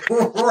was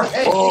great.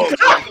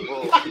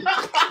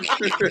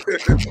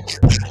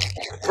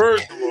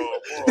 First of all,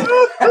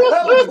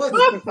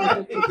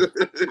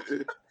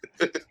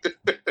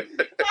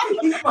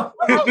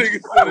 nigga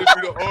said it'd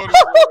be the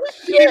hardest one.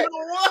 Shit.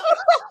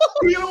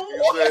 He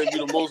said it'd be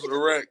the most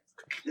erect.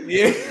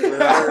 Yeah.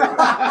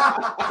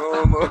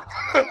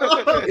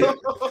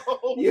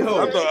 Yo,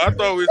 I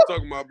thought we was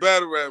talking about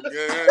battle rap,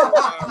 gang.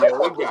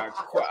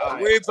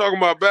 We ain't talking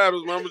about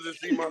battles, man. I'm gonna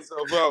just see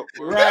myself out.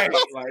 Right.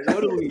 Like,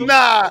 what do we?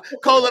 Nah,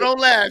 Cola, don't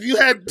laugh. You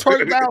had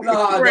twerk bounce.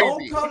 Nah, Crazy.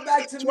 don't come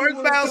back to me.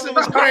 Twerk bouncing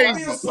was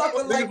crazy. Feel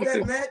sucker like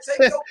that, man.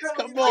 Take your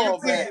penalty. Come on,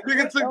 man.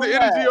 Nigga took the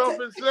energy off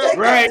himself.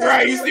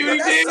 Right. You see what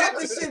he did? That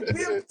shit,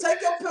 take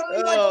your penalty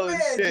Oh, like a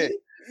man, shit. G.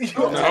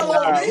 Don't tell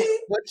on me.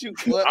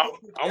 What?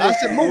 I'm I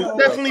said Mook would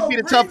definitely be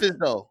the toughest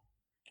though.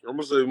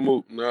 gonna say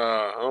Mook.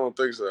 Nah, I don't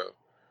think so.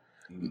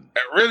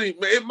 Really,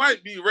 it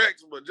might be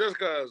Rex, but just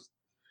cause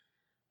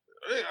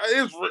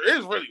it's really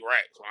Rex.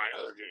 Like,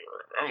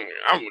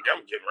 I'm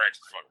getting Rex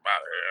the fuck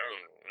out of here.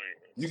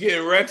 You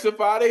getting Rex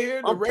up out of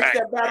here? The I'm Rex packed.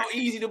 that battle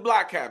easy to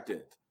block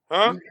captain.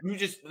 Huh? You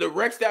just the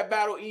Rex that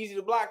battle easy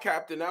to block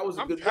captain. That was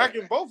a I'm good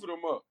packing both of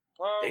them up.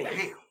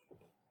 Damn.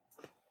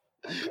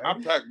 I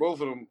packed both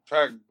of them.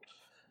 That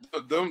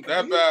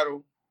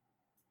battle.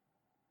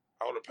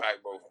 I would have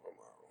packed both of them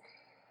up.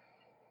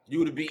 You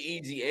would be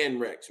Easy and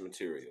Rex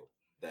material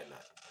that night.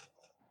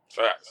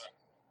 Facts.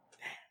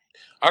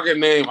 I can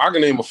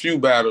name a few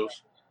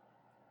battles.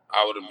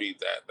 I would have beat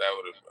that. I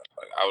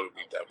would have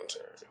beat that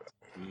material.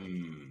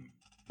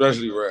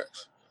 Especially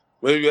Rex.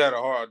 Maybe you had a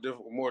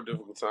more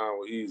difficult time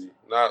with Easy.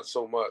 Not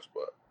so much,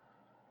 but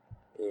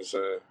you know what I'm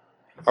saying.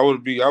 I would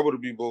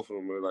have beat both of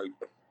them at like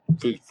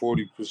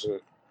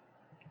 40%.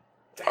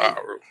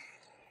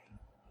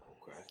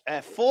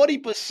 At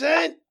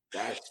 40%?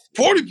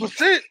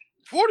 40%?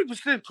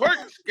 40%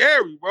 twerk is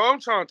scary, bro.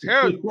 I'm trying to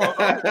tell you, bro. All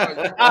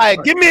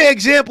right, give me an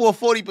example of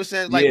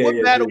 40%. Like,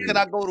 what battle could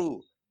I go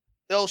to?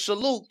 Yo,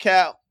 salute,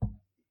 Cal.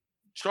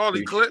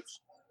 Charlie Clips.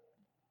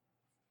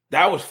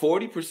 That was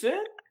 40%?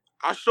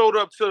 I showed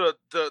up to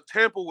the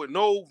Tampa with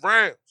no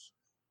rounds.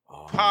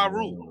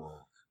 Pyru.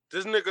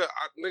 This nigga,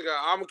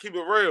 I'm gonna keep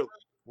it real.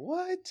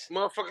 What?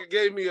 Motherfucker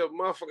gave me a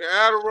motherfucking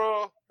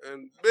Adderall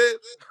and bitch.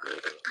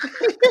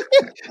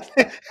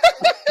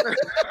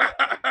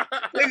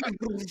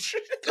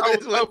 I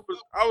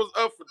was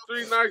up for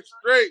 3 nights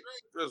straight,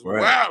 just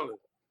wilding.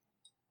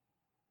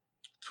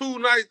 2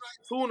 nights,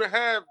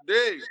 2.5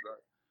 days.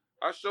 Like,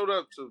 I showed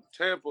up to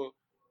Tampa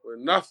with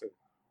nothing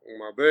on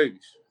my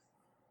babies.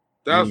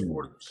 That was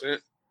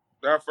 40%.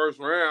 That first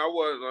round, I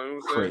wasn't. Like, you know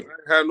what I'm saying?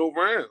 I had no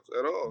rounds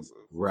at all. So.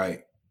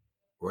 Right.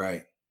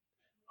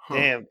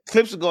 Damn,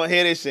 Clips are gonna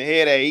hear this and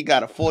hear that he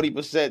got a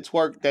 40%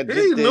 twerk that He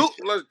just knew,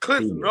 like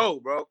Clips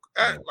know, bro.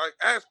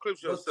 Ask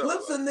Clips yourself.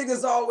 Clips and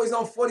niggas always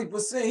on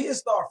 40%. He'll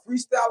start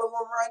freestyling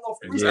one round on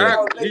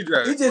freestyle. He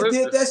just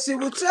did that shit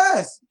with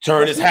Chess.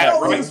 Turn his hat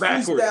right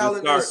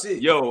backwards.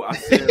 Yo, I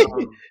said,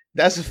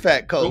 that's a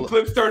fact, Cole.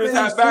 Clips turn his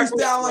hat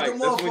backwards. Freestyle like a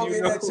motherfucker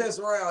in that Chess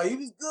round. He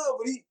was good,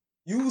 but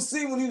you will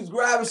see when he was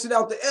grabbing shit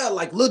out the air,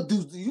 like, look,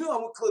 dudes, you know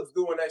what Clips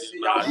doing that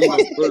shit.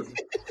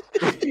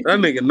 That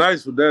nigga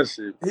nice with that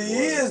shit. He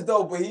is,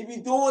 though, but he be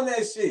doing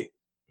that shit.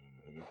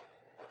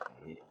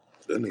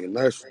 That nigga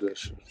nice with that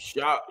shit.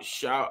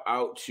 Shout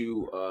out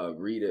to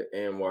Rita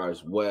Anwar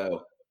as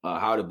well.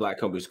 How the Black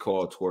Companies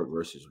call Twerk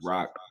versus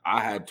Rock.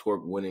 I had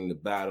Twerk winning the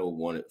battle,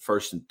 won it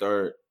first and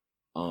third.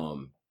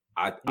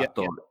 I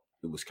thought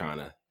it was kind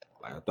of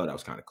like, I thought that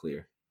was kind of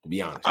clear. To be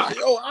honest, was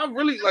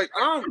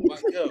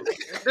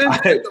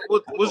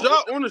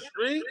y'all on the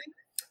stream?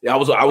 Yeah, I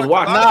was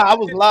watching. Nah, I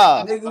was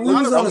live. Nigga, we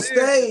was on the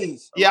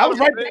stage. Yeah, I was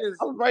right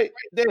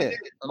there.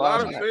 A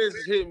lot of fans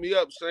hit me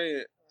up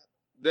saying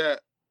that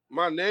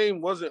my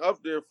name wasn't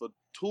up there for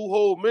 2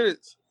 whole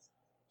minutes,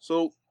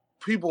 so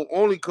people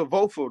only could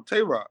vote for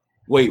Tay-Rock.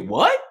 Wait,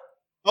 what?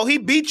 Oh, he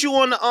beat you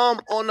on the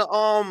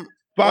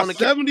by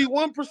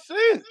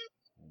 71%.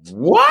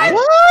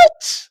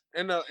 What?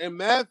 And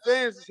mad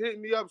fans is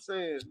hitting me up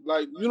saying,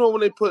 like, you know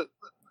when they put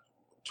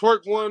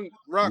Twerk 1,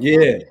 Rock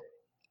 1?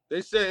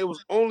 They said it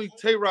was only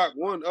Tay-Rock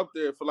 1 up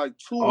there for like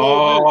 2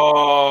 whole minutes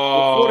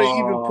before they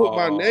even put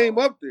my name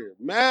up there.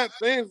 Mad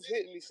fans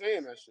hitting me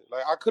saying that shit.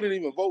 Like, I couldn't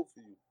even vote for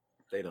you.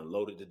 They done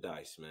loaded the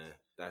dice, man.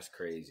 That's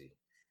crazy.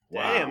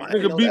 Damn, I Nigga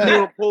didn't know beat me that.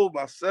 on poll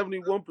by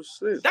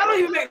 71%. That don't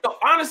even make no.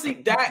 Honestly,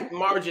 that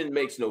margin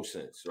makes no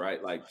sense,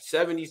 right? Like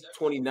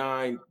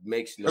 70-29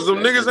 makes no. Cause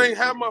them that niggas doesn't- ain't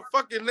have my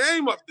fucking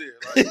name up there.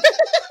 Like,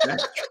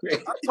 That's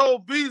crazy. I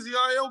told Beezy,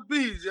 yo,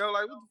 Beezy, yo,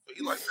 like, what the,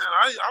 he like, man,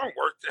 I don't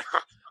work there.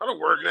 I don't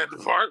work in that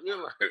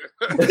department.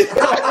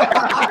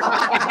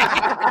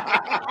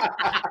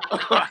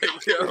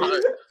 Like, yo,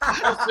 like,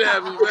 that shit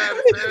had me mad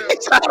as hell.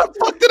 How the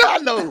fuck did I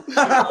know?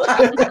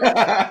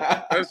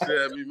 That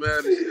shit had me mad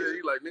as shit.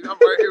 He like, nigga, I'm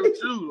right here with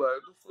you.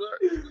 Like,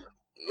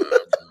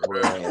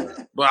 what the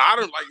fuck? But I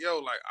don't like, yo,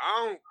 like,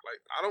 I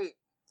don't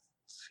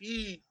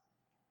see.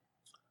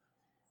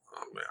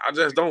 Oh, man, I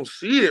just don't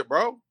see it,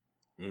 bro.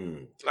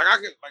 Like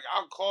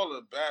I'll call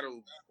a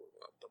battle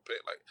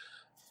debate. Like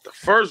the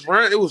first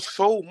round, it was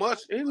so much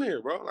in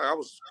there, bro. Like I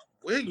was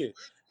wigging.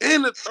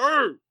 In the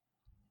third,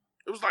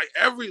 it was like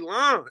every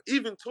line,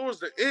 even towards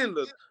the end.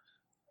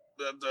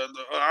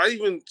 I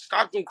even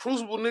stopped them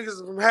Crucible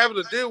niggas from having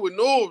to deal with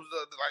Norbs,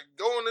 like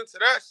going into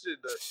that shit.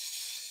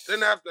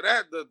 Then after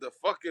that, the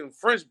fucking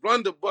French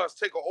blunderbuss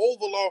take an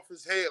oval off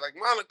his head, like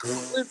Monica.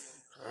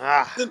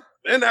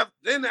 Then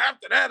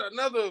after that,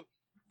 another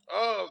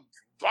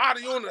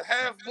body on the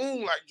half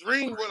moon, like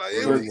dream work, like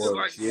it was just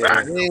like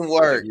dream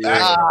work.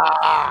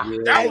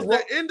 That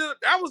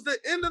was the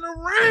end of the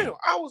round.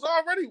 I was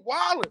already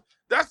wilding.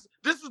 The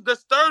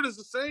third is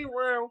the same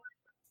round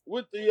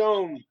with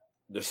the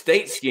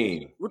state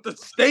scheme. With the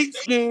state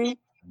scheme,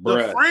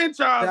 Bruh. the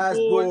franchise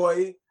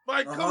boy.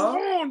 Like, come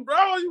on,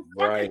 bro. You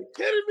fucking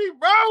kidding me,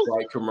 bro?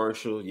 Right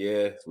commercial,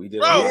 yeah. We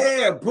did. Bro,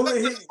 yeah,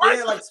 bullet hit,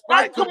 yeah, like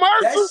Sprite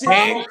commercial.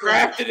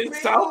 Handcrafted in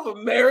South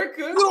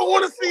America. You don't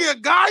want to see a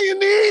guy in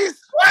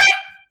these?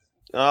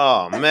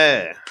 Oh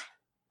man.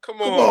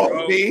 Come on,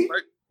 bro.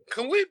 Like,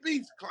 can we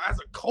be as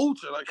a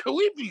culture? Like, can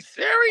we be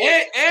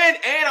serious? And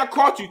I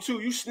caught you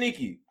too. You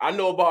sneaky. I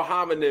know about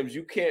homonyms.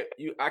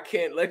 I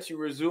can't let you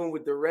resume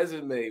with the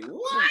resume.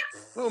 What?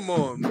 Come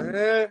on,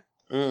 man.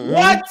 Mm-hmm.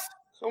 What?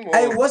 Come on.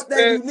 Hey, what's that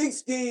man. unique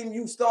scheme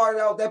you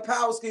started out? That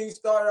power scheme you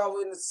started out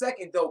in the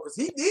second though, because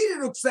he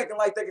needed a second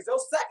like that. Because your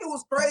second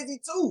was crazy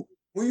too.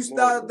 When you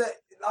started that,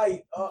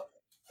 like,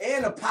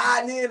 and the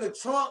pioneer in the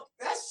trunk,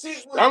 that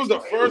shit was. That was the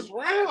crazy. first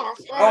round.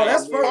 Oh,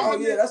 that's first. Oh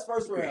yeah, that's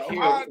first round.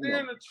 Pioneer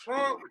in the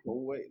trunk.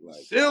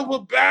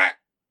 Silverback.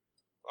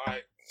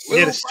 Like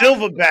Yeah, the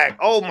silverback.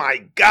 Oh my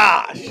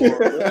gosh.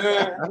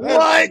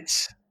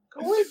 What?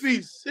 Can we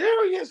be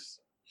serious?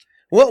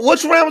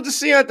 Which round was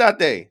the Cian that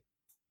day?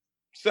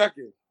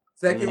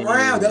 Second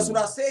round. That's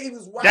what I said. He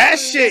was wild. That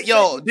shit,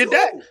 yo. Did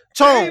that They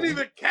Tone? didn't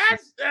even catch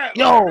that.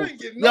 Yo, like, they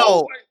didn't know, yo.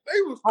 like,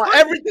 they was On crazy.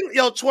 everything,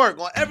 yo, Twerk,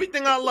 on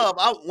everything I love.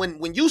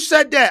 When you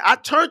said that, I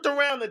turned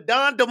around to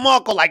Don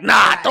DeMarco, like,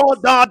 nah, throw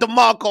Don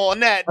DeMarco on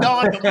that.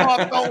 Don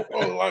DeMarco.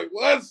 Oh, like,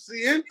 what's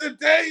the end of the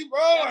day, bro?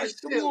 Like,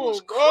 come Shit on,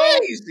 was bro.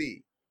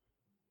 crazy.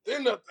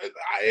 Then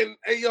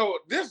yo,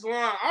 this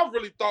line I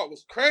really thought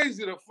was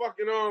crazy. The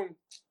fucking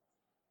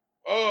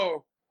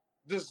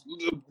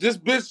this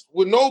bitch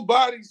with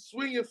nobody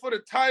swinging for the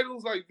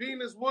titles like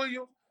Venus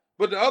Williams,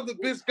 but the other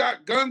bitch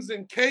got guns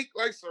and cake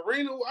like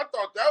Serena. I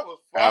thought that was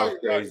fire. That was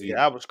crazy. Yeah,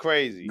 that was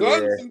crazy.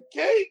 Guns and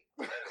cake.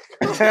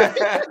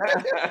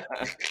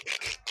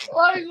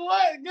 Like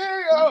what?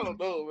 Yeah, I don't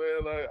know,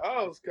 man. Like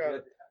I was kind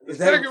of. The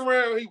second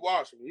round, he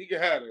watched me. He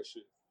can have that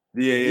shit.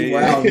 Yeah.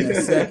 Wow, in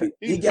that second.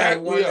 He He got backed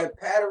in one me of up. that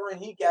pattern.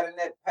 He got in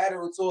that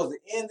pattern towards the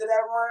end of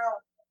that round.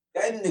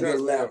 That nigga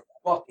left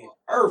fucking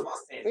earth. I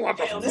said, What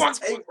the damn, fuck?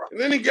 this tape. And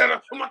then he got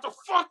up. I'm about to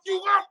fuck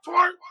you up,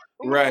 Twerk.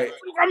 Right.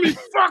 You got me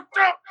fucked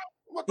up.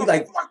 I'm about He to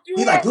like, fuck you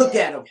he up. like, look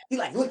at him. He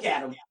like, look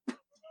at him.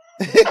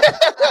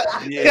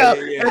 Yeah.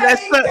 And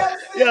that's he the-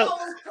 kept yeah.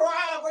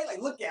 crying. Bro.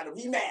 Like, look at him.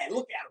 He mad.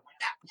 Look at him.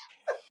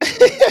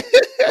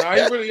 Nah,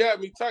 he really had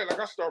me tight. Like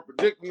I start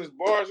predicting his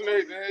bars and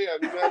everything. He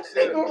had me mad as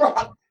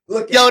hell.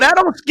 Look at Yo, him. that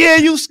don't scare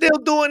you still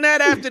doing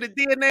that after the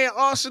DNA in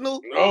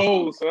Arsenal?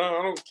 No, son, I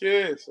don't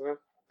care, son.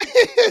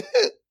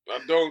 I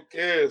don't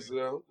care,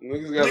 son.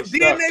 Niggas gotta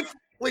stop.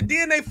 When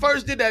DNA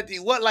first did that to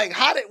you, what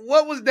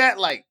was that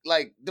like?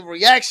 Like the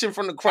reaction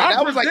from the crowd? I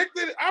That was like,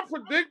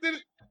 predicted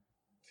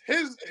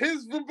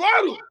his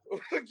rebuttal.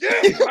 Yeah,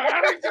 like,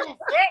 I didn't give a fuck.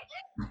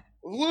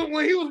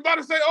 When he was about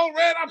to say, "Oh,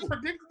 Red," I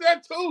predicted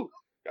that too.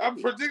 I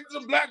predicted the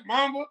Black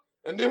Mamba,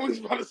 and then when he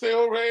was about to say,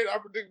 "Oh, Red," I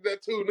predicted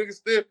that too. Niggas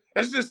still,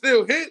 that shit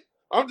still hit.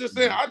 I'm just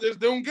saying, I just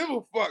don't give a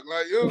fuck.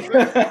 Like, you know what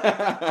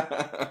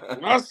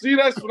I'm saying?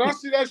 When I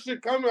see that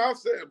shit coming, I'm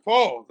saying,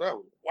 pause. That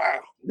was wow.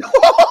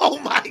 oh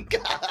my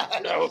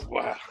god, That was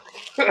wow.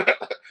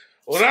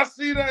 When I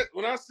see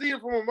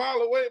it from a mile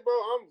away, bro,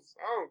 I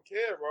don't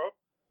care, bro.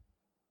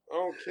 I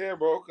don't care,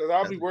 bro, because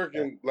I'll be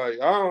working like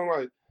I don't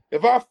like.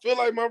 If I feel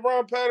like my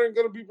rhyme pattern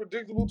gonna be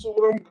predictable to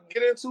what I'm gonna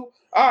get into,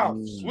 I'll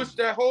switch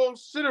that whole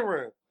shit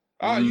around.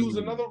 I'll use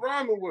another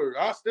rhyming word.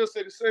 I'll still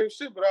say the same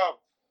shit, but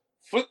I'll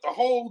flip the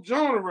whole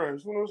genre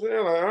around. You know what I'm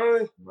saying? Like, all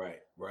right.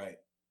 Right.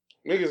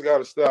 Niggas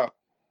gotta stop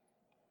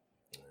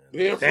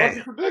being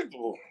fucking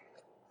predictable.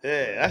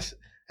 yeah,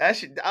 that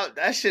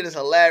shit is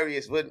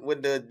hilarious. When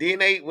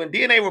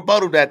DNA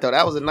rebutted that though,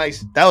 that was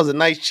a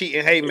nice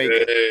cheating haymaker.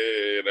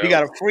 Yeah, He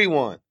got a free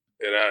one.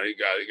 And he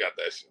got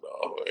that shit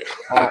off.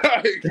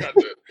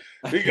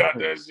 he got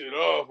that shit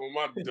off on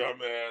my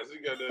dumb ass. He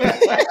got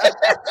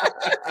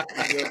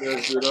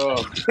that shit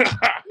off.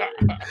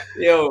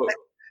 Yo.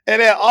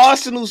 And then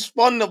Arsenal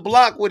spun the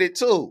block with it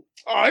too.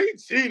 Oh, he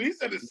cheated. He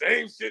said the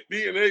same shit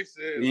DNA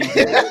said.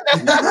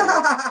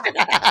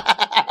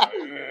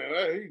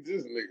 Man,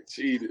 this nigga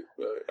cheated.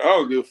 But I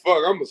don't give a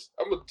fuck. I'm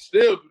gonna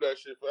still do that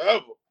shit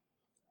forever.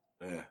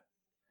 Yeah.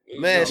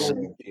 Man,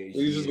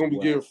 he's just gonna be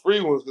getting free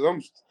ones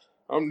because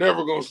I'm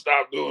never gonna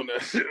stop doing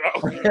that shit.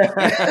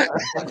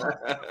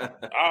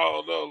 I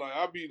don't know. Like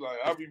I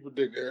be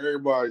predicting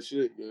everybody's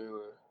shit,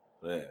 man.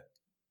 Yeah.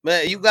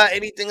 Man, you got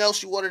anything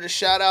else you wanted to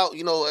shout out?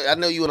 You know, I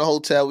know you in a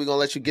hotel. We're gonna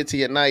let you get to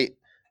your night.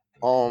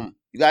 We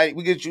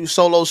get you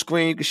solo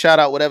screen. You can shout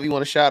out whatever you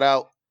want to shout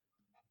out.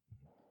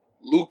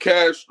 Lou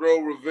Castro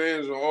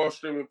Revenge on all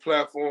streaming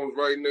platforms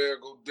right now.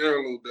 Go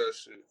download that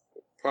shit.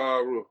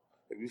 Pyro.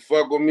 If you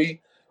fuck with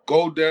me,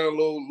 go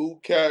download Lou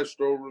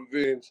Castro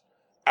Revenge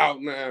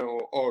out now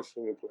on all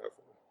streaming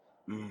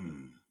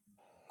platforms.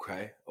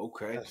 Okay.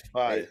 That's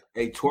fire.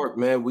 Hey, Twerk,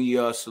 man, we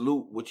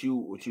salute what you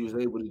was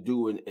able to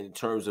do in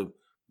terms of,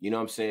 you know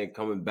what I'm saying,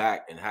 coming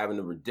back and having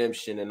the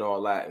redemption and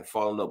all that and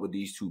following up with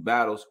these 2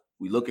 battles.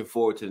 We looking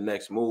forward to the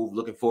next move,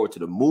 looking forward to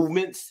the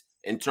movements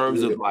in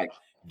terms of like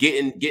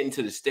getting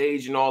to the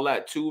stage and all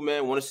that too,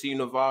 man. Want to see you in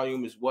the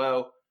volume as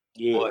well.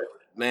 Yeah.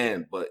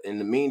 But in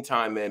the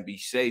meantime, man, be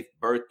safe.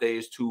 Birthday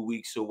is 2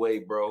 weeks away,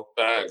 bro.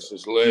 Facts,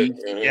 it's lit,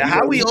 man. Yeah,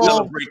 how we all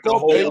celebrate the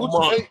whole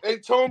month. Hey,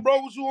 Tone,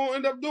 bro, what you gonna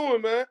end up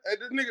doing, man? Hey,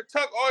 this nigga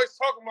Tuck always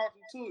talking about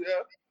you too,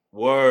 yeah.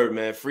 Word,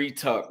 man. Free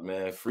Tuck,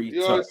 man.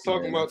 You always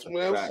talking about you,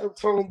 man. What's up,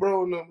 Tone,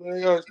 bro? No, man.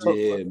 You always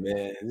talking about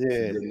man.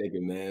 Yeah, good nigga,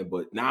 man.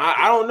 But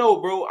I don't know,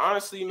 bro.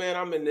 Honestly, man,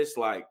 I'm in this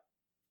like,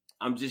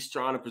 I'm just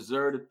trying to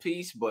preserve the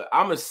peace, but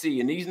I'm gonna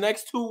see. In these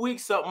next 2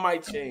 weeks, something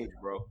might change,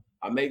 bro.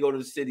 I may go to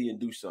the city and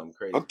do something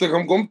crazy. I think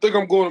I'm going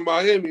to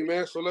Miami,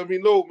 man. So let me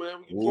know, man.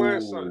 We can plan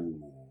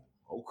something.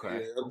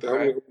 Okay. Yeah, I'm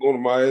going to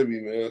Miami,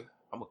 man.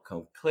 I'm gonna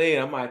come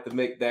clean. I might have to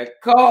make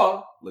that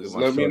call.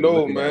 Let me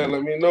know, man.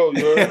 Let me know.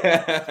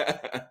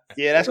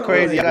 Yeah, that's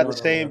crazy. I got the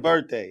same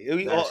birthday.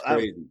 That's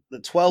crazy. The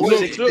 12th,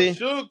 16th.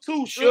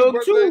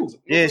 Suge too.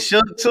 Yeah,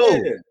 Suge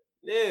too.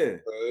 Yeah.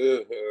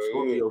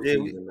 Scorpio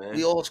season, man.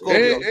 We all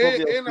Scorpio.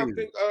 And I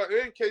think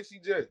and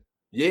KCJ.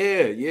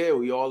 Yeah,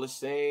 we all the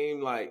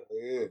same. Like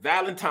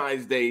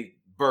Valentine's Day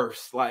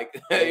burst. Like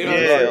you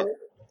know,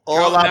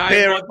 all our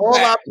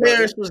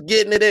parents was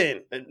getting it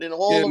in, and then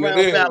all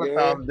around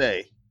Valentine's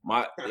Day.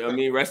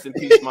 Rest in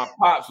peace, my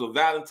pops. So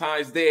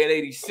Valentine's Day in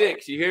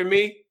 '86. You hear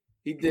me?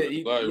 He did.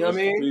 You know what I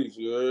mean? Peace,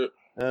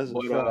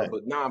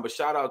 but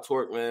shout out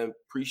Twerk, man.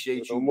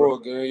 Appreciate you. No more,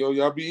 gang. Yo,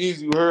 y'all be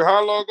easy. You heard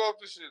how long off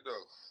this shit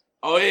though?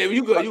 Oh yeah,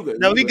 you good.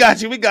 No, we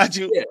got you.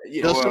 Yeah.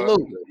 Yo,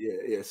 salute.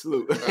 Yeah,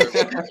 salute.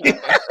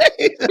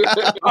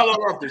 How long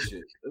off this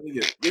shit? Let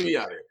me get me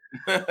out of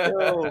here.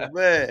 Oh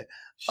man.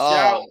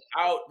 Shout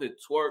out to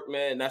Twerk,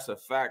 man. That's a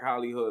fact,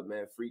 Hollywood,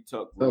 man. Free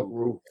Tuck,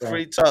 bro.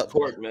 Free Tuck.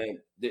 Twerk, man.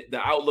 The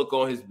outlook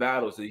on his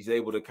battles, he's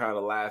able to kind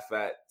of laugh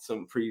at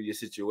some previous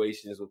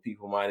situations what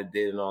people might have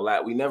did and all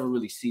that. We never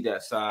really see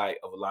that side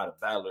of a lot of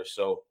battlers,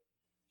 so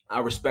I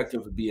respect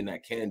him for being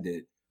that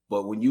candid.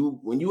 But when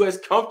you as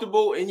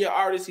comfortable in your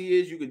art as he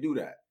is, you could do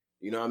that.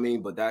 You know what I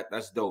mean? But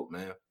that's dope,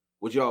 man.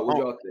 What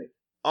y'all think?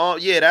 Oh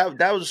yeah,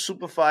 that was a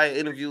super fire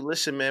interview.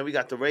 Listen, man, we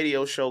got the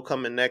radio show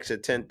coming next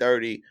at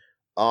 10:30.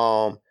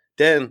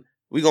 Then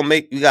we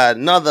got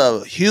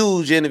another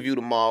huge interview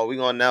tomorrow. We're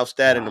gonna announce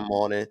that in the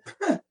morning.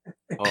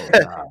 Oh,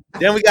 God.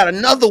 Then we got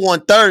another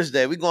one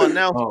Thursday. We're gonna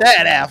announce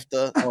that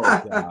after.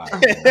 Oh God.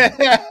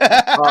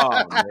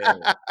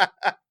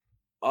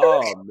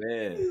 Oh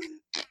man.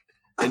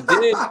 And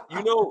then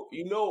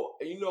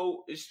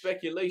it's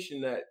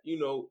speculation that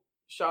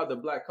shout out to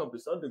Black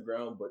Compass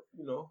Underground, but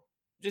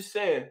just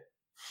saying,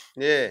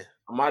 yeah,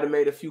 I might have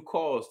made a few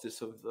calls to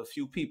a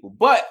few people,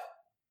 but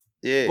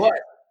we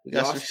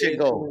got some shit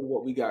going.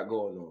 What we got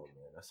going on,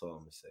 man. That's all I'm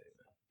gonna say,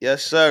 man.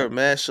 Yes, sir,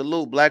 man.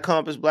 Salute, Black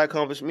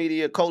Compass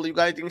Media. Cole, you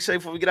got anything to say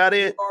before we get out of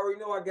here? You already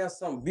know I got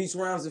some beats,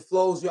 rounds, and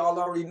flows. Y'all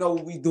already know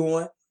what we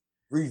doing.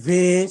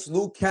 Revenge,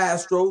 Lou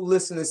Castro,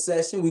 listening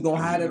session. We're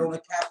gonna have it on the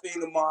cafe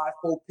tomorrow at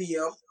 4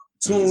 p.m.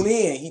 Tune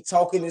in. He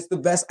talking. It's the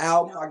best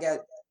album. I got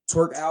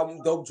Twerk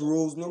album, Dope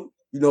Jerusalem.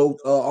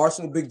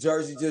 Arsenal Big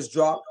Jersey just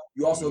dropped.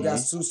 You also got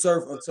Sue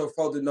Surf until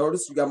further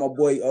notice. You got my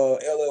boy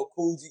LL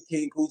Cool G,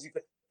 King Cool G.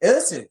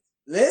 Listen.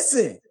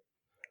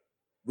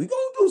 We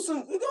gonna do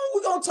some. We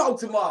gonna talk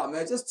tomorrow,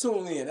 man. Just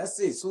tune in. That's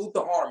it. Salute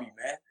the army,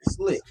 man. It's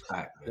lit. All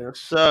right, man. Yes,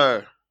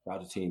 sir. Shout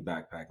out to Team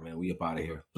Backpack, man. We up out of here.